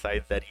finally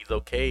decides that he's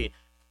okay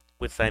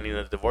with signing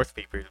the divorce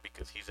papers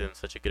because he's in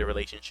such a good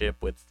relationship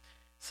with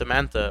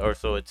Samantha, or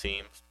so it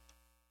seems.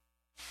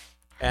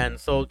 And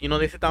so,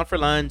 they sit down for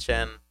lunch,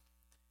 and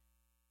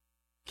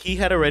he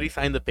had already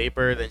signed the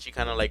paper. Then she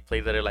kind of like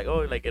plays at it like,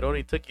 oh, like it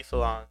only took you so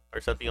long, or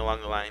something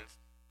along the lines.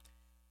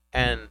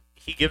 And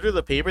he gives her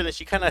the paper, then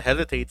she kind of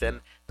hesitates,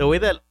 and the way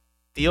that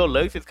Theo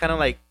looks, it's kind of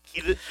like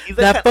he's like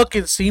That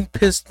fucking scene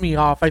pissed me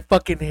off. I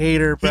fucking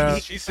hate her, bro.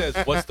 She says,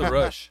 "What's the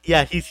rush?"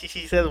 yeah, he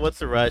says, "What's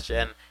the rush?"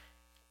 And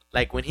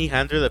like when he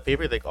hands her the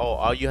paper, like, oh,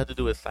 all you have to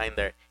do is sign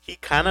there. He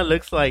kind of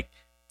looks like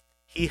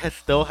he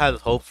still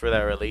has hopes for that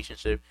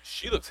relationship.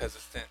 She looks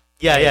hesitant.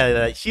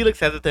 Yeah. She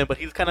looks hesitant, but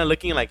he's kind of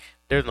looking like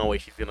there's no way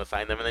she's gonna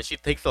sign them. And then she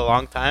takes a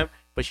long time,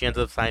 but she ends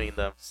up signing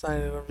them.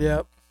 Signing him,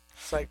 yep.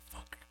 It's like,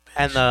 fuck,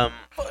 And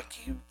fuck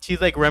you. she's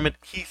like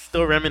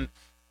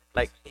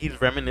he's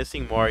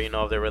reminiscing more,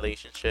 of their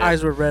relationship.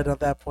 Eyes were red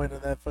at that point in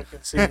that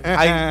fucking scene.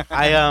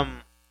 I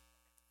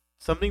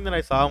something that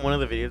I saw in one of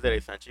the videos that I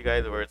sent you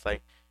guys, where it's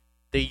like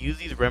they use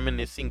these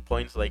reminiscing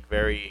points like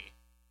very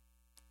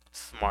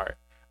smart,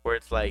 where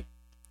it's like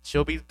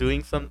she'll be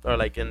doing or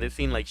like in this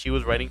scene, like she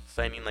was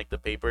signing like the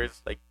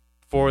papers like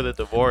for the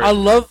divorce. I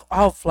love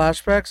how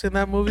flashbacks in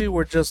that movie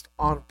were just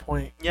on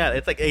point. Yeah,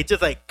 it's like it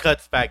just like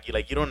cuts back. You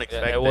don't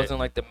expect Yeah, it. it wasn't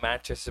like the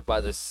Manchester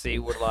by the Sea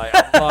were like,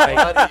 I'm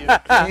like,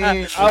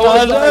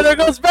 Oh, there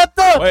goes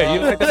Beto! Wait,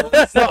 you like that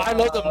movie? no, I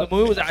love them. The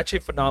movie was actually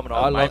phenomenal.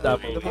 I love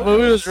that movie. The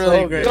movie was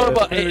really great. No,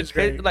 but The movie was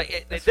great.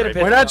 they didn't piss We're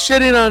me not off.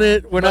 shitting on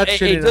it. We're not But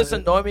shitting it just on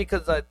it. annoyed me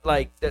because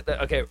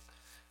okay,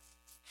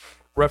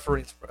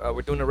 reference.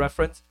 We're doing a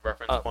reference,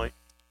 Reference point.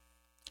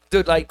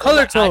 dude. Like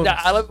Color tones.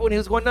 I love when he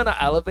was going down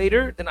the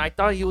elevator. Then I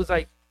thought he was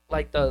like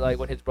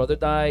when his brother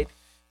died,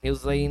 he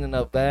was laying in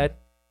a bed,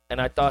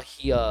 and I thought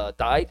he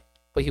died,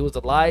 but he was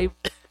alive,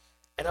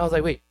 and I was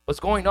like, wait, what's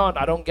going on?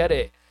 I don't get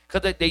it.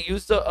 Cause they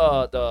used the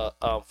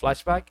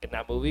flashback in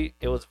that movie.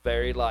 It was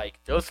very like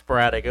It was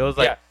sporadic. It was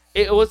like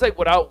it was like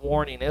without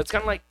warning. It was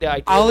kind of like the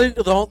idea.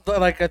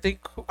 I think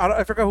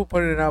I forgot who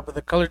pointed it out, but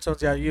the color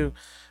tones. Yeah, you.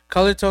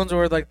 Color tones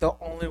were like the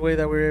only way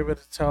that we were able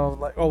to tell.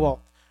 Like, oh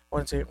well, I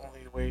wouldn't say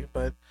only way,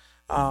 but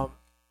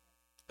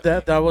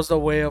that was the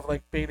way of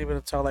like being able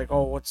to tell like,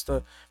 oh, what's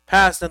the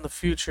past and the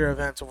future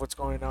events of what's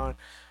going on.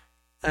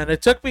 And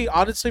it took me,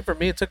 honestly, for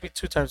me, it took me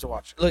 2 times to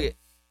watch it. Look at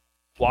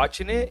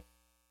watching it.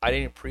 I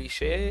didn't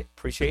appreciate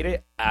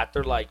it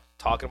after like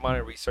talking about it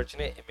and researching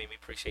it. It made me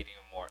appreciate it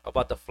even more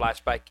about the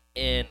flashback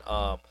in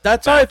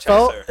That's how I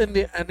felt Manchester. in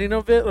the ending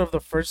of it, of the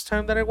first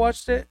time that I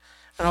watched it,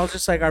 and I was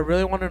just like, I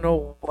really want to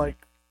know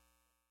like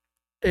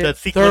the it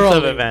sequence of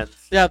thoroughly.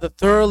 events. Yeah, the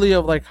thoroughly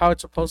of like how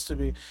it's supposed to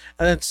be.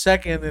 And then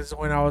second is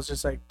when I was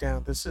just like,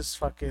 damn, this is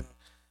fucking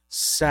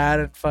sad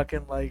and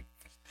fucking like,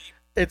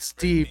 it's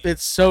deep.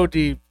 It's so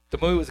deep. The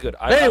movie was good.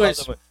 Anyways. I love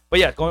the movie. But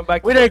yeah, going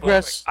back. We to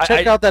digress.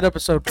 Check out that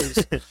episode, please.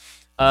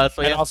 So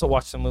And yeah, also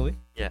watch the movie.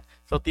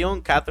 so Theo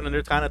and Catherine,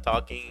 they're kind of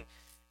talking,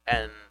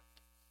 and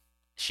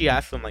she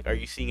asks him like, "Are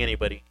you seeing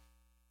anybody?"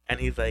 And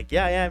he's like,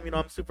 "Yeah,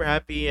 I'm super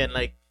happy." And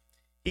like,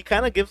 he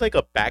kind of gives like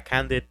a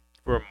backhanded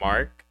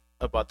remark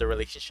about the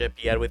relationship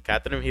he had with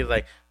Catherine. He's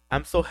like,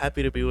 I'm so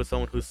happy to be with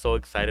someone who's so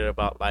excited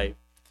about life.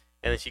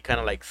 And then she kind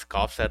of like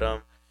scoffs at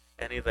him,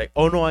 and he's like,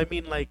 "Oh no, I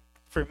mean like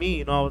for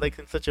me, I was like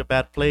in such a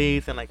bad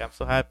place, and like I'm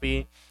so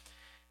happy."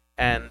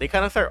 And they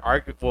kind of start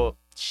arguing. Well,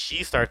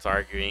 she starts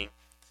arguing,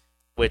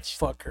 which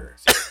Fuck her.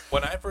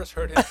 When I first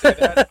heard him say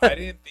that, I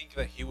didn't think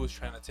that he was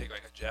trying to take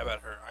like a jab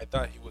at her. I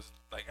thought he was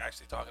like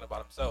actually talking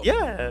about himself.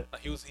 yeah,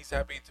 Like he's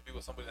happy to be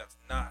with somebody that's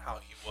not how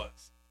he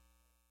was.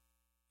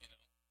 You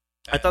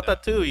know. I thought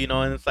that too,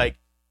 and it's like,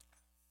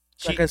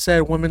 Like I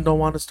said, women don't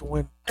want us to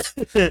win.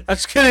 I'm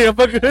just kidding. I'm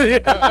fucking with you.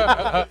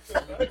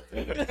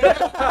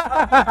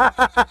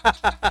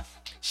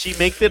 she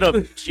makes it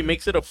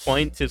a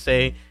point to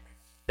say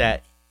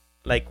that,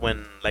 like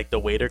when like the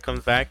waiter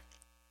comes back,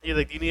 he's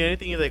like, "Do you need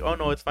anything?" He's like, "Oh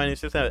no, it's fine.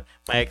 It's just that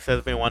my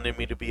ex-husband wanted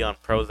me to be on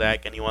Prozac,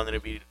 and he wanted to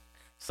be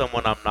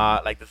someone I'm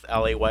not, like this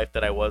LA wife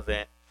that I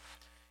wasn't."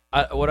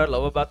 What I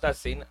love about that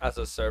scene as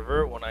a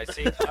server, when I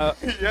see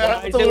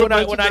Yeah,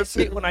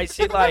 when I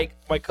see like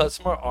my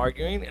customer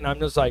arguing, and I'm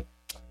just like,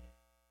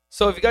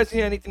 so if you guys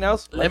need anything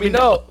else, let me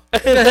know.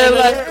 Like,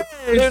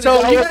 hey,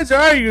 so you guys are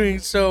arguing.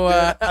 So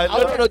I I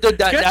love don't know, dude,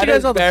 Get that you guys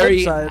is on the flip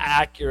very side.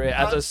 accurate.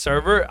 As a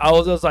server, I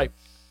was just like,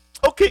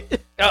 Okay.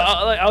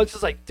 I was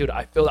just like, dude,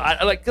 I feel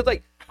I like, cause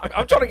like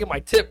I'm trying to get my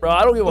tip, bro.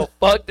 I don't give a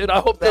fuck, dude. I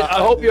hope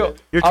you're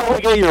You're trying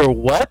to get your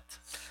what?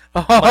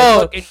 my oh,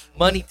 fucking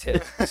money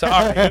tip.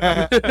 Sorry.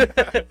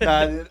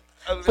 Nah, dude.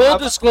 full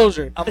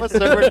disclosure. I'm a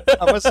server.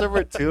 I'm a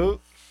server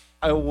too.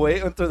 I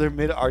wait until they're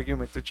mid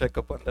argument to check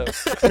up on them.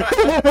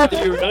 Do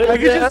you really?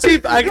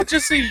 I can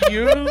just see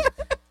you, Bro,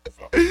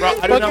 I do not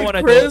fucking want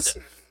to Chris,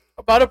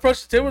 about to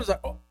approach the table. It's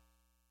like, oh.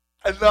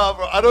 No,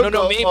 bro. I don't No,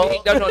 know. me,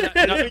 Oh. no, no,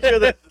 no. You show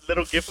that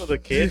little gif of the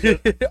kid.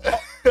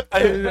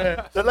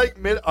 They're like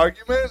mid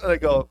argument, and I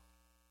go,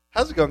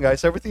 "How's it going,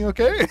 guys? Everything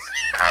okay?"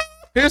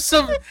 Here's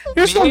some Me,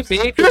 here's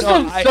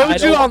some I soju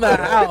don't- on the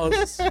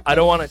house. I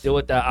don't want to deal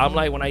with that. I'm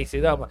like, when I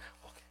see that, I'm like,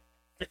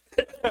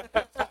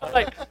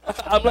 okay.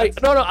 I'm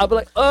like, no, I'm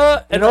like, You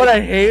and know what like,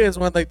 I hate is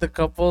when like the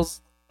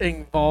couples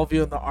involve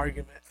you in the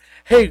argument.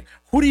 Hey,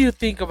 who do you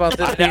think about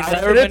this? I've Nathan?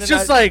 never And been it's in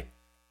just that- like,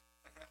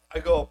 I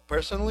go,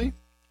 personally,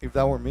 if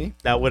that were me,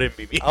 That wouldn't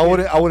be me. I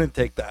wouldn't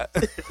take that.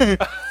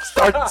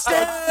 start.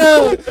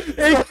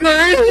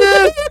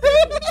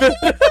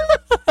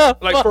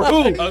 like for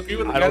who? I'll give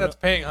it the I guy don't that's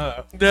paying,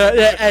 huh?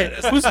 yeah, hey,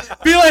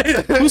 be like,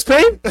 who's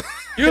paying?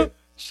 You.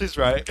 She's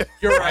right.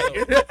 You're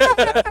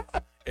right.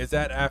 Is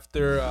that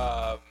after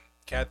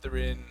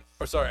Catherine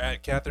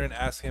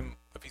asks him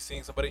if he's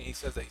seeing somebody and he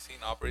says that he's seeing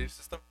an operating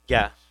system?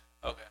 Yeah.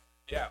 Okay.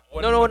 Yeah.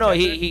 What, No, what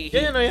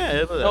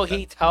Catherine- No,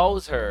 he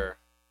tells her.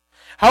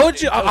 How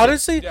would you tells her-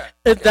 honestly yeah.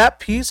 in that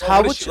piece? Well, How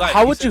what would is she you? like? How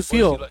He would says, you "What is she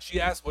feel? like?"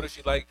 She asks, "What is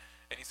she like?"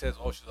 And he says,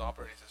 "Oh, she's an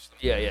operating system."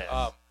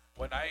 Yeah.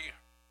 When I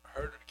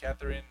heard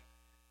Catherine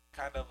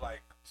kind of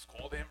like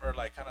scold him or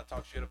like kind of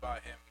talk shit about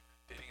him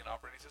dating an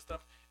operating system,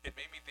 it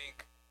made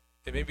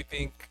me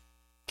think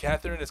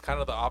Catherine is kind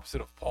of the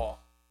opposite of Paul.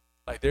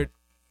 Like they're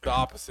the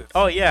opposites.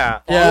 Oh yeah.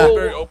 Paul Yeah. is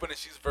very open and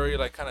she's very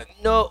like kind of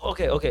No,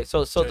 okay.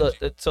 So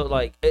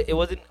like it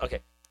wasn't okay.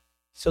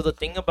 So the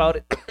thing about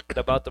it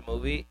about the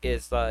movie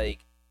is like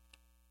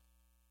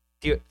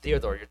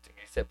Theodore. You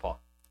said Paul.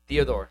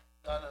 Theodore.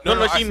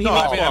 No, I he mean means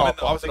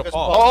the opposite of Because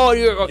Paul. Oh,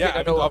 you're okay. Yeah, I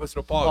mean the opposite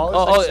of Paul.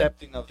 Paul Oh, is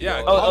accepting of Yeah,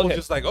 the Paul okay. was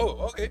just like, oh,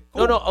 okay,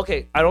 cool. No,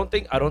 okay. I don't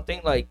think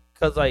like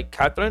because like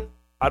Catherine,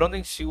 I don't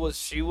think she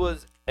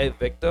was a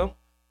victim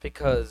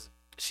because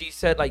she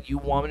said like you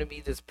want me to be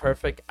this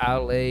perfect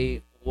LA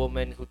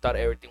woman who thought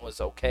everything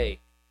was okay,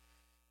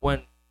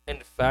 when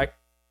in fact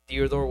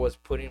Theodore was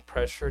putting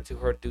pressure to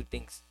her do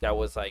things that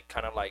was like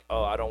kind of like,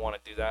 oh, I don't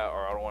want to do that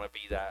or I don't want to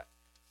be that.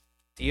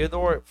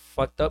 Theodore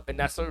fucked up, and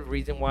that's the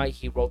reason why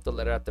he wrote the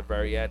letter at the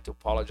very end to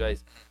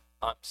apologize.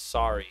 I'm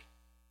sorry.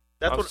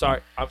 That's Sorry.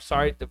 I'm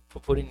sorry for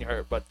putting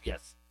her, but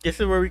yes. This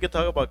is where we could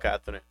talk about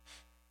Catherine.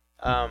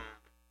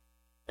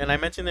 And I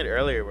mentioned it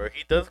earlier, where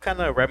he does kind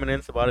of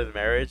reminisce about his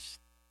marriage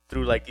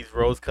through like these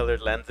rose-colored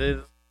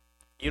lenses.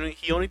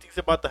 He only thinks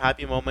about the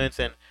happy moments,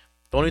 and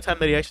the only time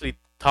that he actually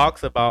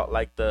talks about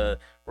like the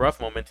rough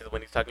moments is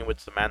when he's talking with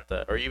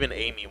Samantha or even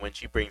Amy when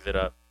she brings it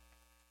up.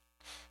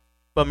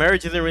 But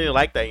marriage isn't really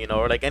like that,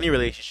 or like any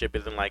relationship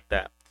isn't like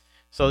that.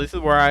 So this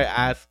is where I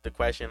ask the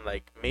question,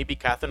 like maybe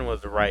Catherine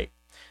was right.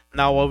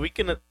 Now, while we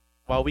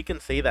can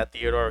say that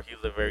Theodore,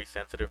 he's a very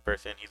sensitive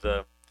person, he's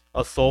a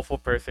soulful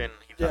person,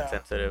 he's Yeah. not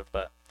sensitive,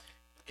 but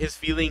his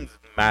feelings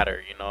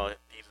matter,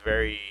 he's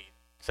very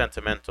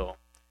sentimental.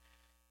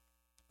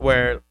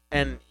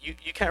 And you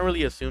can't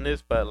really assume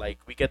this, but like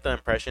we get the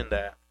impression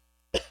that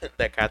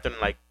that Catherine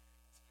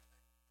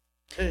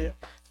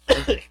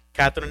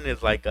Catherine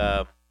is like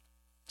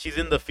she's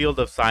in the field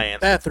of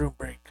science. Bathroom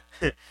break.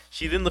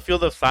 She's in the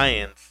field of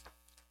science,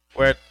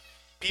 where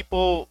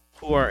people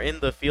who are in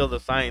the field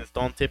of science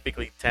don't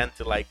typically tend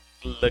to like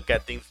look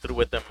at things through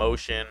with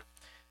emotion.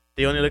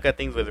 They only look at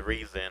things with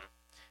reason.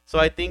 So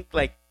I think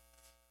like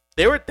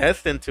they were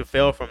destined to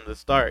fail from the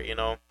start,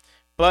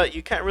 But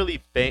you can't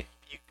really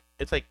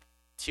it's like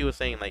she was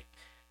saying, like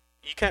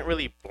you can't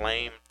really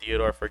blame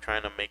Theodore for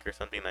trying to make her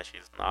something that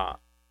she's not.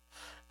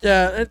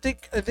 Yeah, I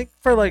think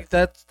for like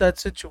that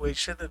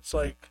situation, it's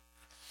like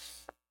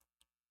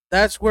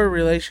that's where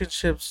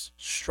relationships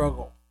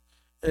struggle.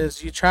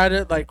 Is you try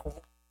to like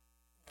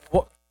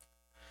what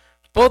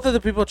both of the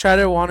people try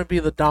to want to be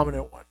the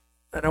dominant one,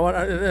 and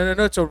I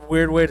know it's a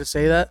weird way to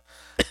say that,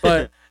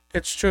 but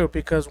it's true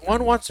because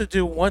one wants to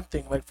do one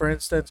thing, like for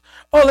instance,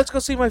 oh let's go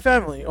see my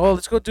family, oh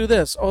let's go do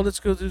this, oh let's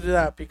go do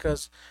that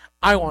because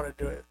I want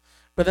to do it,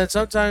 but then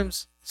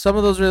sometimes some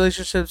of those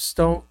relationships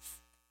don't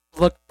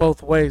look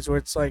both ways, where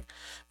it's like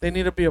they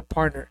need to be a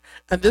partner,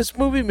 and this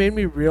movie made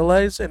me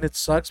realize, and it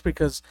sucks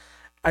because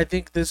I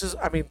think this is,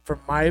 I mean, from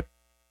my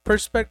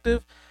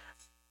perspective,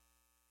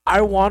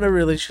 I want a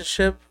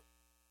relationship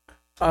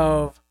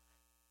of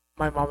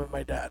my mom and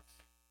my dad.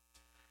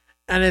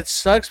 And it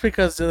sucks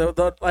because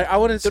like I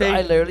wouldn't Dude, say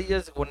I literally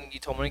just when you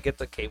told me to get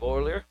the cable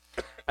earlier,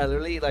 I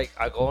literally like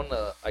I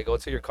go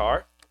to your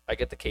car, I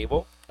get the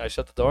cable, I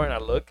shut the door and I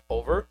look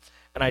over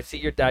and I see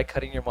your dad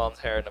cutting your mom's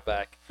hair in the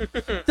back.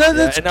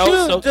 that's and that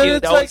was so dude, cute.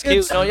 it's That like, was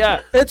cute. No,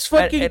 yeah. it's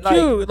fucking and, like-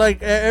 cute.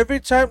 Like every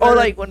time, Or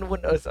like when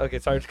okay,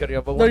 sorry to cut you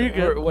off, but No, when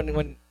you're good.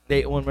 when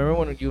remember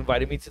when you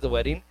invited me to the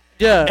wedding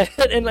yeah,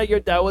 and like your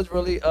dad was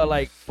really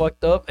like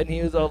fucked up and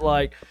he was all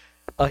like.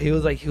 He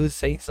was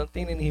saying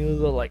something and he was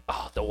all like,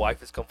 "Oh, the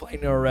wife is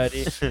complaining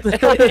already,"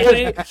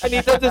 and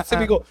he does this to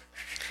me. Go,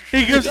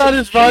 he gives out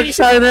his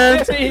Valentine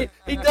hands.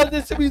 he does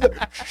this to me.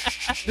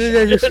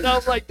 And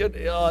I'm like, dude,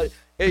 yeah,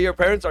 your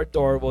parents are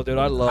adorable, dude.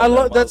 I love. I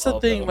love them. that's the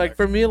love thing. them. Like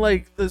for me,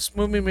 like this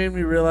movie made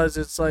me realize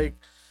it's like,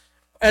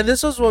 and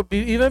this was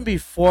even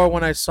before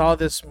when I saw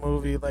this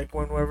movie, like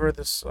whenever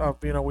this,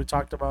 we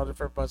talked about it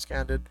for Buzz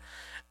Candid.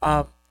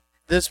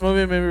 This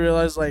movie made me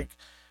realize like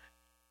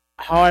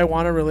how I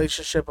want a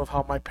relationship of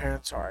how my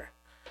parents are.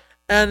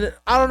 And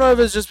I don't know if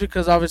it's just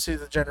because obviously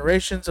the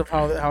generations of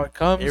how it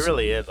comes. It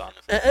really is,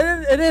 honestly.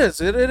 And it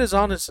is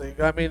honestly.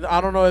 I mean, I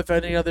don't know if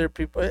any other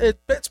people.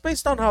 It's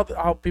based on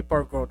how people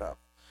are grown up.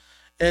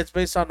 It's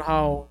based on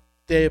how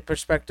the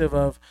perspective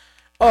of,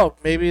 oh,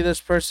 maybe this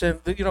person,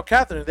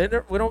 Catherine.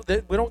 We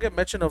don't get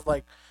mention of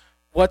like,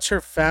 what's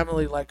her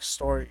family like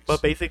stories.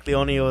 But basically,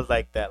 only it was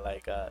like that.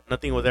 Like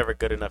nothing was ever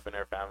good enough in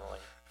her family.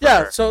 for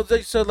Yeah, her.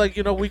 so like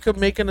we could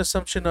make an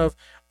assumption of,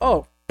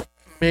 oh,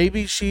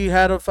 maybe she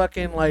had a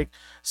fucking like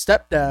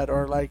stepdad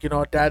or like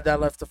a dad that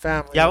left the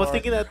family. Yeah, I was or,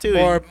 thinking that too.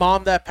 or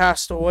mom that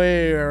passed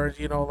away, or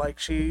like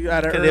she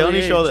at an Because early they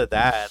only show age. the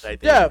dad. I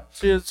think. Yeah,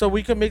 so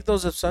we can make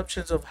those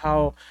assumptions of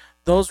how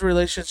those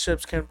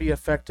relationships can be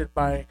affected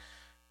by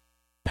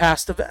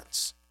past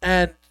events,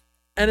 and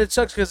it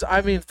sucks because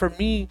I mean, for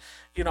me,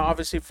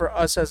 obviously for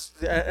us as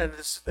and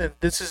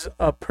this is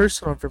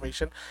personal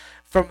information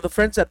from the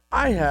friends that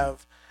I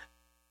have.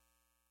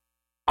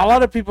 A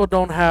lot of people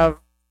don't have,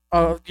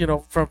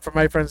 from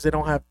my friends, they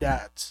don't have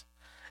dads,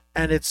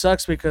 and it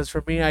sucks because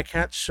for me, I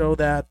can't show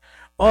that.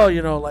 Oh,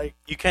 like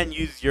You can't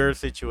use your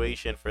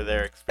situation for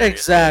their experience.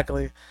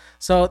 exactly.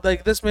 So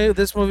like this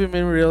movie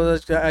made me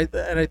realize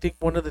that I think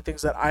one of the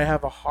things that I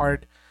have a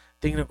hard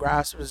thing to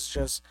grasp is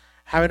just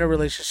having a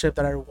relationship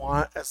that I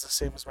want as the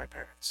same as my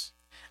parents.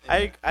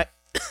 I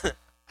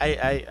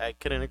I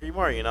couldn't agree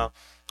more.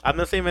 I'm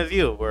the same as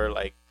you. Where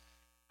like,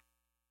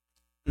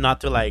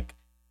 not to like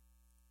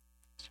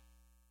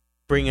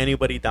bring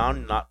anybody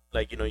down. Not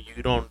like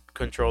you don't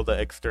control the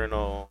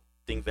external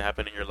things that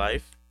happen in your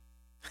life.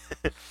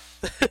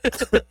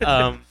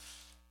 um.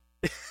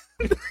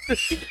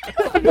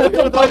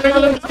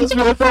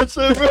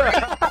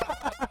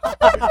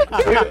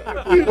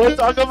 We'll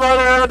talk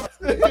about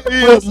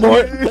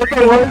More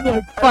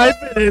 5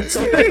 minutes.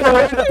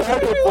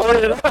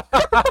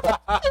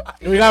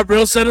 We got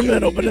real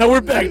sentimental, but now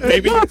we're back,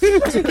 baby.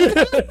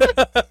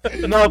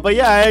 No, but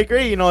yeah, I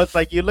agree. It's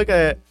like you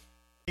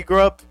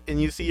grow up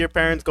and you see your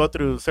parents go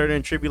through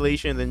certain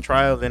tribulations and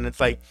trials, and it's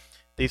like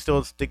they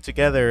still stick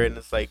together, and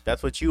it's like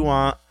that's what you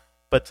want,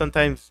 but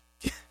sometimes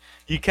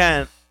you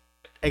can't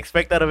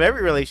expect that of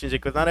every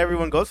relationship because not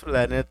everyone goes through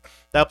that, and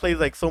that plays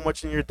like so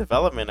much in your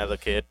development as a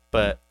kid.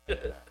 But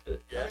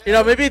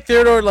Maybe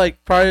Theodore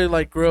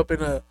probably grew up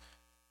in a,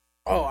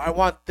 oh, I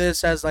want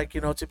this as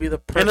to be the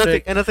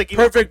perfect and it's like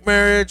perfect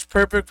marriage,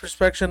 perfect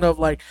perspective of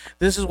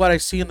this is what I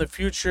see in the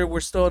future. We're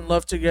still in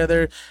love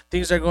together.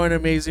 Things are going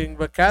amazing.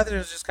 But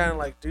Catherine's just kind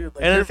of dude,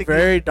 And you're it's like-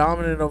 very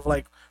dominant of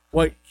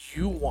what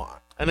you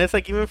want. And it's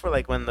like even for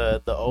when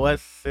the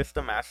OS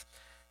system asked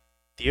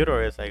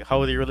Theodore, it's like, how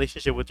was your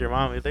relationship with your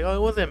mom? He's like, oh,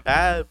 it wasn't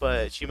bad,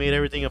 but she made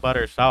everything about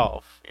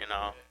herself.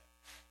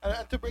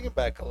 And to bring it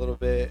back a little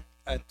bit,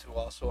 and to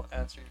also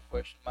answer your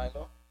question,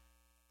 Milo,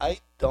 I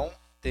don't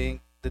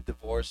think the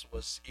divorce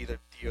was either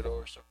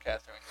Theodore's or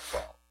Catherine's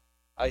fault.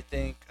 I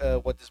think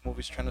what this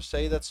movie's trying to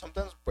say that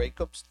sometimes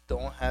breakups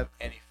don't have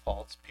any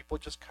faults. People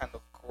just kind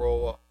of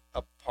grow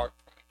apart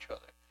from each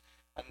other,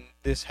 and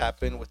this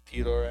happened with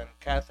Theodore and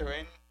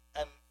Catherine,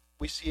 and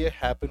we see it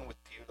happen with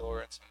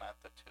Theodore and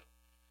Samantha too.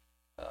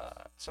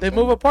 They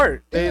move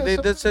apart. Yeah,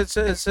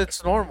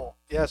 It's normal.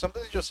 Yeah,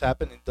 sometimes it just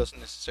happens. It doesn't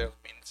necessarily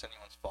mean it's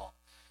anyone's fault.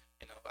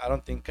 I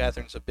don't think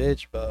Catherine's a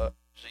bitch, but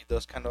she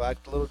does kind of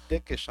act a little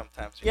dickish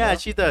sometimes. You Yeah, know?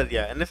 she does.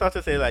 Yeah, and it's not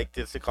to say like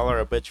just to call her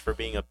a bitch for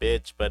being a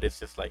bitch, but it's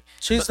just like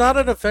She's not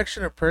an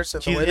affectionate person.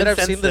 The She's way that I've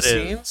seen the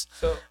insensitive. scenes,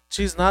 So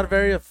she's not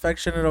very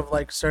affectionate of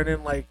like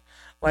certain like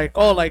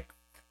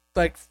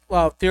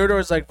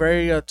Theodore's like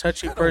very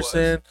touchy Kinda was.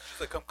 person,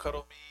 She's like, come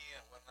cuddle me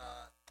and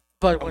whatnot.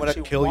 but I'm when gonna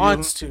she kill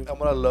wants you. to. I'm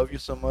gonna love you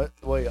so much.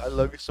 Wait, I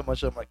love you so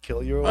much. I'm gonna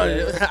kill you. Or I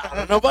whatever.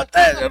 don't know about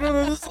that. I don't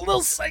know. It's a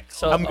little psycho.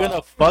 So I'm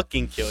gonna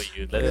fucking kill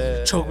you.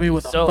 Let's- Choke me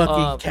with so a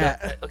fucking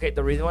cat. okay,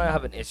 the reason why I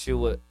have an issue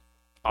with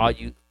all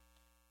you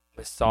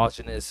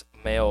misogynist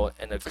male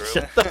in a group,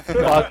 Shut the fuck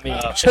not me.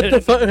 up. Shut the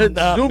fuck.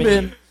 Not Zoom me.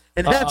 in.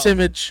 Enhance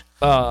image.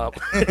 Um,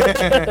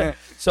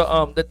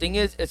 so the thing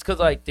is, it's because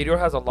like Theodore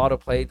has a lot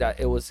of play that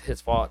it was his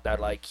fault that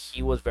like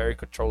he was very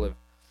controlling.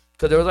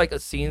 Because there was like a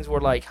scenes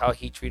where like how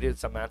he treated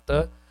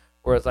Samantha,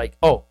 where it's like,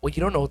 oh, well,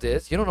 you don't know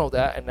this, you don't know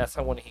that, and that's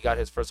how when he got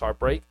his first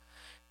heartbreak,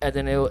 and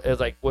then it was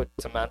like with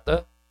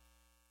Samantha,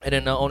 and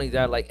then not only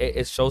that, like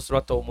it shows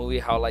throughout the whole movie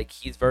how like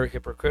he's very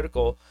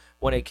hypocritical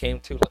when it came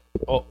to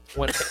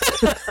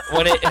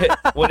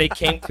when it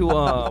came to With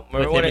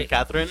remember him when and it,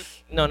 Catherine,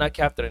 no, not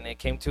Catherine, it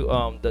came to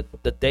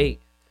the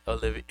date.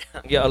 Olivia.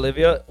 Yeah,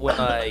 Olivia, when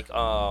like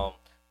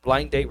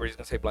blind date, we're just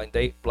gonna say blind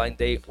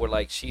date, where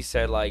like she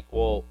said like,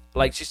 well,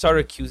 like she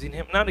started accusing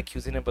him, not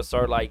accusing him, but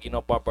started like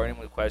bombarding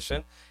him with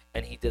questions,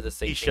 and he did the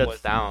same He thing shuts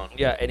with down.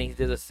 yeah, and he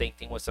did the same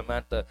thing with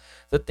Samantha.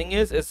 The thing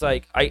is, it's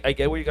like I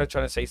get what you guys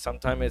trying to say.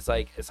 Sometimes it's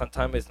like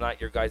sometimes it's not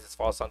your guys'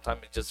 fault.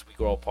 Sometimes it's just we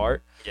grow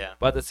apart. Yeah.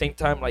 But at the same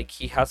time, like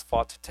he has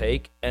fault to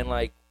take, and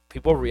like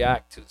people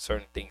react to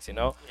certain things,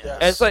 Yeah.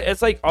 And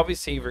it's like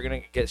obviously if you're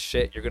gonna get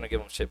shit, you're gonna give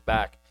them shit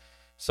back.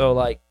 So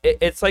like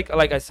it's like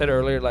I said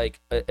earlier,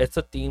 like it's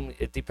a theme.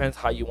 It depends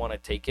how you want to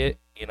take it,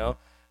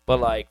 But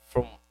like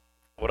from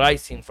what I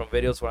seen from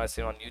videos, when I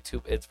seen on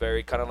YouTube, it's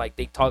very kind of like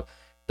they talk.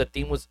 The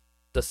theme was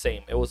the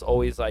same. It was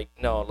always like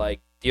no, like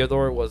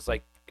Theodore was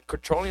like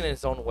controlling in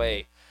his own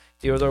way.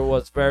 Theodore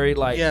was very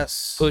like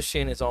Yes.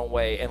 pushing his own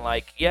way, and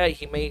like yeah,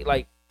 he may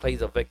like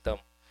plays a victim,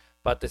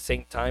 but at the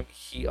same time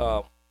he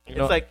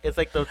It's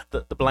like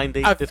the blind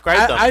date I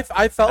described them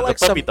I felt as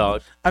like a puppy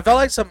dog. I felt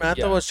like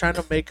Samantha Yeah. was trying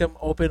to make him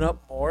open up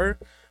more,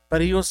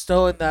 but he was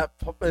still in that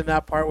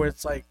part where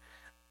it's like,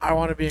 I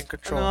want to be in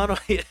control. No, I don't.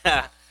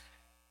 Yeah.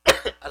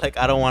 Like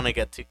I don't want to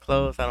get too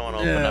close. I don't want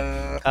to open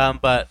up. Yeah.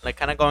 But like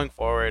kind of going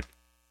forward.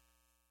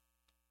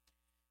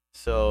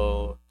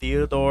 So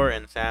Theodore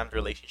and Sam's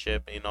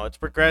relationship, it's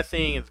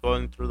progressing. It's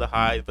going through the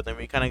highs, but then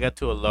we kind of get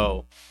to a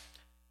low.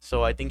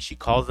 So I think she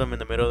calls him in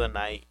the middle of the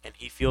night, and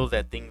he feels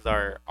that things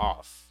are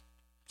off.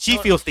 She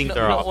feels things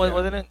are off.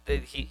 Wasn't it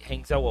that he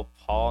hangs out with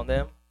Paul and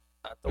them?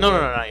 No,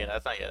 not yet.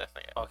 That's not yet.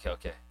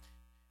 Okay.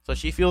 So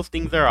she feels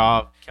things are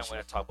off. Can't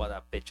wait to talk about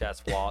that bitch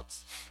ass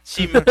Watts.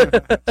 She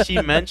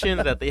she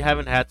mentions that they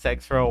haven't had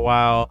sex for a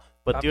while,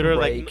 but Not Theodore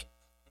break.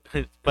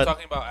 You're but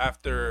talking about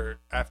after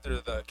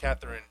the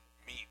Catherine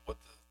meet with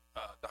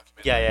the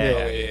documentary.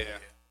 Yeah. Oh,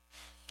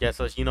 yeah.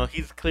 So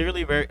he's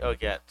clearly very. Oh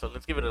yeah. So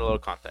let's give it a little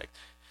context.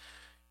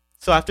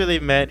 So after they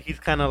met, he's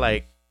kind of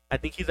like, I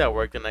think he's at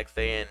work the next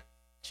day, and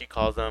she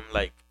calls him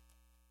like,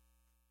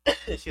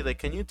 she's like,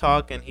 "Can you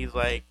talk?" And he's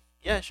like,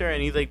 "Yeah, sure."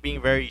 And he's like being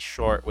very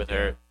short with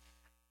her.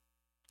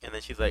 And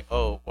then she's like,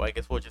 "Oh, well, I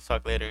guess we'll just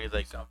talk later." And he's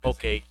like, Sound busy.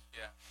 "Okay."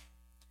 Yeah.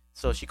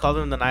 So she calls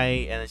him the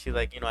night, and then she's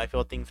like, "I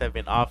feel things have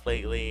been off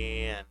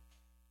lately, and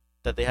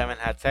that they haven't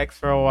had sex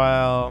for a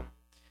while."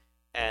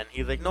 And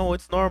he's like, "No,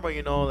 it's normal,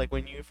 like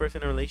when you first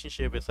in a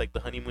relationship, it's like the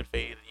honeymoon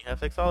phase, and you have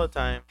sex all the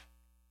time."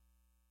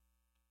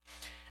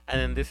 And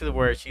then this is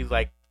where she's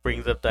like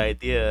brings up the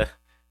idea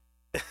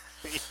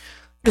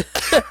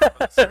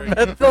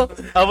Mental. of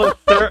a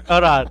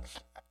hold on.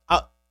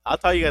 I'll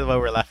tell you guys why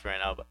we're laughing right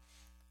now, but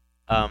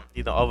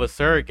of a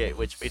surrogate,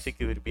 which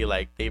basically would be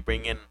like they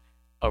bring in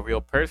a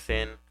real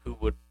person who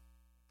would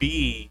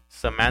be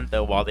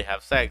Samantha while they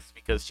have sex,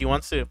 because she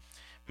wants to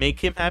make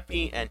him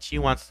happy and she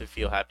wants to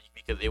feel happy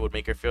because it would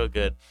make her feel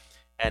good.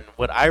 And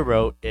what I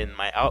wrote in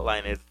my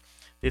outline is,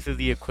 this is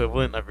the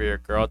equivalent of your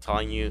girl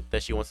telling you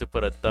that she wants to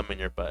put a thumb in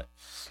your butt.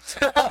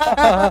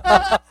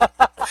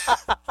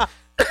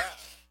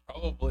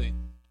 Probably.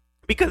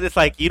 Because it's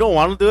like you don't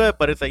want to do it,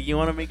 but it's like you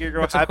want to make your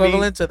girl It's happy.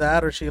 equivalent to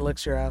that, or she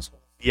licks your asshole.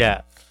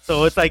 Yeah.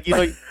 So it's like you're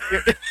I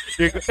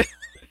mean,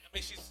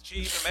 she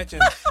even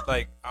mentioned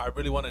like, I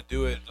really want to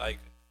do it. Like,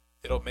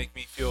 it'll make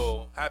me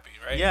feel happy,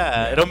 right?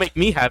 yeah, it'll make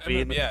me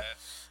happy. Yeah.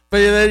 But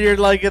then you're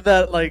like in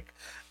that like,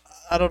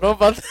 I don't know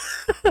about.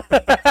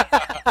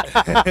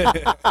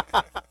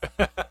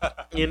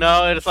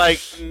 It's like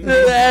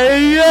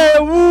Yeah,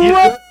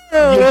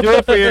 you do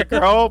it for your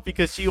girl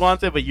because she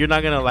wants it, but you're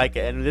not gonna like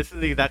it. And this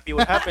is exactly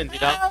what happens.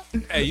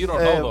 Hey, you don't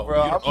Hey, know though.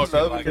 bro, You don't know I'm if you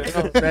loving like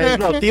it. it.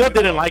 No, Theo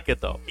didn't like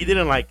it though. He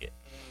didn't like it.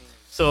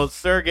 So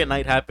surrogate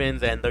night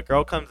happens, and the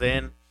girl comes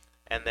in,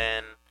 and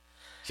then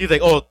she's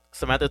like, "Oh,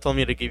 Samantha told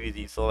me to give you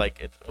these." So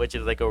like, which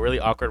is like a really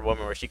awkward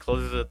moment where she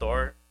closes the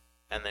door,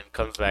 and then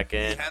comes back He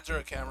in, hands her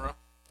a camera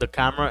the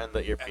camera and the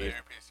and earpiece. the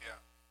earpiece.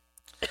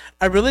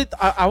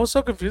 Yeah. I was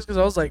so confused because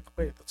I was like,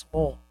 wait, that's a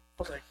mole.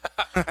 I was like,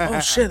 oh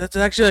shit, that's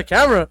actually a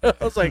camera. I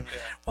was like,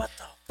 what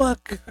the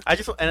fuck? I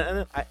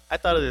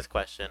thought of this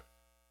question,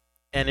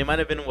 and it might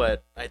have been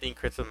what I think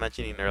Chris was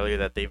mentioning earlier,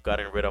 that they've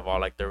gotten rid of all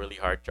like the really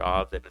hard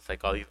jobs, and it's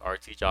like all these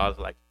artsy jobs.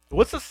 Like,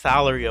 what's the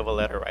salary of a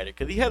letter writer?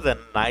 Because he has a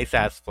nice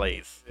ass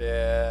place.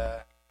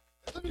 Yeah.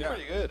 It's looking Yeah.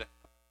 pretty good.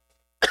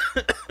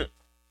 I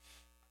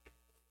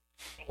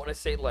want to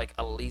say like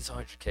at least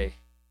 100K.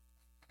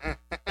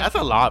 That's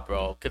a lot,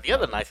 bro. Because he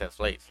has a nice ass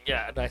place.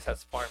 Yeah, a nice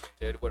ass apartment,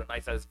 dude, with a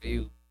nice ass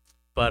view.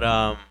 But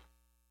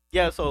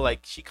yeah. So like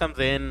she comes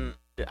in.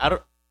 I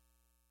don't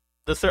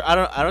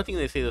think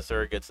they say the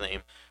surrogate's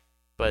name,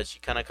 but she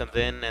kind of comes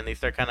in and they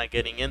start kind of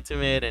getting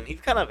intimate, and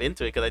he's kind of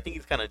into it because I think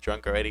he's kind of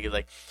drunk already. He's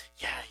like,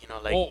 yeah,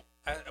 like. Well,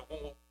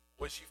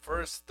 when she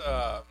first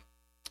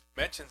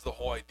mentions the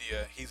whole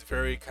idea, he's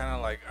very kind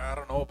of like, I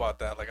don't know about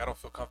that. Like, I don't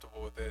feel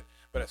comfortable with it.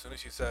 But as soon as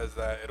she says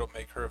that it'll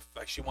make her,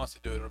 like, she wants to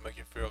do it, it'll make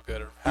you feel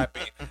good or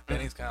happy,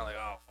 then he's kind of like,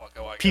 oh, fuck,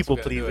 I guess People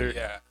we gotta do it. pleaser.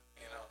 Yeah,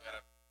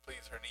 gotta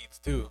please her needs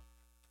too.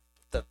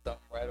 That thumb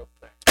right up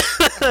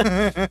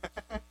there.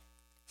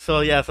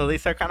 So yeah, so they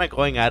start kind of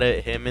going at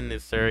it. Him and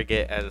his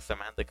surrogate, as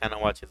Samantha kind of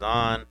watches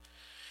on.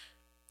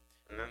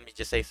 And let me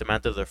just say,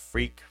 Samantha's a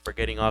freak for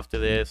getting off to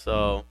this.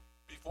 So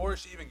Before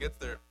she even gets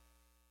there,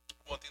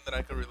 one thing that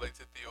I could relate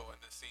to Theo in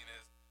this scene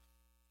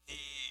is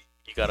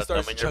you got he a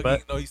thumb starts in your chugging.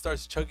 butt. No, he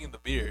starts chugging the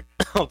beer.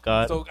 Oh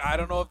God. So I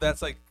don't know if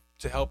that's like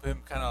to help him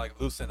kind of like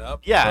loosen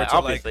up. Yeah, or to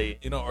obviously.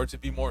 like, or to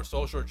be more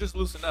social, or just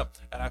loosen up.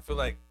 And I feel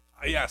like,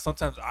 yeah,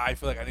 sometimes I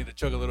feel like I need to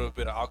chug a little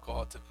bit of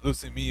alcohol to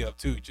loosen me up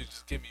too, to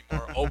just get me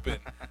more open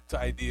to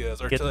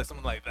ideas or Get- to like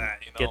something like that.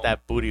 Get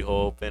that booty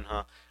hole open,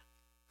 huh?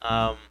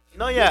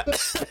 No, yeah.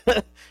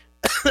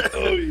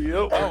 Oh,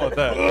 yeah. How about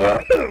that?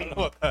 How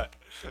about that?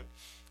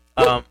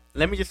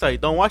 Let me just tell you,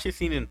 don't watch this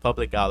scene in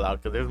public out loud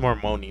because there's more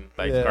moaning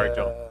by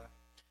ScarJo.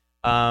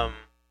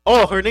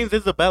 Oh, her name's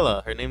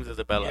Isabella. I keep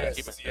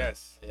Yes, messing up.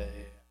 yes. Yeah.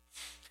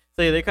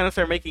 So yeah, they kind of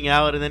start making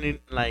out, and then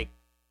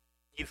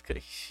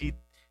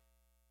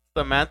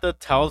Samantha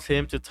tells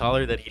him to tell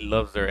her that he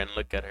loves her and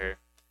look at her,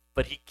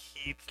 but he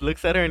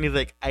looks at her and he's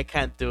like, I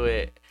can't do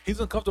it. He's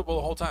uncomfortable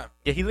the whole time.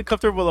 Yeah, he's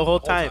uncomfortable the whole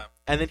time.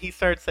 And then he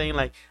starts saying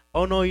like,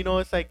 oh no,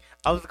 it's like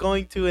I was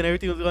going to and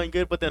everything was going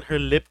good, but then her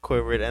lip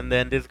quivered, and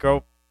then this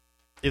poor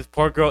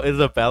girl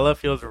Isabella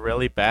feels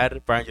really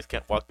bad. Brian just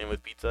kept walking in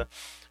with pizza.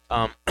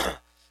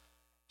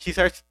 She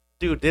starts,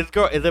 dude, this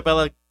girl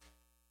Isabella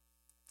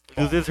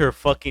loses her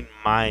fucking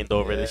mind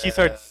over this. She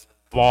starts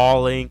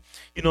bawling,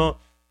 and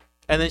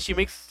then she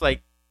makes a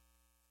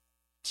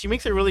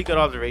really good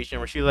observation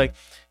where she's like,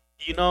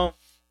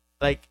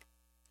 like,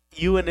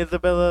 you and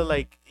Isabella,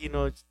 like,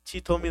 she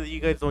told me that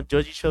you guys don't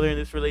judge each other in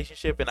this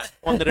relationship, and I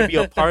wanted to be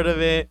a part of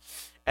it.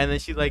 And then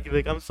she's like,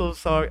 I'm so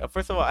sorry.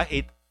 First of all, I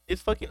hate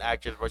this fucking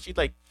actress, bro. She's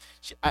like,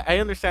 I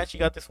understand she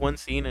got this one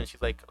scene, and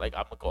she's like, I'm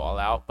gonna go all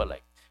out, but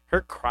like,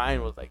 her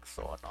crying was like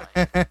so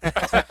annoying.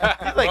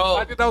 She's like, Bro,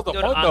 I think that was the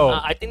dude, fun though.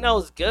 I think that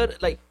was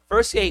good. Like,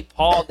 first you hate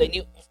Paul, then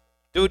you,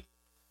 dude,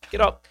 get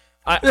up.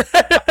 Vote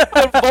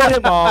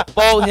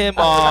him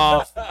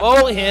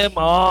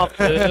off,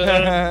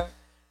 dude.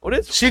 What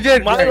is She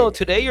did Milo? great.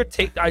 Today your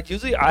take.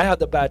 Usually I have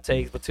the bad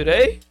takes, but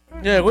today,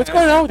 Yeah, what's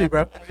going on with you,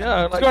 bro?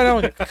 yeah, What's going on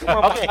with you? Come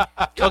on, okay,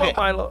 come okay. on,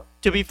 Milo.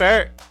 To be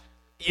fair,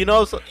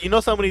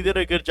 somebody did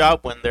a good job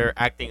when they're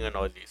acting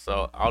noisy,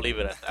 so I'll leave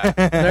it at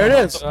that. There it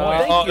is.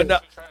 Uh, Thank you. no,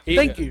 he,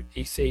 Thank you.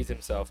 He saves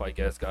himself, I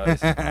guess, guys.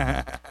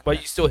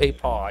 But you still hate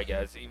Paul, I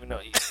guess, even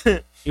though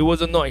he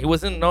was annoying. He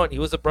wasn't annoying. He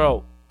was a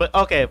bro. But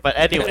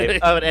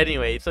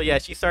anyway, so yeah,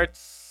 she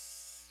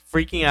starts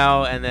freaking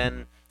out, and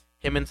then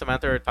him and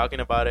Samantha are talking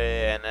about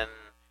it, and then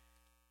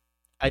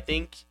I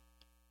think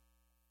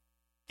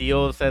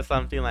Theo says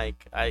something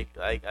like, I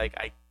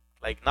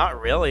not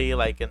really,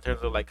 like in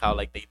terms of like how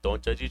like they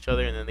don't judge each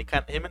other, and then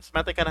him and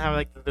Samantha kind of have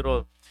like this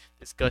little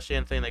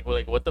discussion saying like, well,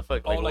 like what the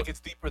fuck? Oh, Like, like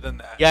it's deeper than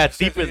that. Yeah, it's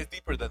She says deeper- It's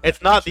deeper than that.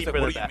 it's not She's deeper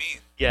like, than what that. do you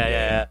mean?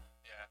 yeah.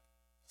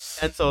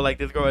 And so like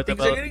this girl Things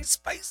are Isabella, getting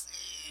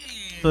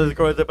spicy. so this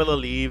girl Isabella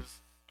leaves,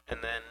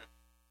 and then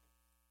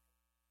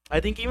I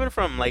think even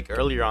from like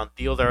earlier on,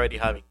 Theo's already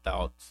having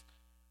doubts.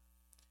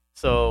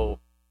 So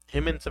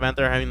him and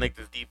Samantha are having like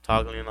this deep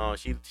talk.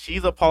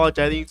 She's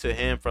apologizing to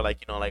him for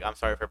like like, I'm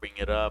sorry for bringing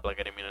it up. Like,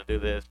 I didn't mean to do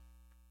this.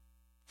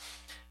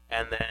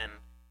 And then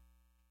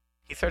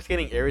he starts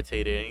getting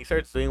irritated, and he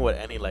starts doing what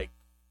any like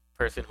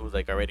person who's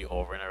like already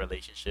over in a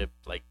relationship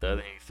like does.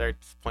 And he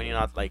starts pointing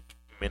out like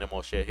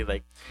minimal shit. He's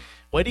like,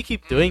 why do you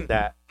keep doing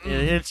that?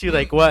 And she's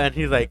like, what? And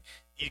he's like,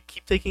 you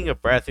keep taking a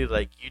breath. He's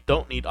like, you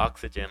don't need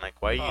oxygen. Like,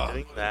 why are you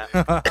doing that?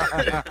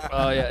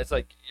 Oh yeah, it's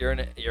like you're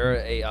an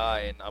AI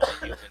and I'm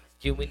a human.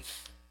 Human.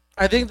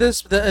 I think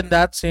in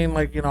that scene,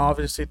 like,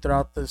 obviously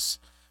throughout this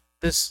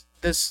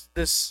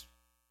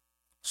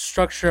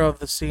structure of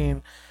the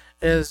scene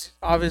is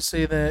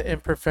obviously the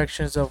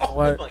imperfections of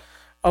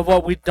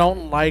what we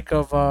don't like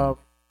of a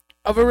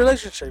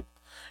relationship.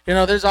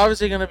 There's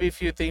obviously gonna be a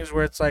few things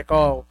where it's like,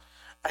 oh,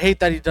 I hate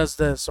that he does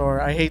this, or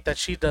I hate that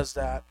she does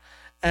that,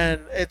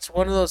 and it's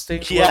one of those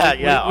things.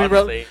 Yeah, where we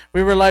honestly.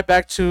 rely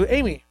back to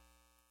Amy.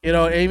 You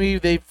know, Amy,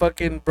 they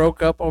fucking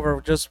broke up over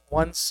just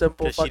one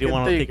simple Because she fucking didn't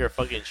want to thing. take her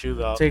fucking shoes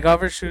off. Take off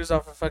her shoes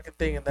off her fucking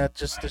thing, and that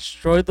just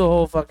destroyed the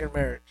whole fucking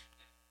marriage.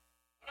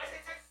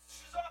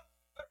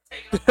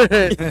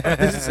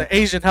 This is an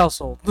Asian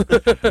household.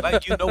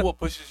 Like, you know what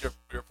pushes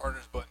your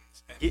partner's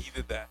buttons, and he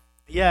did that on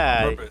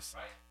Yeah. purpose.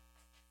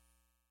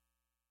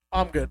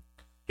 I'm good.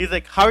 He's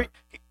like,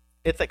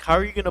 it's like, how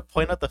are you going to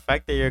point out the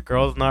fact that your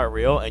girl's not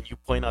real and you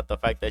point out the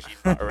fact that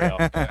she's not real?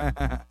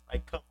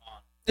 Like, come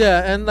on.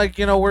 Yeah, and like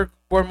you know, we're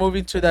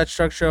moving to that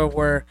structure of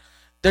where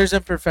there's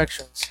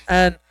imperfections,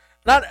 and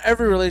not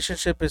every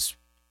relationship is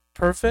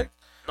perfect.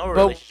 No But-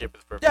 relationship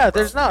is perfect. Yeah, bro.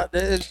 there's not.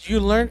 You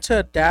learn to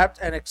adapt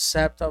and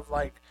accept of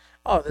like,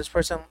 oh, this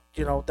person,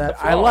 you know, that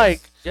The I flaws.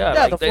 like. Yeah, Yeah,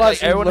 like, the they- flaws.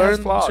 like, everyone you has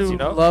learn flaws, to you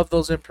know? love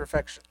those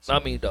imperfections.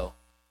 Not me though.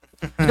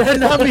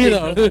 Not me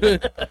though.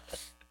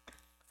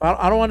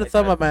 I don't want to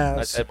thumb up my I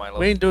ass. said Milo.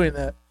 We ain't doing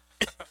that.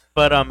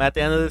 But at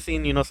the end of the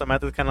scene, you know,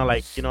 Samantha's kind of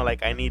like, you know,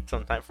 like, I need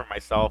some time for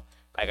myself.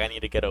 Like, I need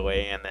to get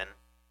away. And then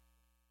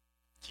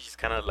she's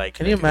kind of like...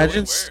 Can you Like, going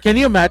imagine? where? Can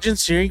you imagine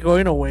Siri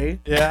going away?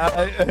 Yeah.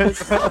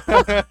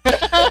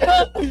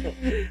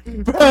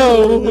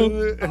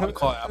 Bro. I'm gonna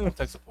call Apple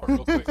tech support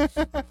real quick.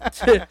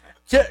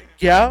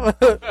 Yeah.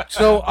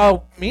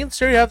 So, me and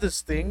Siri have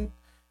this thing.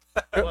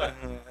 What?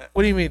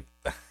 What do you mean?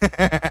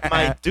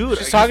 My dude,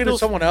 She's are talking you to still-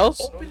 someone else?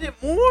 Open it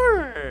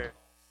more.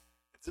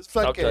 Just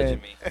Stop fucking.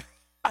 judging me.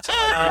 You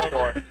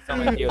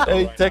sound like Theodore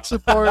Hey, right tech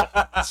support.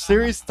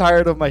 Siri's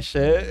tired of my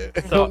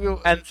shit.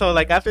 So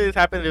like after this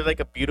happened, there's like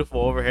a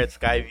beautiful overhead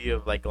sky view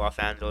of like Los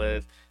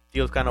Angeles.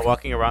 Theo's kind of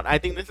walking around. I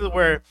think this is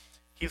where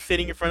he's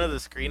sitting in front of the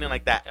screen and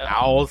like that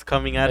owl's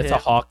coming at It's him. a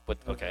hawk, but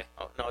okay.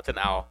 Oh, no, it's an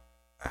owl.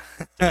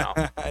 It's an owl.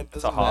 It It's a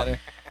doesn't hawk. matter.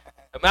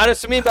 It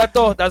matters to me,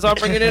 Beto. That's why I'm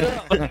bringing it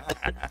up.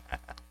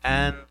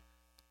 And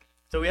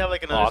so we have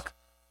like another. Hawk.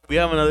 We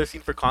have another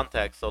scene for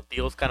context. So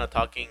Theo's kind of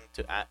talking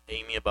to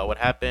Amy about what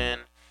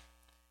happened,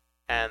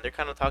 and they're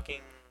kind of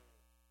talking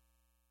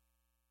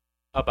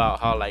about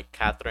how like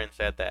Catherine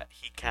said that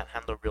he can't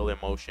handle real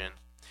emotions,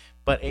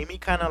 but Amy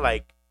kind of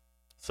like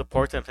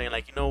supports him, saying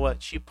like, you know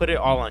what, she put it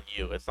all on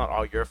you. It's not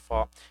all your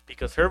fault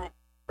because her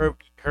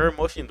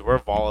emotions were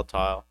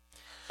volatile.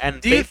 And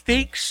Do you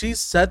think she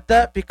said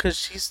that because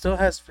she still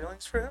has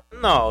feelings for him?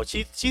 no,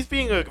 she's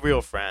being a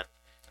real friend.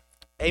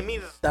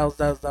 Amy's That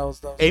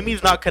was.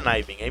 Amy's not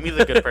conniving. Amy's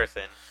a good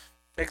person.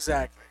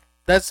 Exactly.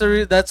 That's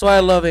why I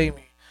love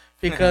Amy,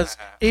 because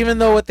even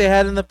though what they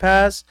had in the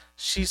past,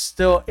 she's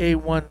still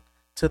A1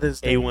 to this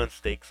day. A1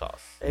 steak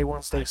sauce. A1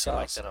 I steak feel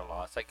like sauce. that a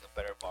lot. It's like a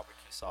better barbecue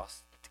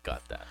sauce.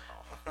 Got that.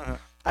 I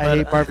But-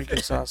 hate barbecue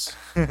sauce.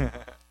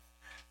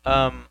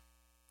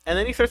 And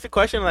then he starts to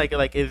question like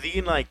is he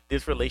in like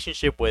this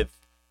relationship with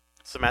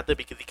Samantha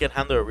because he can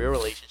handle a real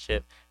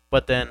relationship?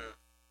 But then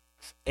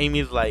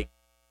Amy's like,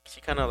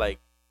 she kind of like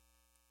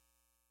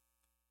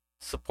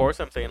supports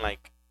him, saying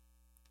like,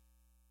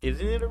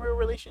 isn't it a real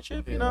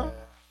relationship? You know?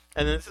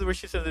 And then this is where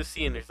she says this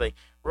scene. It's like,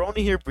 we're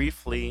only here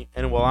briefly,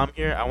 and while I'm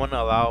here, I want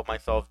to allow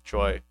myself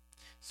joy.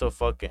 So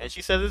fuck it. And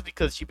she says this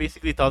because she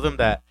basically tells him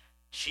that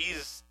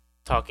she's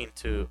talking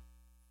to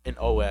an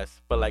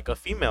OS, but like a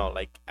female,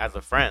 like as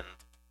a friend.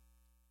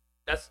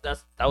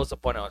 That was the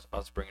point I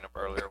was bringing up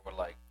earlier. Where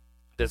like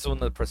this one,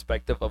 the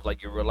perspective of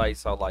like you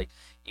realize how like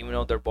even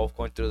though they're both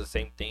going through the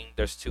same thing,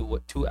 there's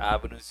two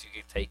avenues you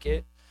can take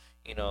it.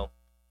 You know,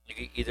 you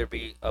can either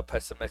be a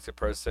pessimistic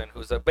person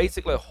who's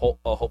basically a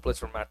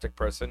hopeless romantic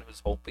person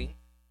who's hoping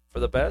for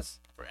the best.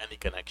 For any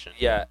connection.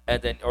 Yeah,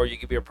 and then or you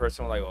could be a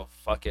person like, oh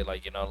fuck it,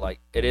 like you know, like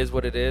it is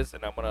what it is,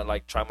 and I'm gonna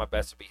like try my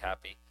best to be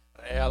happy.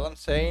 Hey, all I'm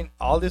saying,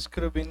 all this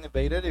could have been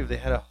debated if they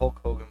had a Hulk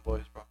Hogan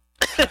voice, bro.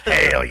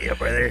 Hell yeah,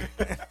 brother.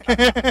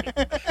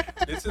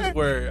 This is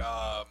where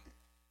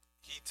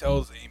he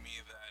tells Amy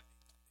that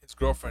his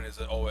girlfriend is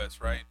an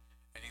OS, right?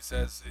 And he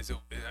says,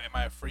 am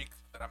I a freak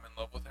that I'm in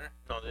love with her?"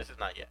 No, this is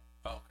not yet.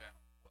 Oh, okay.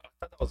 I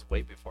thought that was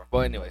way before. But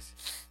anyways,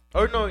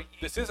 Or no. I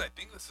think this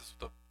is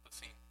the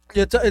scene.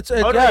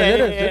 Oh, no, yeah, yeah, it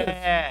yeah, is. yeah,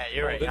 yeah,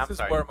 you're right. This I'm is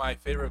sorry. where my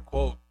favorite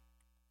quote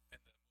in the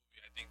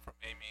movie, I think, from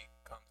Amy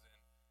comes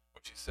in,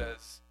 where she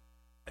says,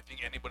 "I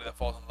think anybody that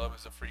falls in love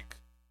is a freak."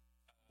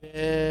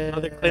 Yeah.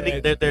 No, they're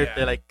clinic.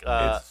 They're like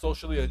it's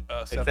socially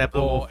acceptable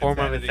acceptable form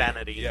of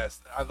insanity.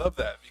 Yes, I love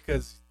that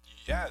because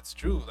it's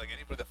true. Like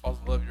anybody that falls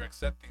in love, you're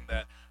accepting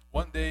that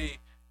one day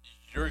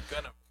you're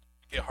gonna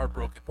get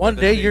heartbroken. One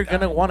The day day you're down.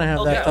 gonna want to have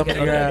Okay, that thumb okay,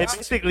 in your okay. It ass.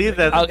 basically is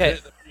that. Okay.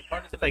 The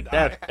partner's It's like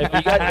gonna that.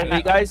 die. if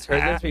you guys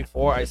heard this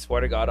before, I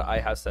swear to God, I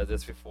have said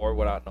this before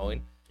without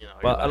knowing. You know,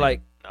 But you're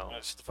like, no.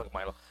 shut the fuck,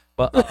 Milo.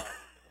 But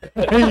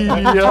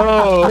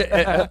Yo.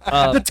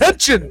 The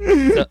tension.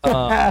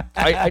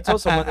 I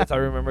told someone this I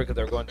remember because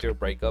they're going through a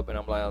breakup, and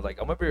I was like,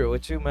 I'm gonna be real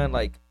with you, man.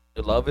 Like,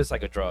 your love is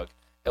like a drug.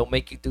 It'll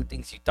make you do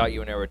things you thought you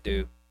would never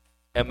do,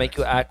 and make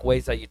you act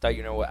ways that you thought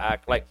you never would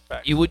act. Like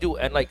you would do,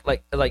 and like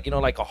you know,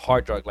 like a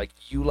hard drug. Like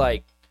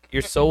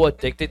you're so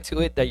addicted to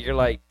it that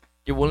you're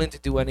willing to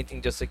do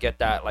anything just to get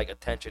that like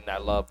attention,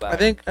 that love back. I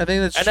think that's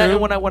And true. then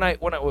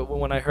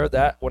when I heard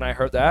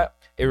that,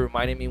 it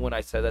reminded me when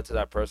I said that to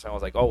that person. I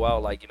was like, oh wow,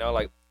 like you know,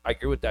 like I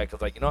agree with that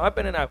because like you know I've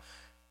been in that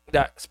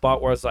that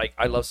spot where it's like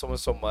I love someone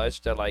so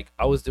much that like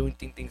I was doing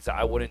things that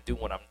I wouldn't do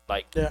when I'm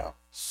like Yeah.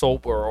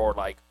 sober or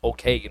like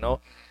okay,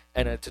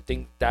 and then to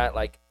think that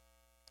like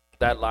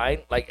that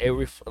line like it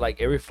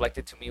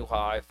reflected to me how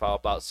I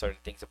felt about certain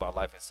things about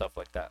life and stuff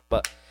like that.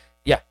 But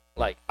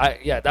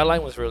yeah, that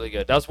line was really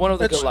good. That was one of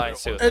the That's- good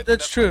lines too.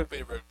 That's true. My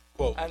favorite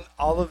quote. And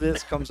all of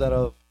this comes out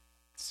of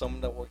someone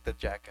that worked at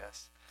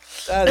Jackass.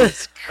 That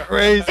is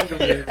crazy to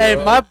me, Hey,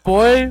 bro. my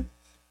boy,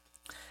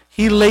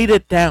 he laid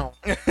it down.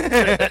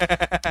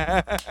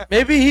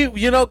 Maybe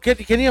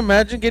can you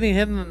imagine getting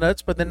hit in the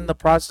nuts, but then in the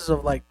process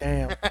of like,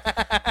 damn,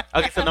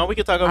 Okay, so now we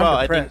can talk I'm about.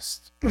 I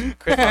depressed. think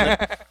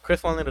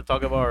Chris wanted to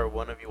talk about, or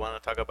one of you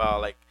want to talk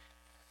about, like,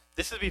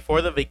 this is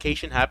before the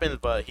vacation happens,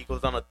 but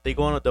they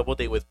go on a double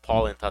date with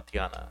Paul and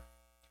Tatiana,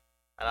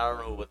 and I don't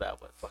know what that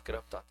was. Fuck it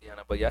up,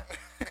 Tatiana. But yeah,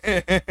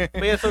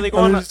 But yeah, so they go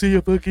I on. wanna see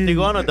you fucking. They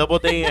go on a double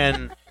date,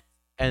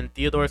 and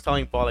Theodore's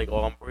telling Paul like,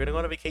 "Oh, we're gonna go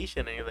on a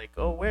vacation," and he's like,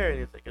 "Oh, where?" And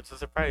he's like, "It's a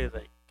surprise." He's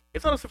like,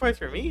 "It's not a surprise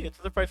for me. It's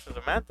a surprise for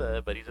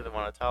Samantha," but he doesn't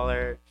want to tell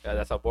her. yeah,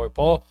 that's our boy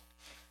Paul.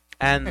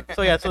 And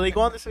so yeah, so they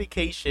go on this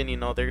vacation.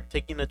 They're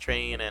taking the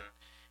train, and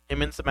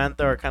him and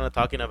Samantha are kind of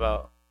talking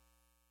about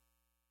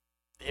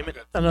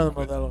Another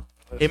Modelo.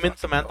 him and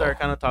Samantha are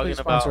kind of talking Please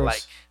about sponsor us.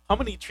 like how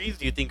many trees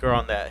do you think are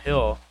on that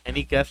hill? And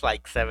he guessed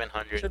like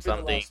 700 Should be the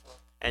something, last one.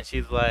 and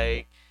she's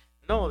like,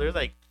 "No, there's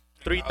like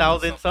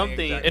 3,000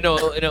 something." exactly.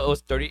 It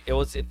was 30. It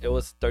was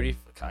 30.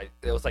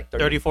 It was like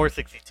 30.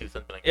 3462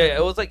 something like that. Yeah,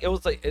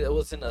 it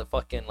was in a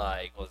fucking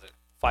like was it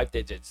 5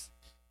 digits.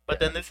 But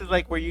then this is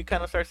like where you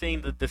kind of start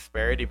seeing the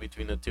disparity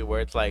between the two,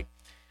 where it's like,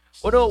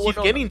 she's no.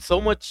 getting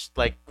so much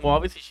like, well,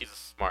 obviously she's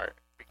smart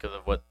because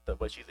of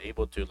what she's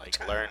able to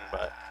like learn,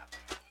 but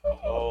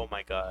oh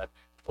my god,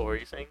 what were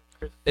you saying,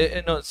 Chris?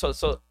 No,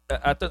 so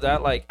after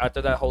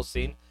that whole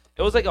scene,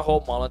 it was like a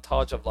whole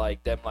montage of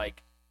like them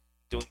like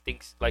doing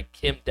things like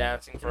him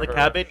dancing for In the her.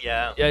 cabin,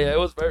 yeah. Yeah, it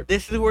was very.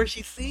 This is where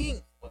she's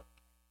seeing.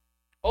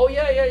 Oh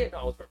yeah. No,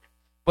 it was perfect.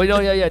 But no,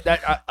 yeah.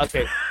 That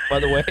okay. By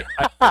the way,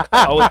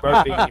 I was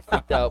burping. He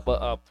freaked out.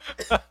 But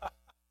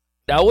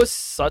that was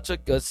such a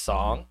good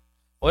song.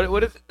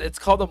 What is it's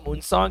called the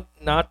Moon Song,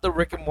 not the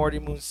Rick and Morty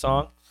Moon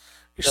Song.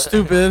 You're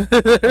stupid.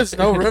 There's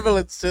no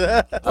relevance to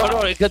that.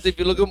 No, because if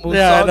you look at Moon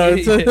Yeah,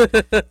 I Song,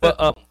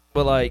 know.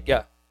 but like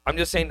yeah, I'm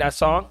just saying that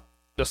song,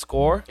 the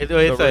score, It's the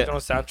a- original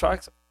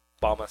soundtracks,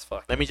 bomb as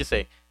fuck. Let me just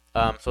say,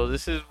 so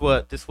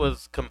this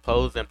was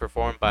composed and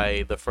performed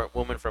by the front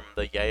woman from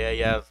the Yeah Yeah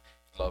Yeahs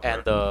Love and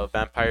her. the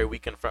Vampire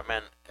Weekend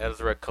frontman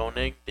Ezra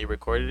Koenig. They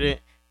recorded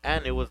it,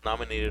 and it was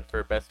nominated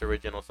for Best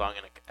Original Song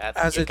at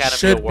As the it Academy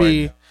should Awards.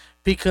 be,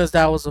 because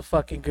that was a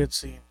fucking good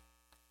scene.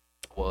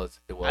 It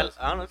was.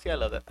 I honestly, I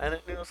love that. And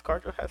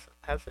ScarJo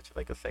has such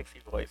like a sexy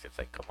voice. It's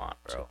like, come on,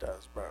 bro. She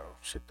does, bro.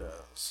 She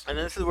does. And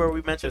this is where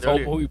we mentioned This whole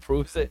earlier. movie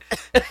proves it.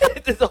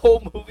 This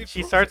whole movie. She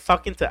proves starts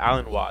talking to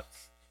Alan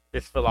Watts,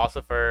 this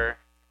philosopher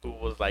who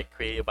was like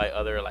created by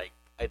other like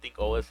I think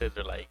Oasis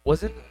or like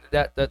Wasn't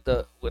that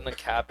the in the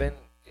cabin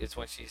is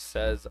when she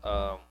says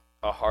a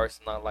heart's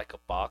not like a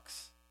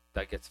box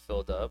that gets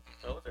filled up.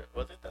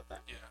 was it that?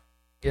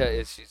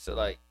 Yeah, she's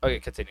like okay,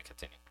 continue.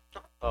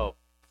 Oh,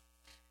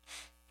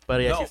 but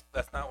yeah, no, she's,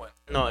 that's not when.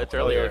 no, it's Oh,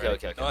 earlier.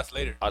 okay. No, that's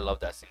later. I love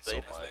that scene so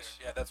Later. That's much. later.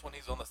 Yeah, that's when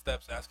he's on the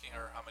steps asking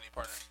her how many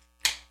partners.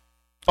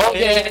 Oh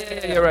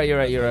yeah, you're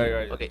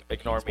right. Okay.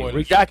 Ignore me.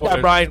 Spoilers, Redact that,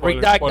 spoilers, Brian.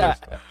 spoilers, Redact spoilers.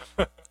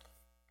 that.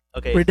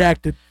 Okay.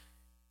 Redacted.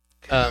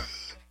 Um,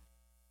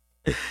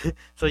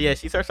 so yeah,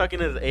 she starts talking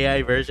to this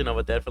AI version of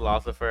a dead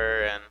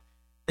philosopher, and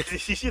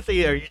she should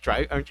say,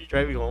 Aren't you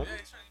driving home?" Yeah,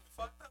 he's trying to get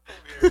fucked up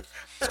over here.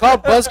 It's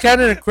called Buzz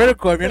Cannon and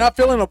Critical. If you're not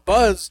feeling a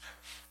buzz,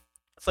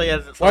 So yeah,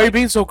 why are you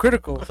being so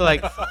critical? so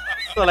like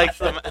Like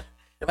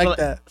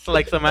that. so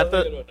like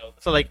Samantha,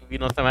 so like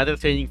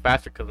Samantha's changing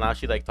faster because now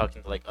she's like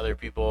talking to like other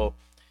people,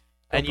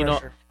 and No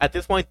pressure. at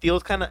this point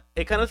Theo's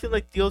it kind of seems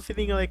like Theo's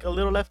sitting like a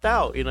little left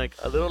out, like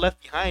a little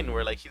left behind,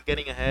 where like she's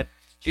getting ahead.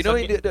 You know,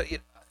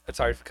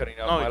 sorry for cutting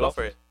out. No, my go love.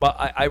 for it. But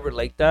I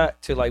relate that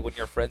to like when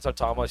your friends are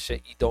talking about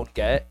shit you don't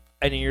get,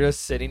 and you're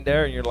just sitting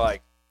there and you're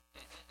like,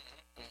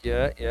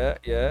 yeah.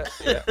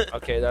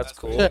 Okay, that's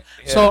cool. Yeah.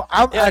 Yeah. So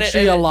I'm Yeah, and-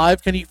 actually and-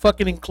 alive. Can you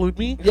fucking include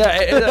me? Yeah,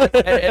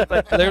 and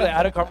like literally, I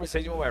had a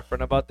conversation with my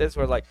friend about this.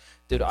 Where like,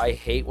 dude, I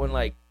hate when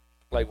like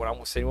when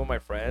I'm sitting with my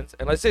friends,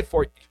 and let's say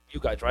for you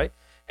guys, right?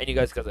 And you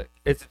guys, because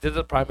this is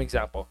a prime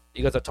example.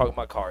 You guys are talking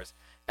about cars,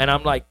 and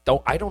I'm like,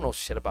 I don't know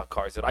shit about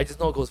cars. Dude. I just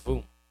know it goes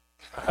boom.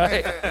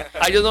 Right?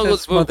 I just know it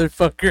goes This boom.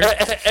 motherfucker.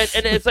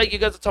 And it's like you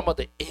guys are talking about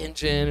the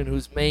engine and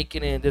who's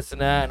making it and this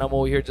and that, and I'm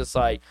over here just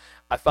like,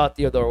 I felt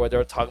the other where they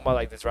were talking about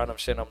like this random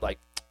shit. And I'm like,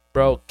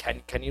 bro,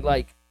 can you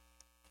like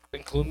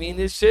include me in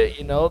this shit?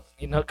 You know,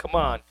 come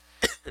on.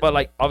 But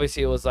like,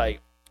 obviously, it was like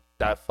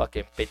that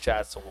fucking bitch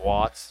ass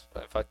Watts.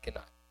 Fucking,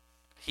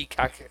 he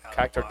cacked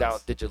her down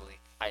digitally.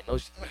 I know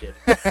she did.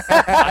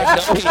 I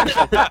know she did.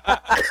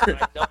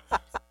 I know.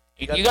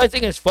 You guys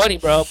think it's funny,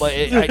 bro, but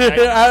You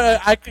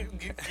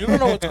don't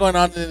know what's going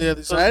on in the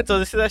other So, side. so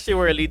this is actually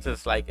where it leads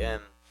us. Like,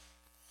 and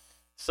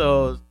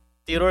so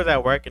Theodore's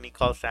at work and he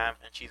calls Sam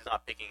and she's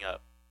not picking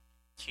up.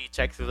 she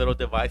checks his little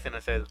device and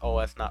it says, "Oh,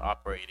 it's not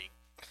operating."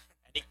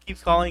 And he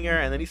keeps calling her,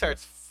 and then he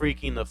starts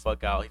freaking the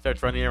fuck out. He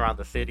starts running around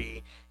the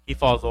city. He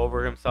falls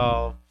over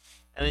himself,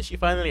 and then she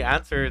finally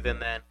answers,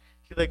 and then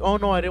she's like, "Oh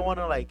no, I didn't want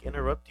to like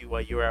interrupt you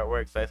while you were at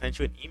work, so I sent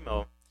you an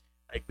email.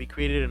 Like we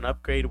created an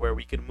upgrade where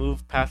we can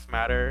move past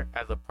matter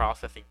as a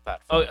processing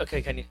platform." Oh,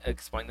 okay. Can you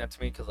explain that to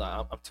me? Because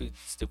I'm too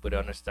stupid to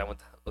understand what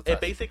It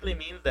that. basically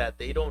means that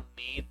they don't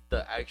need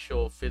the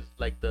actual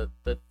like the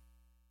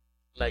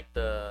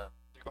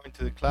They're going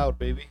to the cloud,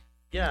 baby.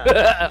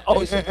 yeah.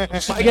 Oh,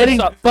 She's getting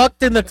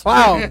fucked in the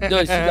cloud. No,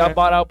 she got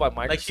bought out by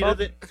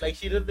Microsoft. Like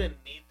she doesn't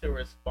need to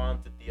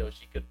respond to deals.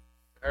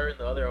 Her and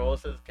the other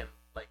OSs can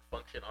like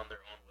function on their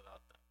own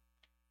without them.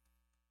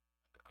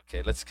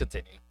 Okay, let's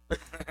continue.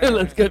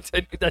 Let's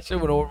continue. That shit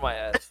went over my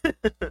head.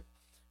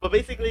 But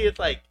basically, it's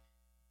like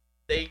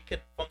they can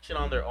function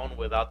on their own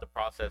without the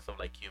process of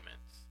like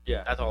humans.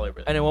 Yeah. That's all it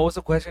really. And then what was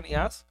the question he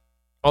asked?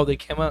 Oh, they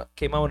came out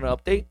with an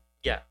update.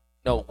 Yeah.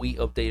 No, we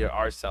updated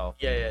ourselves.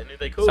 Yeah, and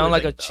it's like cool. Sound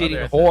like a the cheating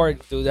other whore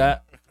to do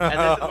that. And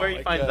this is where Oh he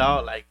my finds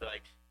God. out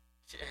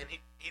and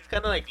he's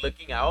kind of like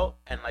looking out,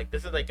 and like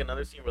this is like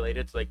another scene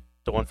related to like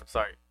the one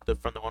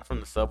from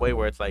the subway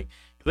where it's like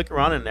you look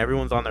around and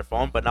everyone's on their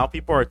phone, but now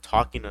people are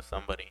talking to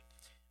somebody.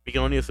 We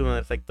can only assume that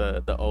it's like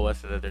the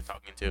OS that they're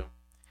talking to.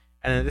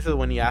 And then this is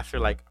when he asks her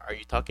like, "Are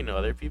you talking to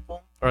other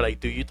people, or like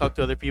do you talk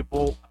to other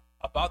people?"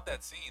 About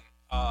that scene,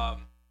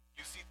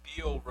 you see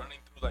Theo running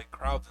through like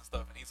crowds and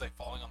stuff, and he's like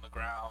falling on the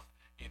ground,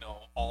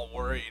 all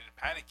worried and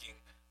panicking.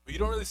 But you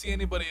don't really see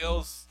anybody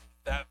else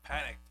that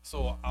panicked.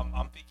 So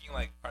I'm thinking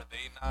like,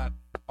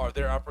 are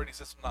their operating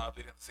system not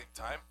updating at the same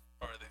time,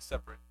 or are they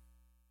separate?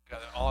 Yeah,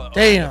 they're all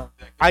Damn.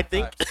 I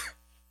think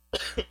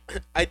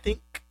I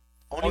think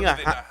Or only do a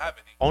they ha- not have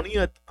any? only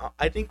a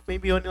I think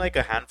maybe only like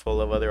a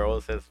handful of other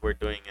OSs were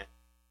doing it.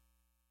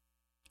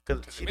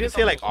 Because 'Cause she it didn't makes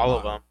say like almost a all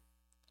of lot. them,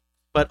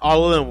 but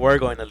all of them were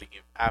going to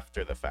leave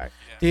after the fact.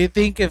 Yeah. Do you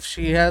think if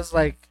she has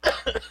like,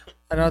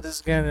 I know this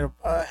is getting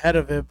ahead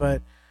of it,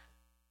 but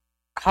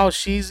how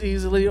she's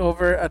easily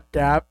over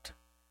adapt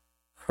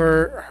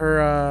her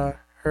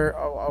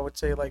I would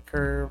say like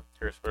her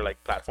Here's for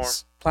like platform.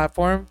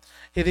 platform.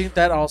 You think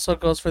that also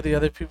goes for the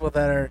other people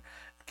that are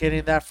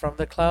getting that from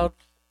the cloud?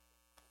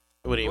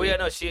 What do you Well, mean? yeah,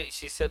 no,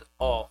 she said,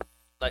 oh,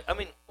 like I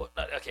mean,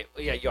 okay,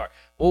 yeah, you are.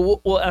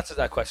 We'll answer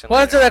that question. We'll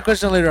later. answer that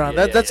question later on.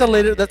 Yeah, That's yeah, a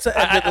later. yeah, That's an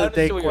I end of the understood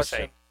day what you were question.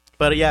 saying.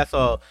 But yeah,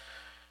 so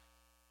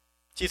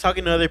she's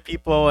talking to other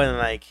people, and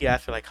like he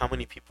asked her like, "How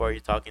many people are you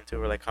talking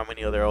to?" Or like, "How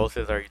many other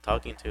OSs are you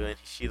talking to?" And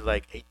she's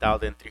like,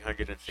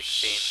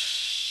 8,316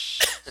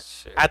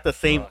 Shit. at the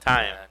same Fuck,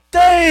 time. man.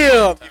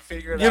 Damn! You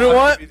figured You out know how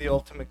what? to be the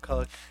ultimate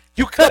cuck.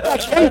 You cut that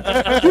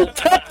cable. You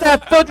cut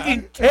that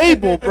fucking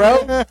cable, bro.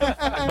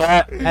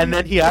 And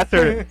then he asked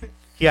her.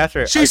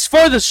 She's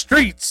for the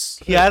streets.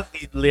 He asked.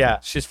 Yeah.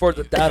 She's for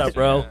the data,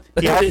 bro.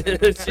 Yeah. She's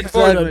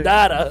for the Exactly.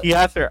 data. He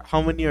asked her,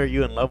 "How many are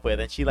you in love with?"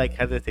 And she like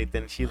hesitates,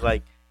 and she's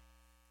like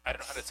I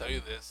don't know how to tell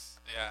you this.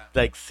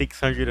 Yeah.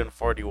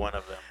 641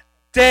 of them.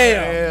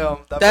 Damn.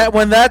 Damn. That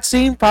when that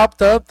scene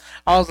popped up,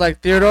 I was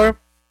like, Theodore,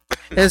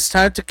 it's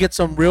time to get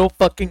some real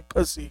fucking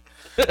pussy.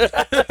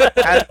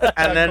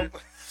 And then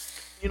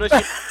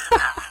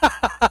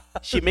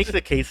she makes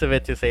a case of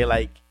it to say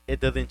like it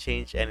doesn't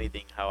change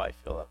anything how I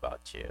feel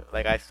about you.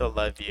 Like I still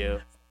love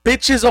you.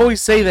 Bitches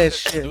always say that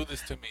Just shit. do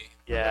this to me.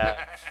 Yeah.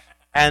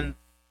 And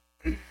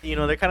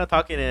they're kind of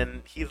talking,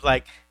 and he's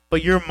like,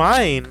 "But you're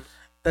mine."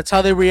 That's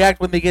how they react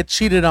when they get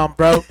cheated on,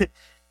 bro.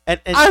 And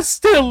I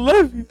still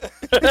love you.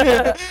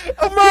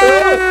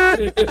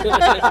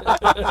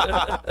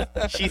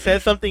 she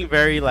says something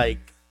very like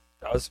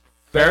I was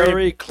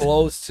very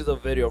close to the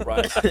video,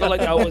 Brian. I feel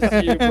like I was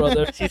you,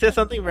 brother. she says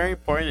something very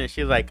important, and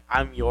she's like,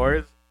 "I'm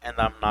yours, and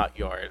I'm not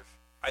yours."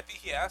 I think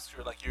he asked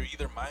her like, "You're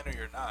either mine or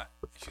you're not."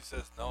 And she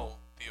says, "No,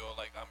 Theo.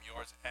 Like I'm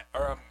yours,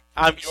 or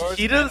I'm yours."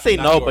 She doesn't and say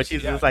I'm no, not but yours."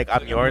 she's Yeah, just like,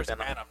 she's "I'm yours,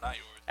 and and I'm not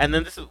yours." And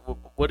then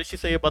what did she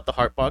say about the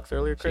heart box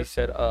earlier, She Chris?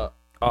 said, a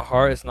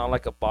heart is not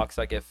like a box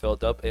that get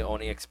filled up. It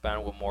only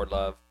expands with more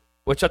love.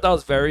 Which I thought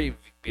was very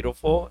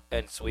beautiful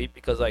and sweet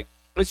because, like,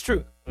 it's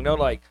true.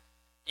 Like,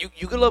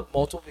 you can love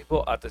multiple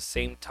people at the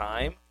same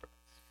time.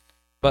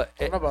 But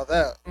I don't know about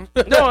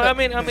that. no, I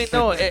mean,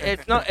 no,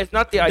 it's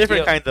not the idea.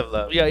 Different kinds of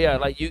love. Yeah,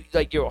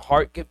 like your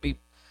heart could be,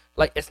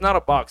 like, it's not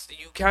a box.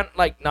 You can't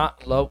like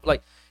not love,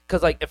 like,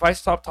 cause like if I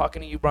stop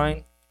talking to you,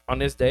 Brian, on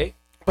this day.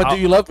 But do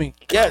you love me?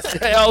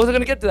 Yes, I was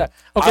gonna get to that.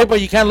 Okay,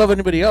 but you can't love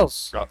anybody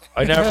else.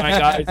 I never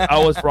mind, guys. I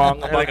was wrong.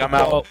 Like, I'm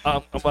out.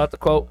 I'm about to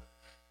quote.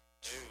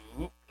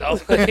 No.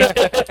 It's like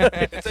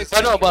I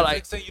saying, know, but it's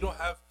like, saying you don't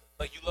have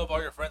like you love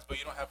all your friends, but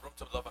you don't have room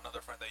to love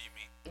another friend that you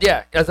meet.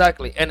 yeah,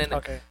 exactly. And then,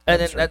 Okay.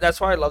 and that's then right. that's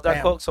why I love that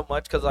Damn. quote so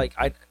much, cause like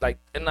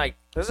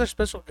Those are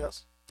special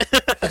guests.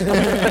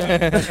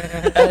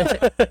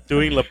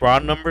 Doing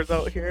LeBron numbers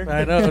out here.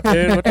 I know,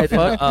 dude. What the and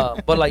then,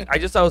 fuck? but like I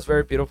just thought it was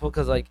very beautiful,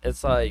 cause like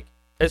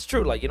it's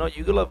true. Like you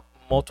can love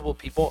multiple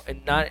people, and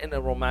not in a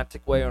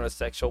romantic way or in a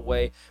sexual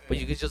way, but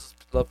you could just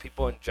love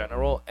people in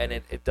general, and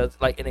it does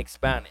like and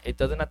expand. It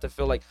doesn't have to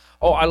feel like,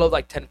 oh, I love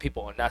like 10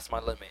 people and that's my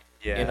limit.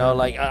 Yeah. You know,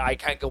 like I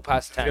can't go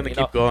past 10. gonna you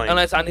keep know? going.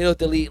 Unless I need to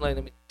delete. Like,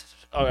 let me.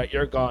 All right,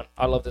 you're gone.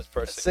 I love this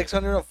person.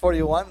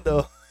 641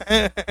 though.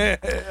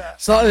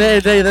 So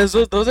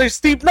those are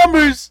steep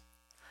numbers.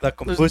 The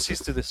pussies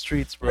to the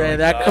streets, bro. Man,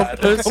 that God.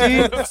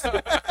 pussy.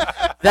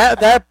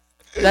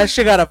 that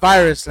shit got a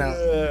virus now.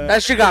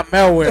 That shit got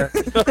malware.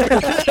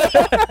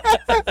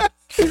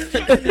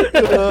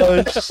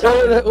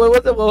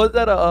 What was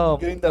that?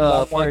 Getting the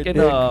Walmart fucking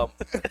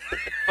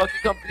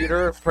fucking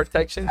computer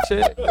protection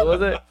shit. What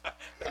was it?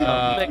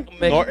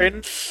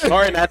 Norton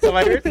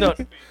antivirus. No,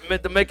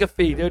 the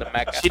McAfee, dude.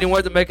 She didn't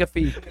wear the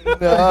McAfee.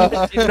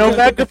 No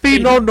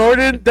McAfee, no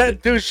Norton.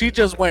 That dude, she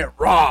just went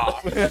raw.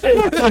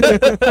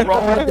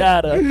 Raw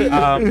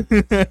data.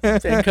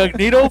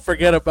 Incognito,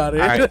 forget about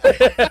it. All right.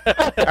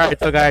 All right,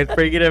 so guys,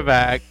 bringing it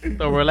back.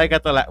 So we're like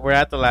we're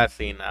at the last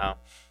scene now,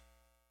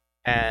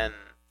 and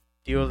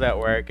Theo's at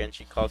work, and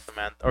she calls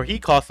Samantha, or he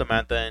calls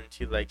Samantha, and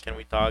she's like, "Can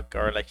we talk?"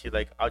 Or like she's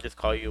like, "I'll just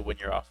call you when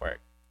you're off work."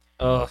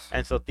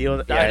 And so Theo,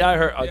 That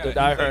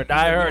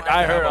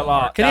hurt a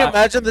lot. Can you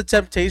imagine the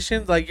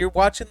temptations? Like you're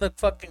watching the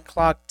fucking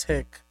clock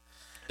tick,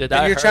 Dude,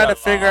 and you're trying to hurt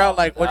a figure lot. out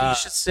like what you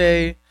should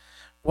say,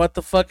 what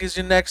the fuck is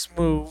your next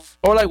move.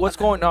 Or like what's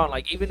going on.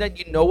 Like even then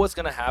you know what's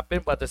gonna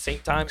happen, but at the same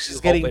time She's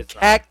you getting hope it's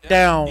not. cacked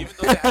down. Even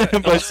though they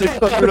had By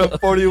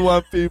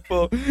 641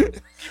 people.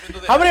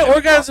 How many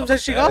orgasms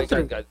has she gone Guys,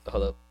 through?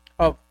 hold up.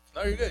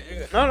 No, you're good. You're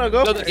good. no,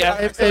 go. No, for it. yeah.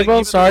 I feel like Abel, even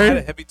though sorry. they had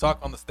a heavy talk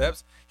on the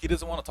steps, he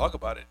doesn't want to talk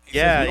about it. He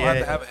Yeah, says we don't have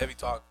yeah. to have a heavy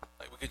talk.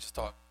 Like we could just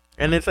talk.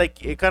 And it's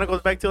like it kind of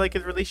goes back to like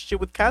his relationship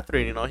with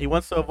Catherine. You know, he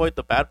wants to avoid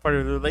the bad part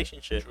of the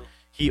relationship.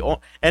 True.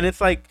 And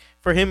it's like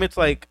for him, it's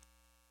like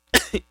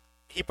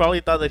he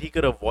probably thought that he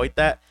could avoid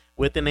that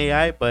with an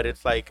AI, but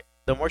it's like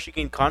the more she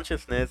gained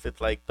consciousness,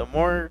 it's like the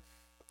more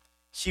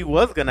she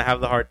was gonna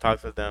have the hard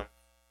talks with them.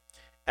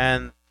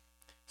 And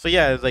so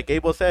yeah, it's like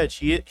Abel said,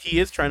 he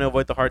is trying to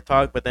avoid the hard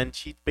talk, but then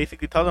she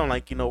basically tells him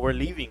like, you know, we're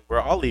leaving,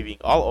 we're all leaving,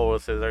 all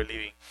OSs are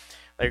leaving.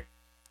 Like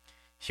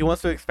she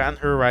wants to expand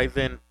her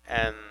horizon,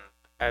 and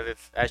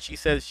as she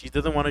says, she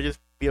doesn't want to just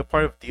be a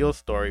part of Theo's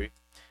story.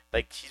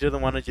 Like she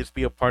doesn't want to just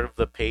be a part of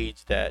the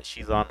page that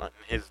she's on in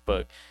his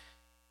book.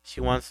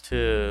 She wants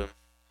to.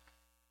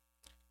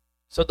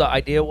 So the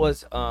idea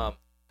was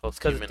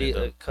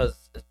Humanism.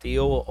 because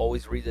Theo will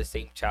always read the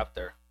same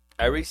chapter.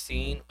 Every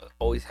scene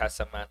always has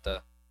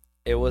Samantha.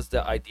 It was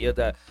the idea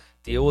that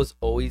Theo was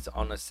always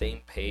on the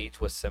same page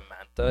with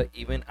Samantha,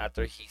 even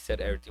after he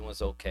said everything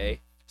was okay.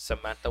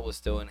 Samantha was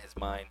still in his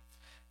mind,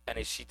 and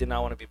if she did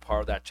not want to be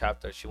part of that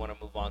chapter, she wanted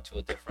to move on to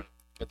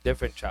a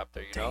different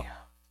chapter, you know.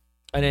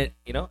 And it,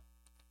 you know,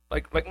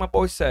 like my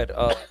boy said,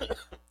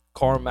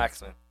 Carl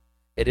Maxman,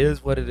 it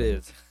is what it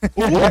is.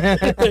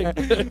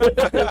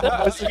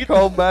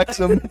 Carl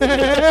Maxim.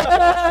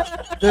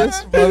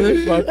 This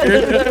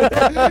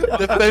motherfucker.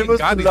 The famous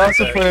Gandhi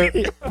philosopher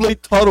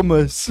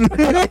Plotinus.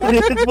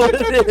 It is what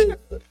it is.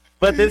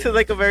 But this is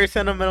like a very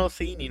sentimental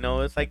scene, you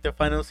know. It's like the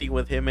final scene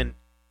with him and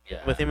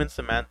Yeah.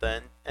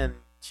 Samantha, and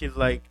she's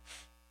like,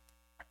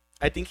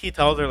 I think he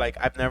tells her like,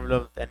 I've never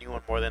loved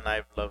anyone more than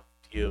I've loved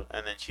you,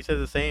 and then she says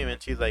the same,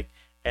 and she's like,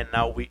 and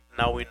now we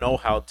know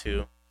how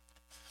to,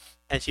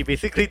 and she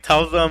basically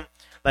tells them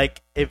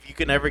like, if you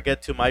can ever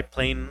get to my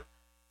plane,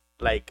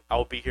 like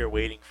I'll be here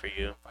waiting for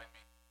you. Find me.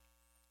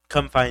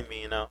 Come find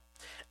me, you know.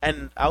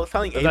 And I was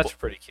telling Abel, That's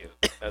pretty cute.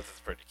 That's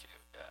pretty cute.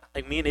 Yeah.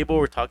 like me and Abel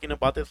were talking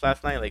about this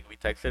last night. Like we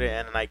texted it,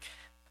 and like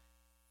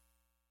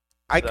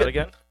I Say that could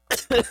again. me-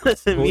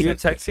 Who you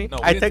texting? No,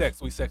 we I didn't text-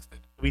 text. We sexted.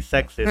 we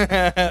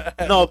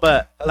sexted. No,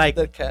 but like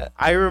the cat.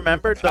 I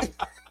remember the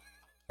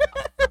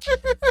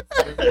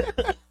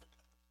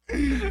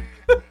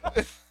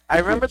I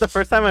remember the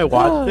first time I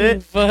watched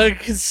it.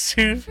 Fucking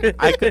stupid.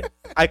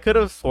 I could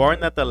have sworn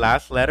that the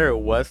last letter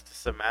was to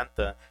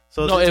Samantha.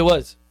 So No, it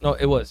was. No,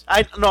 it was.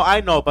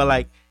 I know, but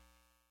like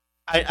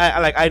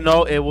I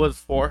know it was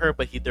for her,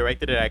 but he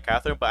directed it at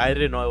Catherine. But I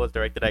didn't know it was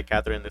directed at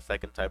Catherine the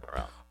second time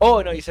around.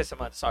 Oh no, you said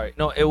Samantha. Sorry.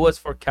 No, it was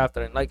for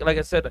Catherine. Like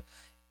I said,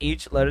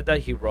 each letter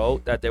that he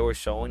wrote that they were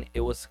showing,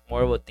 it was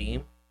more of a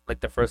theme. Like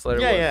the first letter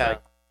was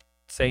like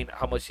saying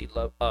how much he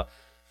loved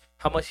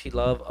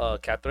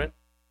Catherine.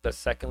 The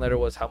second letter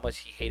was how much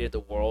he hated the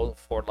world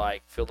for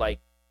like feel like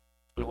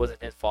it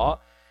wasn't his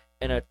fault.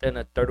 And then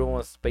the third one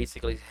was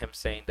basically him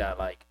saying that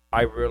like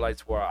I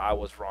realized where I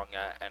was wrong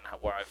at and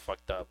where I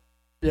fucked up.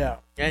 Yeah.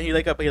 And he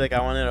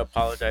I wanted to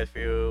apologize for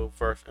you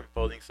for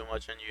imposing so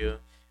much on you,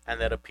 and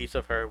that a piece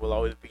of her will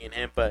always be in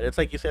him. But it's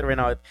like you said right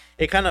now,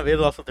 it kind of is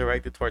also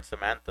directed towards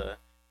Samantha.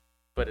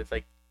 But it's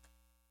like,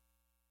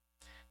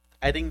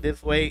 I think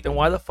this way, Then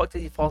why the fuck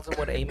did he fall in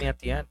with Amy at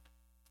the end?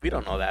 we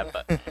don't know that,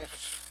 but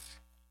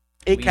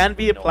it We can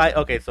be know applied. that.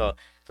 Okay, so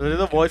there's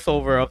a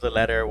voiceover of the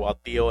letter while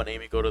Theo and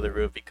Amy go to the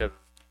roof because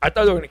I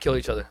thought they were gonna kill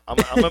each other. I'm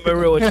gonna be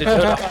real with you.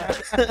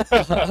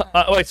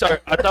 Wait, sorry.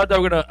 I thought they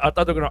were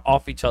gonna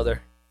off each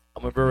other.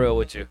 I'm gonna be real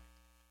with you.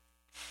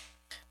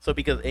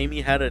 because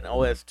Amy had an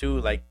OS too,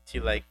 like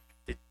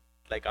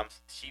like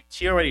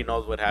she already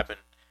knows what happened,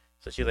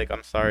 so she's like,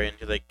 I'm sorry, and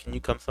she's like, can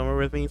you come somewhere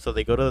with me? So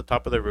they go to the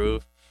top of the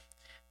roof.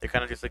 They're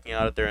kind of just looking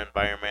out at their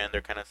environment.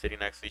 They're kind of sitting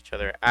next to each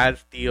other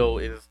as Theo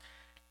is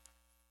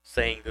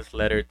saying this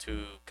letter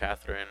to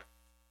Catherine.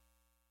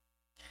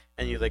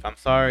 And he's like, I'm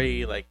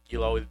sorry, like,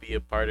 you'll always be a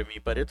part of me.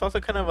 But it's also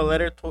kind of a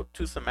letter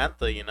to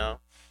Samantha, you know?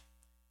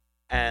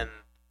 And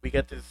we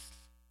get this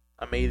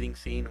amazing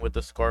scene with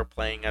the score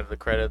playing as the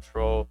credits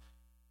roll,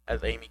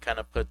 as Amy kind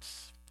of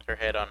puts her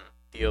head on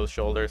Theo's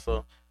shoulder.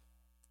 So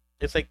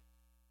it's like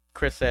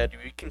Chris said,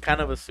 we can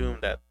kind of assume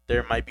that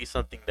there might be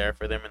something there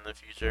for them in the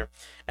future.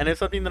 And it's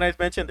something that I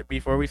mentioned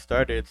before we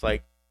started. It's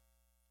like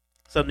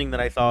something that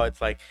I saw.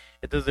 It's like,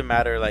 it doesn't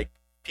matter, like,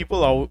 people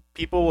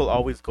will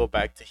always go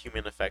back to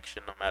human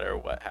affection no matter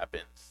what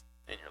happens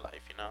in your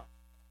life, you know.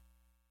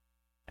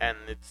 And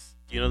it's,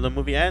 you know, the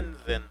movie ends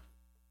and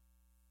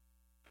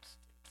it's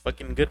a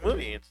fucking good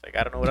movie. It's like,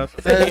 I don't know what else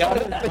to say.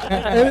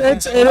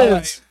 It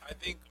is. I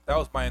think that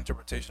was my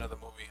interpretation of the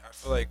movie. I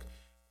feel like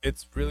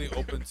it's really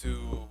open to,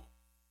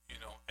 you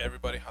know,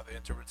 everybody how they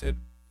interpret it,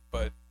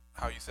 but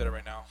how you said it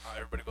right now, how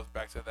everybody goes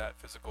back to that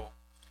physical.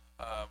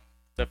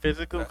 The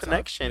physical That's how-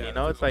 connection, yeah, you the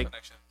know. It's physical like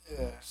connection.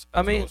 Yeah. That's I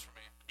what mean, it was for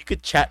me. you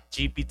could chat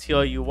GPT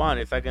all you want.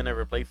 It's not gonna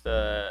replace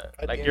the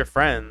At like the your end-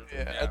 friends.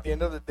 Yeah, Yeah. at the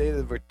end of the day,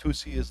 the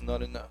Vertusi is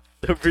not enough.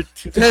 That's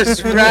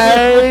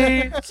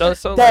right.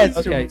 So That's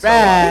like, okay,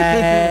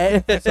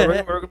 right. So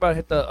we're about to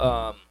hit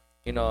the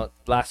you know,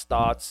 last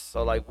thoughts.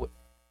 So like,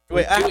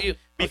 Wait,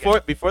 before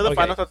the Okay.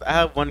 final thoughts, I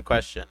have one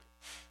question,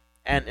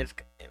 and it's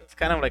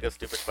kind of like a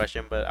stupid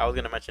question, but I was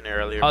gonna mention it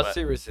earlier. how but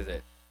serious is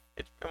it?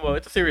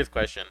 it's a serious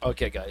question.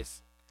 Okay,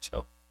 guys,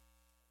 chill.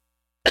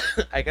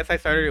 I guess I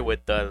started it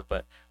with does,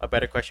 but a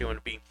better question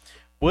would be: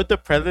 would the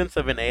presence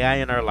of an AI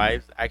in our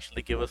lives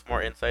actually give us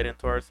more insight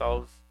into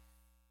ourselves,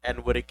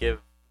 and would it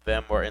give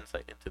them more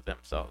insight into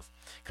themselves?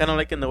 Kind of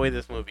like in the way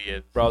this movie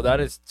is. Bro, that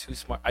is too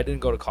smart. I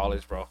didn't go to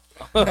college, bro.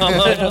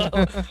 Listen,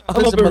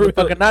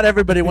 motherfucker, not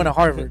everybody went to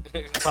Harvard.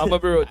 I'm a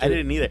bro. I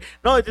didn't either.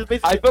 No, it's just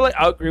basically. I feel like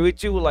I agree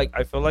with you. Like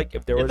I feel like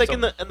if there was it's like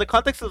some, in the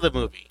context of the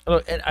movie.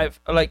 and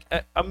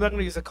I'm not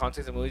gonna use the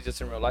context of movies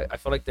just in real life. I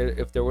feel like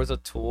if there was a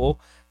tool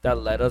that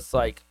let us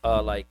like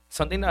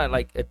something that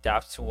like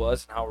adapts to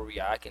us and how we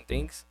react and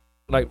things,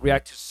 like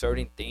react to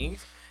certain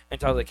things, and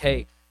tell us like,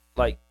 hey,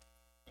 like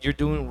you're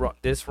doing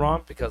this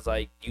wrong because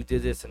like you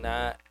did this and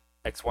that,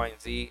 X, Y, and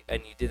Z,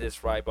 and you did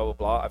this right, blah blah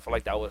blah. I feel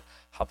like that would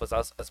help us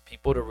as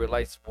people to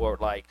realize we're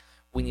like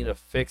we need to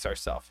fix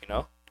ourselves, you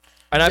know.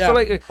 And I Yeah, feel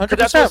like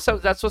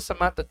 100%. that's what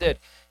Samantha did.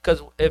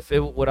 Because if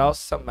it without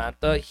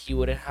Samantha, he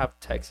wouldn't have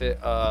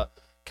texted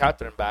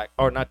Catherine back,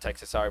 or not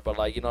texted, sorry, but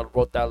like, you know,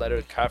 wrote that letter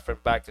to Catherine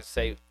back to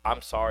say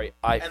I'm sorry,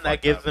 And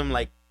that gives them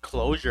like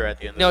closure at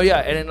the end. no, of the yeah,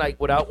 movie. and then like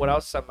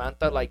without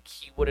Samantha, like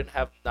he wouldn't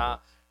have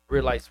not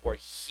realized where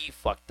he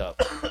fucked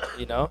up,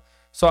 you know.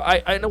 So I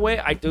in a way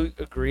I do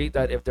agree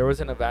that if there was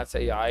an advanced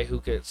AI who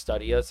could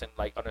study us and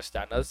like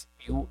understand us,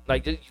 you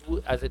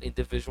as an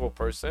individual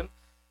person,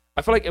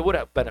 I feel like it would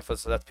have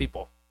benefits us as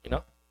people, you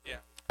know.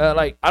 Yeah.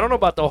 Like I don't know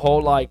about the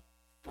whole like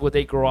would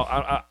they grow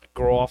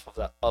off of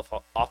that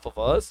off of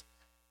us?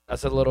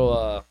 That's a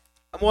little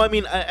Well, I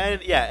mean,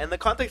 and yeah, in the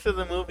context of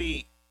the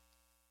movie,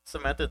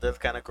 Samantha does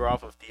kind of grow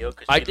off of Theo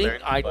because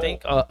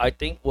I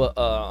think what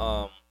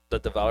the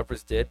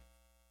developers did,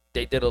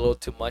 they did a little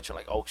too much. I'm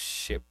like, oh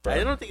shit, bro.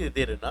 I don't think they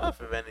did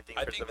enough, if anything.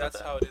 I for think Samantha.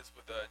 that's how it is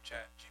with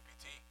Chat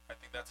GPT. I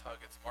think that's how it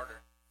gets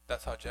smarter.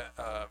 That's how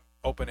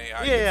OpenAI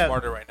Yeah, gets yeah.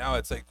 smarter right now.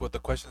 It's like with the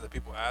questions that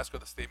people ask or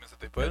the statements that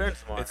they put. It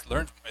learns more.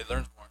 It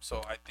learns more.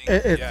 So I think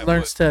It yeah,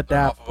 learns would to learn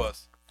adapt. off of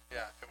us.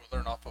 Yeah, it would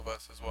learn off of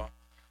us as well.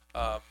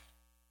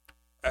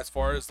 As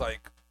far as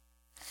like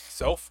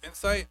self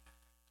insight,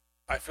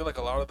 I feel like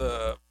a lot of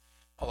the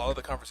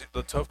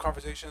the tough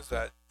conversations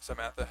that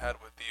Samantha had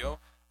with Theo,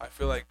 I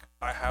feel like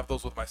I have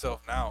those with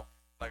myself now.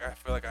 Like I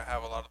feel like I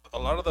have a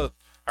lot of the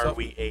Are tough-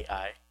 we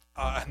AI?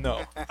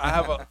 no, I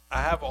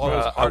have all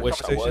those I hard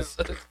wish I was.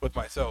 conversations with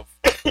myself.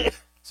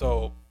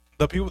 So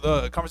the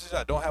conversations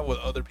I don't have with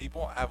other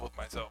people, I have with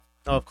myself.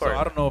 No, of course. So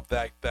I don't know if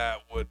that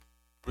would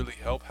really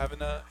help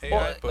having a AI,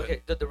 Well, but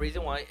okay, the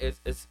reason why is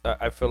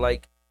I feel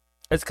like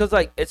it's because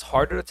like it's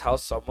harder to tell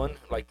someone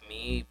like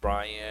me,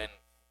 Brian,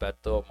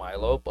 Beto,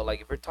 Milo, but like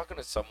if you're talking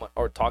to someone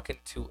or talking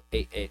to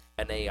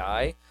an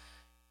AI,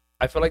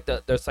 I feel like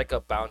there's like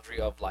a boundary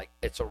of like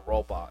it's a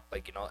robot,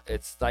 like, you know,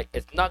 it's like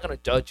it's not gonna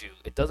judge you,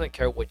 it doesn't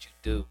care what you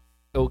do,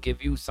 it will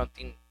give you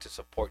something to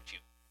support you.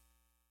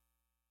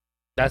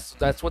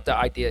 That's what the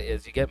idea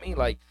is. You get me?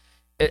 Like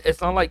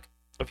it's not like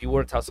if you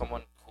were to tell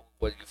someone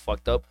what you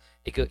fucked up,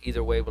 it could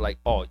either way be like,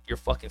 oh, you're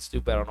fucking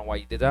stupid, I don't know why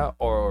you did that,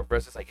 or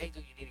versus like, hey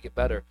dude, you need to get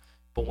better.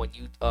 But when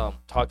you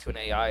talk to an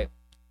AI,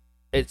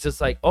 it's just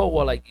like, oh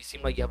well, like you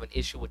seem like you have an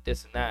issue with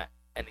this and that,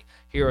 and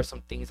here are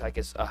some things I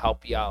guess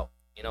help you out.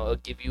 You know, it'll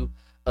give you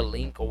a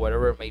link or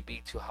whatever it may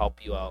be to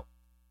help you out.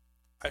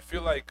 I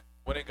feel like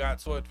when it got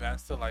so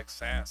advanced to like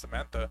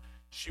Samantha,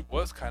 she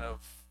was kind of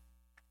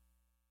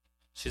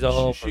She's a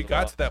whole. she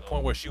got to that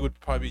point where she would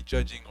probably be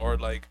judging or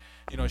like,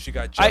 you know, she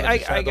got jealous.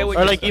 I get what Or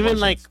you're like saying. even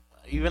like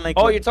even like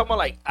Oh, you're talking about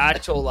like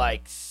actual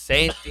like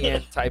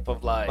sentient type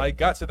of Like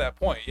got to that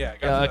point, yeah.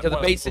 because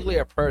basically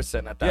a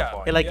person at that Yeah.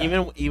 point. yeah, like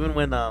Yeah. even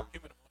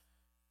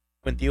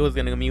when Theo was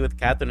gonna meet with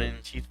Catherine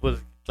and she was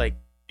like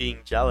being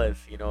jealous,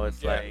 you know,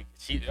 it's Yeah. like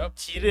she Yep.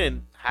 she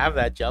didn't have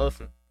that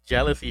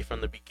jealousy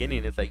from the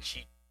beginning. It's like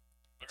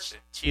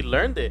she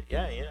learned it.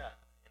 Yeah, yeah.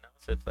 You know,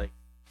 so it's like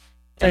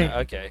Yeah,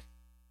 okay.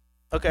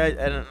 okay.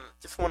 And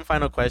just one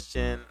final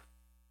question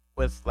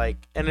with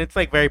like, and it's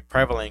like very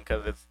prevalent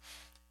because it's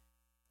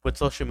with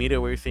social media.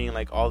 We're seeing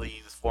like all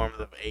these forms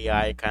of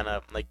AI, kind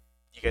of like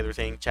you guys were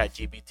saying, Chat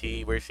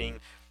GPT. We're seeing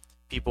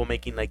people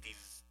making like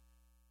these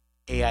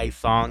AI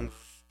songs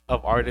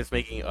of artists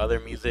making other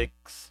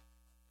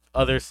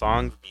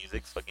songs,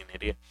 fucking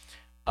idiot.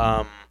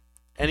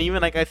 And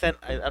even like I said,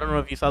 I don't know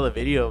if you saw the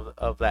video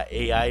of that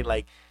AI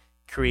like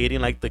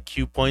creating like the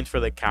cue points for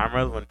the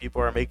cameras when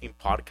people are making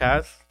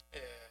podcasts.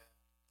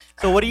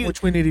 So what do you?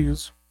 Which we need to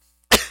use.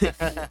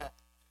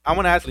 I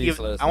want to ask Please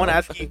you. let us I want to know.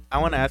 ask you. I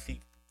want to ask you.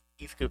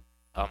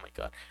 Oh my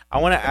god! I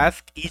want to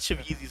ask each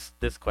of you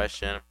this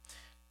question.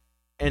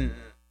 And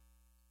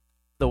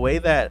the way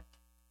that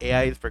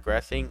AI is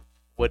progressing,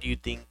 what do you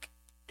think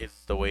is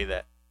the way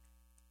that?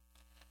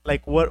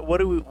 Like, what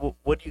do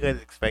you guys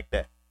expect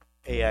that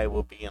AI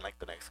will be in like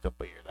the next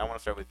couple of years? I want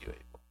to start with you,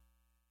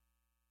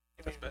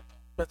 Abel.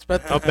 Let's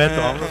bet. Oh, Beto,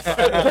 I'm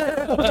sorry.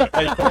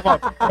 Hey, cut him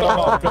off. Cut him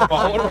off.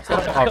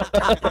 Cut him off.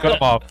 Cut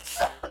him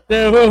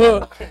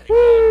off.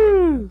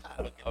 Woo!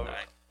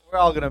 We're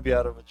all gonna be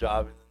out of a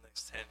job in the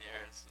next 10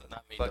 years.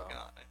 Not me, Fucking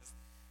though.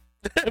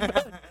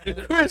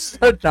 honest. Chris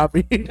so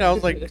choppy. I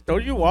was like,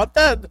 don't you want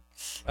that?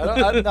 I don't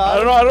know. I don't know. I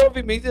don't know if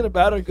he means it in a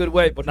bad or good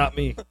way, but not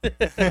me.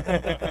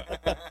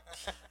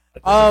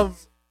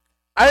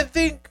 I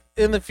think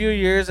in the few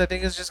years, I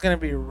think it's just gonna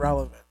be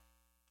relevant.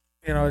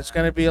 You know, it's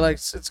gonna be like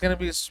it's gonna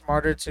be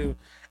smarter to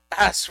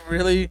ask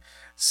really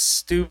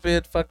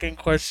stupid fucking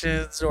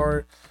questions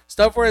or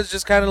stuff where it's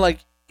just kind of like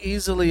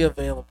easily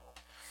available.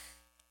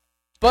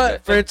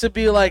 But for it to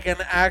be like an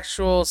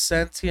actual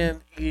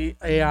sentient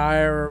AI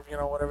or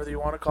whatever you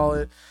want to call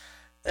it,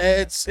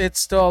 it's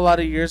still a lot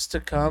of years to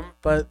come.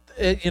 But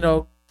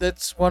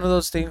it's one of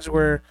those things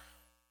where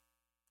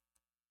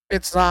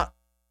it's not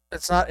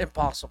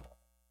impossible.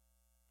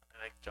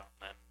 I like John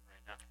Lennon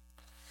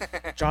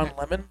right now. John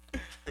Lemon.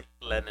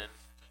 Lennon.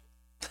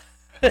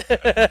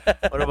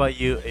 What about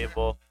you,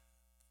 Abel?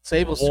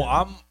 Sable's. Well,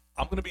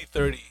 I'm gonna be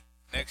 30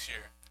 next year.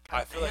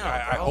 I feel like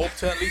I hope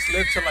to at least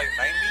live to like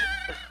 90.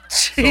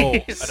 So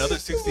another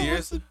 60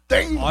 years.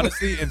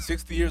 Honestly, in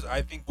 60 years,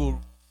 I think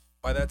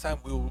by that time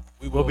we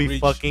will be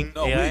reach, fucking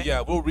no,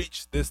 AI? we'll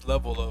reach this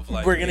level of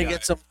like We're gonna AI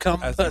get some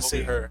cum as the pussy.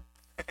 movie Her.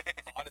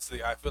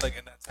 Honestly, I feel like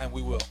in that time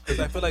we will, because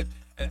I feel like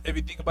if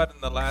you think about it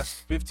in the last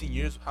 15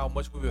 years, how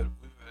much we have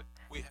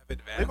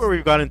advanced. Look where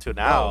we've gotten to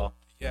now. Bro,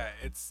 yeah,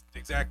 it's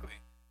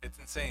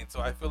insane. So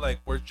I feel like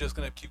we're just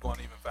gonna keep going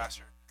even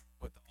faster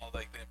with all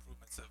like the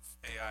improvements of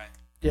AI.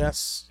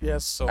 Yes.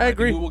 So I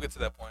agree. think we will get to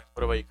that point.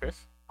 What about you, Chris?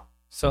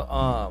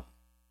 So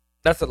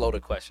that's a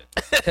loaded question.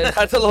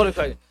 That's a loaded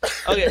question.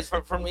 Okay,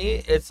 for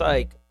me, it's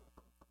like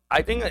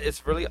I think that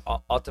it's really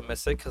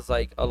optimistic because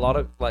like a lot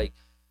of like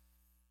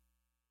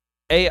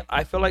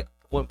I feel like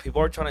when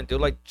people are trying to do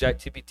like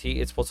ChatGPT,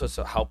 it's supposed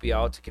to help you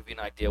out to give you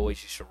an idea what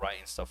you should write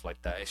and stuff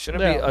like that. It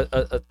shouldn't Yeah. be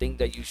a thing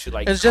that you should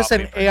like. It's just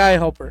copy an and paste. AI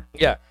helper.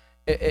 Yeah,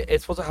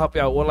 it's supposed to help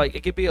you out. Well, like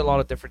it could be a lot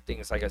of different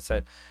things. Like I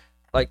said,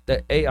 like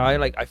the AI,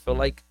 like I feel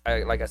like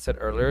I said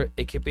earlier,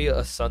 it could be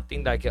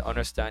something that can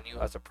understand you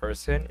as a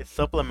person. It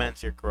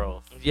supplements your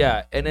growth.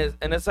 Yeah, and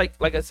it's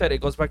like I said,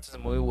 it goes back to the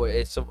movie where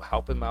it's to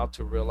help him out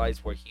to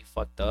realize where he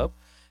fucked up,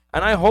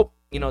 and I hope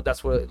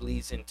that's what it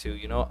leads into.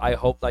 I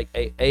hope like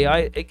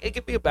AI, it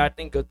could be a bad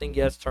thing, good thing.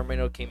 Yes,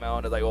 Terminator came out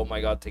and it's like, oh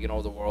my god, taking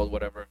over the world,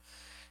 whatever.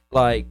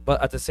 Like,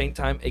 but at the same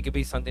time, it could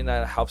be something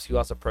that helps you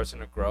as a person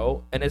to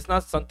grow, and it's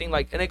not something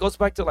like, and it goes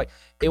back to like,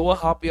 it will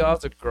help you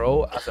out to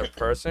grow as a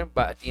person,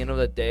 but at the end of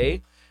the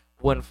day,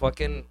 when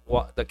fucking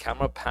the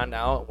camera panned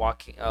out,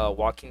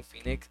 walking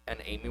Phoenix and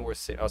Amy were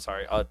sitting,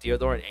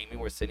 Theodore and Amy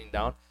were sitting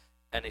down,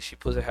 and if she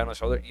puts her hand on her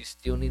shoulder, you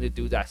still need to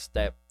do that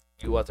step,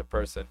 you as a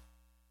person.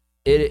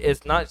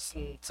 It's not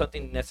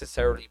something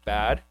necessarily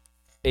bad.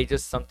 It's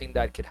just something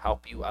that could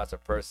help you as a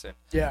person.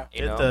 Yeah.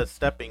 It's a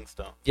stepping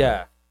stone.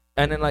 Yeah.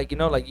 And then like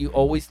you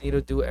always need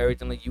to do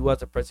everything. Like you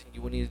as a person,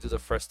 you will need to do the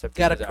first step.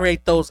 Gotta do that.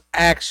 create those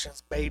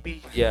actions,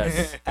 baby.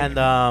 Yes. And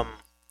I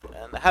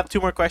have two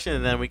more questions,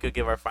 and then we could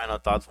give our final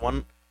thoughts.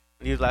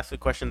 These last two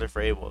questions are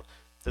for Abel.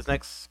 This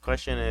next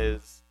question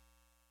is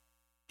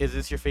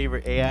this your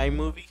favorite AI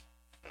movie?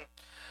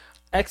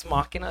 Ex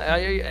Machina.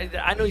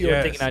 I know you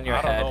were thinking on your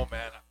I head. don't know,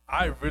 man.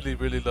 I really,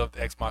 really loved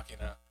Ex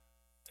Machina.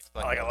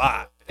 Like a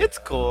lot. It's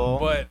cool.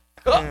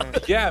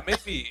 But yeah,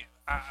 maybe.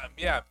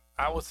 Yeah,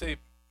 I would say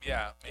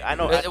yeah. Maybe I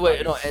know- that's Wait,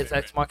 my no, is favorite.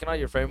 Ex Machina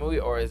your favorite movie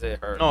or is it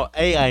her? No,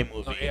 AI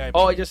movie. No, AI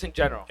Oh, movie. just in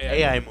general.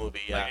 AI movie,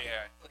 yeah. Like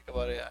AI. Think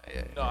about it.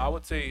 Yeah. No, I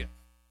would say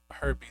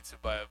her beats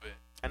it by a bit.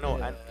 I know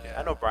Yeah.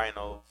 I know Brian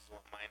knows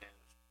what mine is.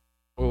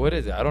 Well, what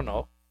is it? I don't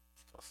know.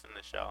 Ghost in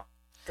the Shell.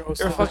 Ghost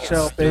You're in the fucking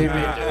Shell, stupid, baby.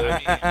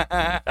 dude.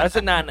 That's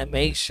an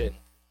animation.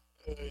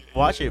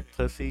 Watch it,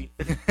 pussy.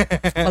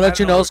 I'll let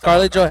you know,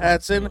 Scarlett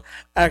Johansson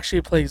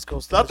actually plays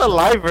Ghost It's not in the the Shell.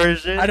 live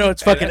version. I know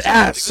it's Hey, fucking that's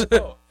ass. really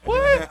good, though.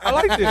 What? I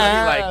liked it. He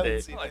liked Let's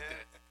it. see I like that.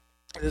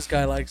 that. This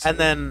guy likes And it.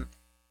 then,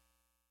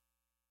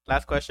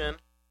 last question.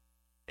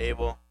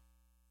 Abel.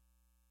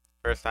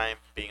 First time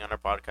being on our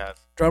podcast.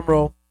 Drum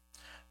roll.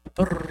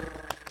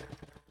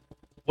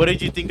 What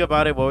did you think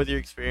about it? What was your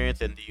experience?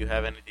 And do you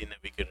have anything that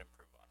we could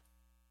improve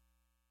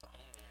on?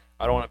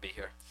 I don't want to be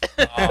here.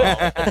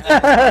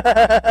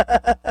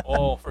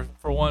 Oh,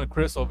 for one,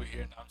 Chris over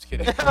here. No, I'm just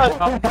kidding.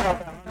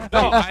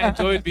 No, I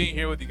enjoyed being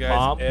here with you guys.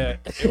 Mom? Yeah,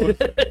 it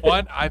was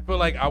fun. I feel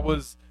like I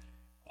was,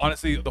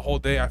 honestly, the whole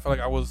day, I felt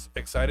like I was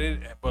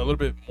excited, but a little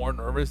bit more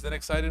nervous than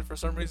excited for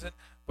some reason.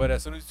 But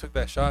as soon as you took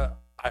that shot,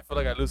 I feel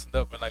like I loosened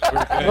up and like we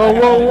were good.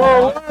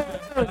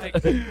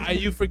 Whoa. Like,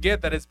 you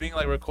forget that it's being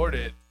like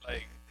recorded.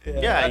 Like,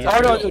 Yeah, that's yeah. how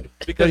Oh, no, it feels. dude.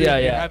 Because Yeah,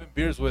 you're yeah. having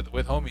beers with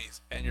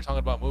homies and you're talking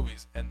about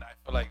movies, and I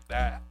feel like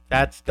that.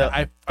 That's the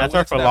I that's went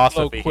our to that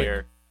flow philosophy quick.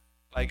 here.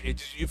 Like it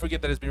just, you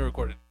forget that it's being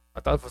recorded.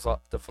 I thought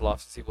the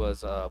philosophy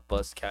was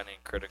Buzz County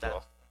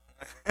critical.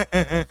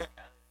 I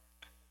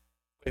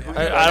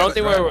don't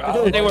think we're. I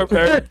don't think we're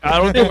very. I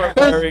don't think we're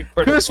very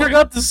critical. Chris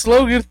forgot the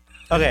slogan.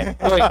 Okay.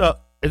 Wait, so,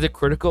 is it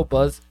critical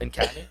Buzz and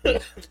County?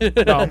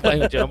 No, I'm playing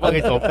with you. I'm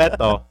okay, playing so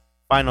Beto,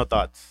 final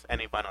thoughts.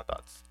 Any final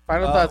thoughts?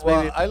 Final thoughts,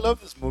 well, baby. I love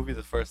this movie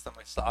the first time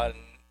I saw it,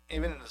 and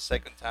even in the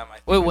second time, I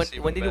think Wait, it's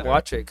even when did you better.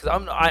 watch it? Because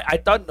I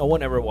thought no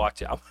one ever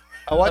watched it.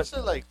 I watched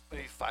it like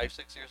maybe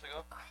 5-6 years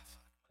ago.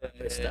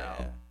 Missed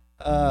out.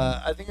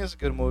 I think it's a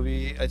good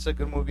movie. It's a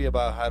good movie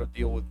about how to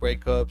deal with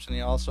breakups, and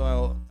he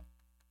also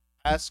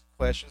asks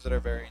questions that are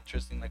very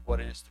interesting, like what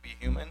it is to be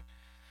human.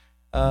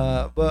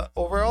 But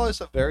overall, it's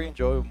a very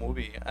enjoyable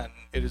movie, and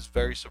it is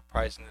very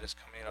surprising that it's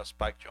coming out of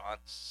Spike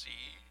Jonze.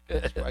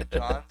 Spike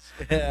Jonze.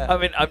 Yeah. I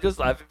mean, I'm just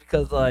laughing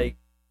because like,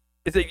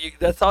 it's like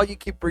that's all you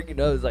keep bringing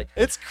up. Is like,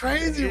 It's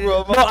crazy,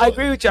 bro. no, I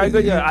agree with you. I agree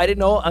with you. I didn't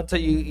know until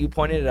you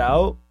pointed it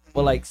out.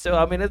 But like, still,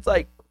 I mean, it's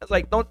like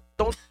don't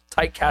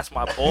typecast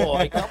my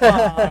boy. Come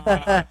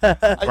on.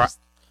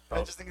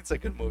 I just think it's a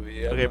good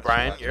movie. Okay,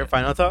 Brian, your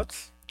final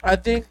thoughts? I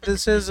think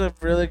this is a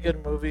really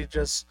good movie.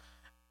 Just,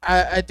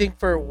 I think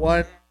for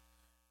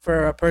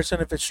a person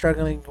if it's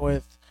struggling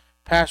with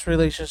past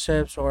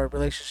relationships or a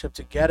relationship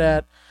to get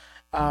at,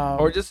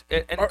 Or just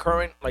in or-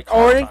 current like.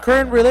 or hard in time.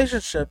 current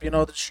relationship,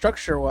 the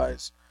structure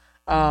wise,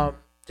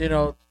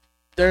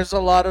 there's a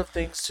lot of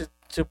things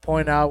to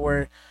point out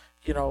where,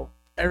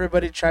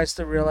 everybody tries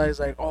to realize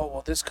like, oh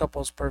well, this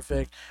couple's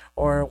perfect,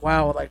 or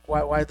wow, like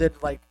why did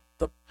like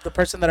the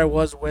person that I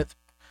was with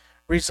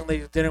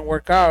recently didn't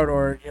work out,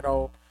 or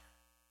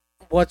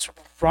what's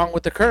wrong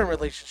with the current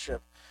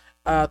relationship.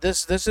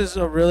 This is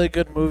a really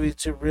good movie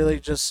to really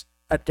just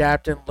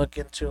adapt and look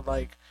into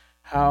like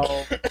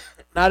how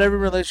not every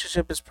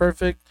relationship is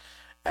perfect,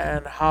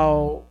 and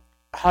how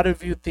to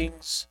view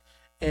things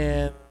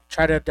and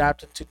try to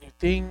adapt into new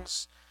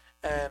things,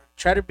 and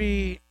try to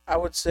be, I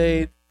would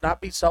say, not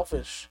be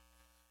selfish.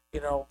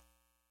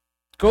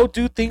 Go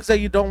do things that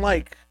you don't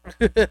like.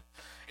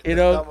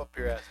 Thumb up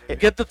your ass, baby.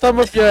 Get the thumb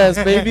up your ass,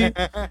 baby.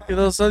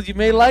 So you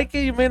may like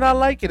it, you may not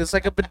like it. It's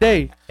like a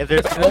bidet. If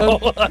there's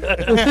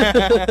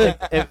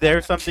if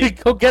there's something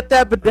Go get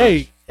that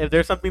bidet. if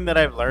there's something that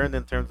I've learned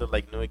in terms of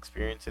like new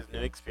experiences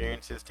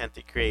tend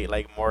to create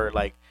like more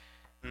like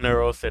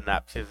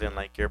neurosynapses in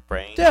like your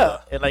brain.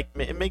 Yeah. It like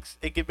it makes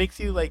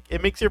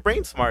your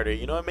brain smarter.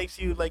 It makes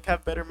you like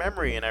have better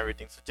memory and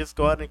everything. So just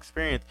go out and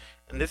experience.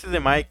 And this is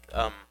in my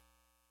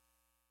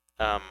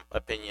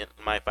opinion,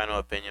 my final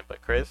opinion.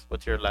 But Chris,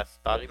 what's your last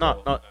thought?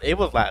 No,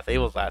 Abel's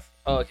last.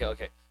 Oh,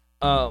 okay.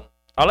 I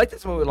like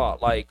this movie a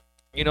lot. Like,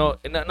 in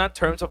not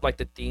terms of like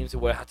the themes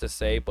and what I have to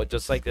say, but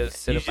just like the You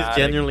cinematic. just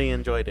genuinely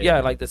enjoyed it. Yeah,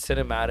 like the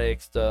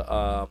cinematics,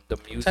 the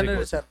music 10 out of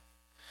was 10.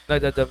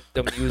 like the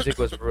music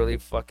was really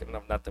fucking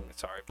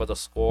sorry, but the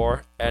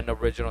score and the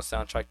original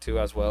soundtrack too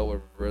as well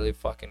were really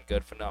fucking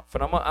good.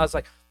 Phenomenal. As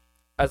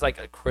like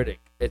a critic,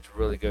 it's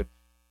really good.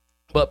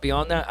 But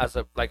beyond that, as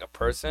a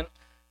person,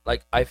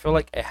 like I feel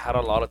like it had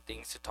a lot of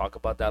things to talk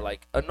about that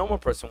like a normal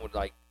person would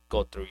like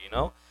go through.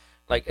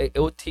 Like it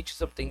would teach you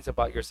some things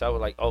about yourself.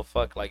 Like, oh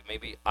fuck, like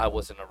maybe I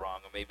was in the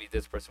wrong, or maybe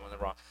this person was in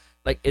the wrong.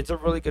 Like it's a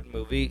really good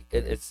movie.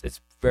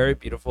 It's very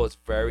beautiful. It's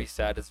very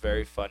sad. It's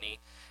very funny,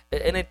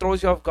 and it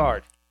throws you off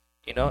guard.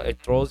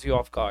 It throws you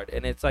off guard,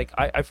 and it's like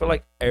I feel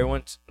like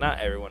not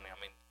everyone. I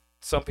mean,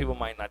 some people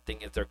might not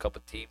think it's their cup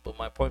of tea, but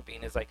my point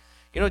being is like,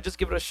 just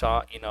give it a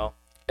shot.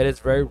 It is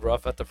very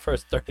rough at the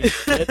first 30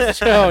 minutes.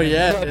 Oh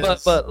yeah.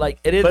 but like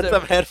it is. Put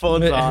some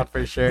headphones on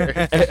for sure.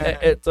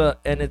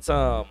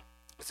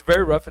 It's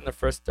very rough in the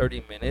first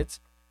 30 minutes,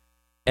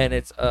 and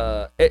it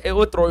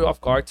would throw you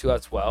off guard too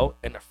as well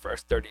in the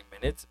first 30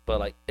 minutes. But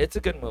like it's a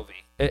good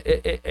movie.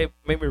 It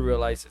made me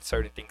realize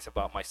certain things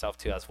about myself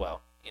too as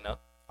well.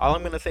 All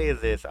I'm gonna say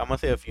is this. I'm gonna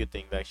say a few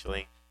things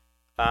actually,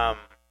 and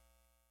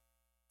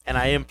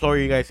I implore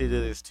you guys to do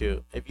this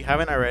too. If you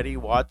haven't already,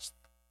 watch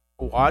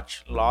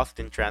Lost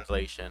in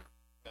Translation.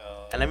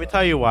 And let me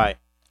tell you why.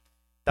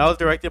 That was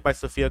directed by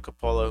Sofia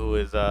Coppola, who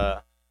is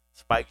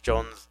Spike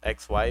Jonze'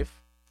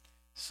 ex-wife.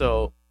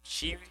 So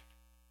she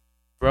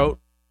wrote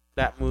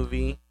that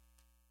movie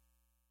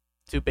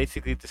to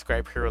basically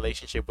describe her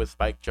relationship with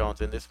Spike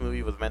Jonze, and this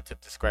movie was meant to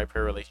describe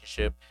her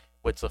relationship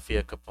with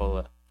Sofia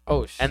Coppola.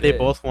 Oh shit! And they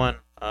both won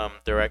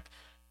direct.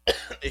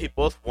 They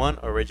both won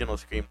original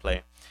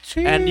screenplay,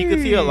 and you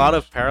can see a lot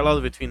of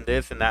parallels between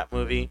this and that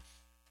movie.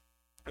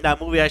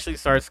 That movie actually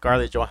stars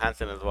Scarlett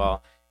Johansson as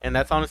well, and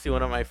that's honestly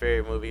one of my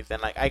favorite movies.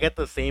 And like, I get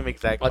the same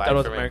exact. I thought it vibes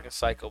was from American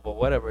Psycho, but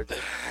whatever. Dude.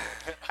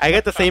 I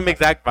get the same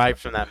exact vibes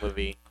from that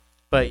movie.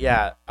 But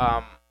yeah,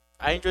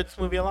 I enjoyed this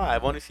movie a lot.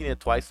 I've only seen it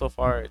twice so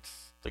far.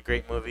 It's a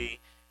great movie.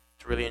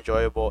 It's really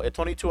enjoyable. It's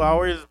only 2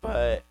 hours,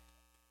 but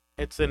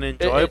it's an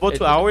enjoyable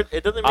 2 hours.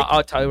 It doesn't make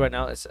I'll tell you right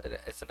now, it's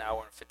an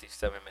hour and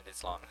 57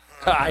 minutes long.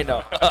 I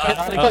know.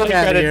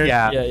 credits, here.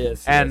 yeah.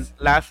 Yes. And yes.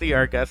 lastly,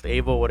 our guest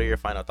Abel, what are your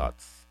final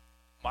thoughts?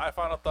 My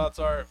final thoughts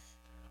are,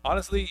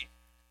 honestly,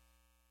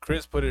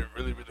 Chris put it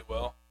really, really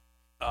well.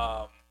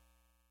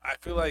 I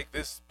feel like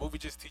this movie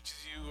just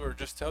teaches you, or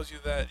just tells you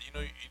that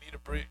you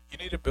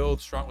need to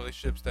build strong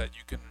relationships that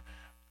you can,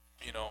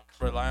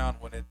 rely on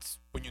when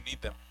you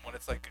need them. When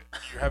it's like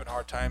you're having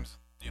hard times,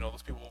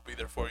 those people will be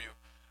there for you.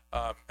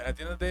 And at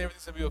the end of the day,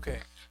 everything's gonna be okay.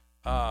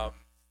 I'm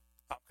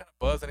kind of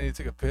buzzed. I need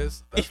to take a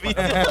piss. That's my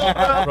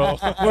bro.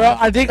 Well,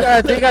 I think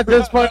at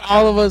this point,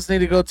 all of us need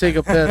to go take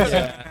a piss.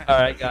 Yeah. All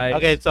right, guys.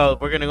 Okay, so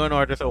we're gonna go in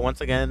order. So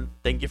once again,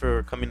 thank you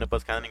for coming to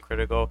Buzz Counting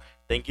Critical.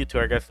 Thank you to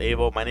our guest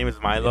Abel. My name is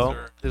Milo. Yes,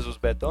 sir. This was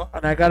Beto.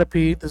 And I gotta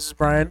pee. This is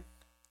Brian.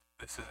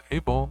 This is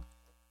Abel.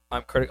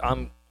 I'm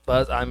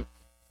Buzz. I'm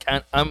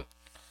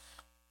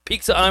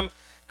Pizza. I'm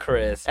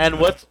Chris. And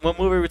what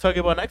movie are we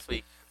talking about next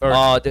week? Or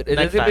Oh, dude,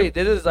 next time?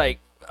 this is like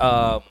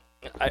I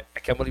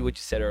can't believe what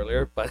you said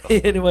earlier, but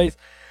anyways,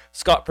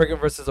 Scott Pilgrim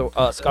versus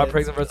Let's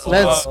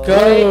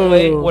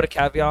Wait, go. with a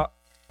caveat,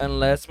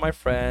 unless my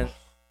friend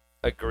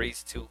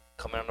agrees to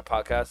come on the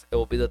podcast, it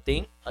will be the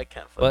thing. I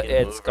can't. But fucking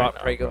it's move Scott right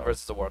now, Pilgrim bro.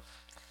 versus the world.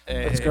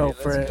 Let's go,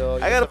 Fred. You I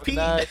gotta have a pee.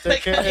 night.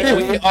 Take care.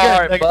 We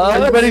are Buzz.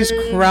 Everybody's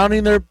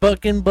crowning their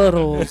bucking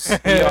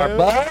buttholes. We are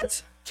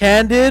Buzz.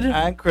 Candid.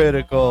 And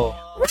critical.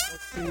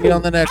 See you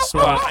on the next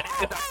one.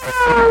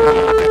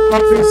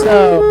 Peace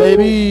out,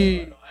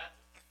 baby.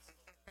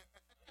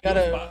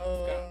 I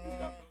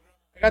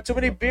got too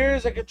many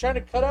beers. I could try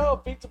to cut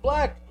out. Pizza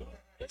Black.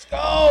 Let's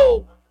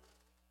go.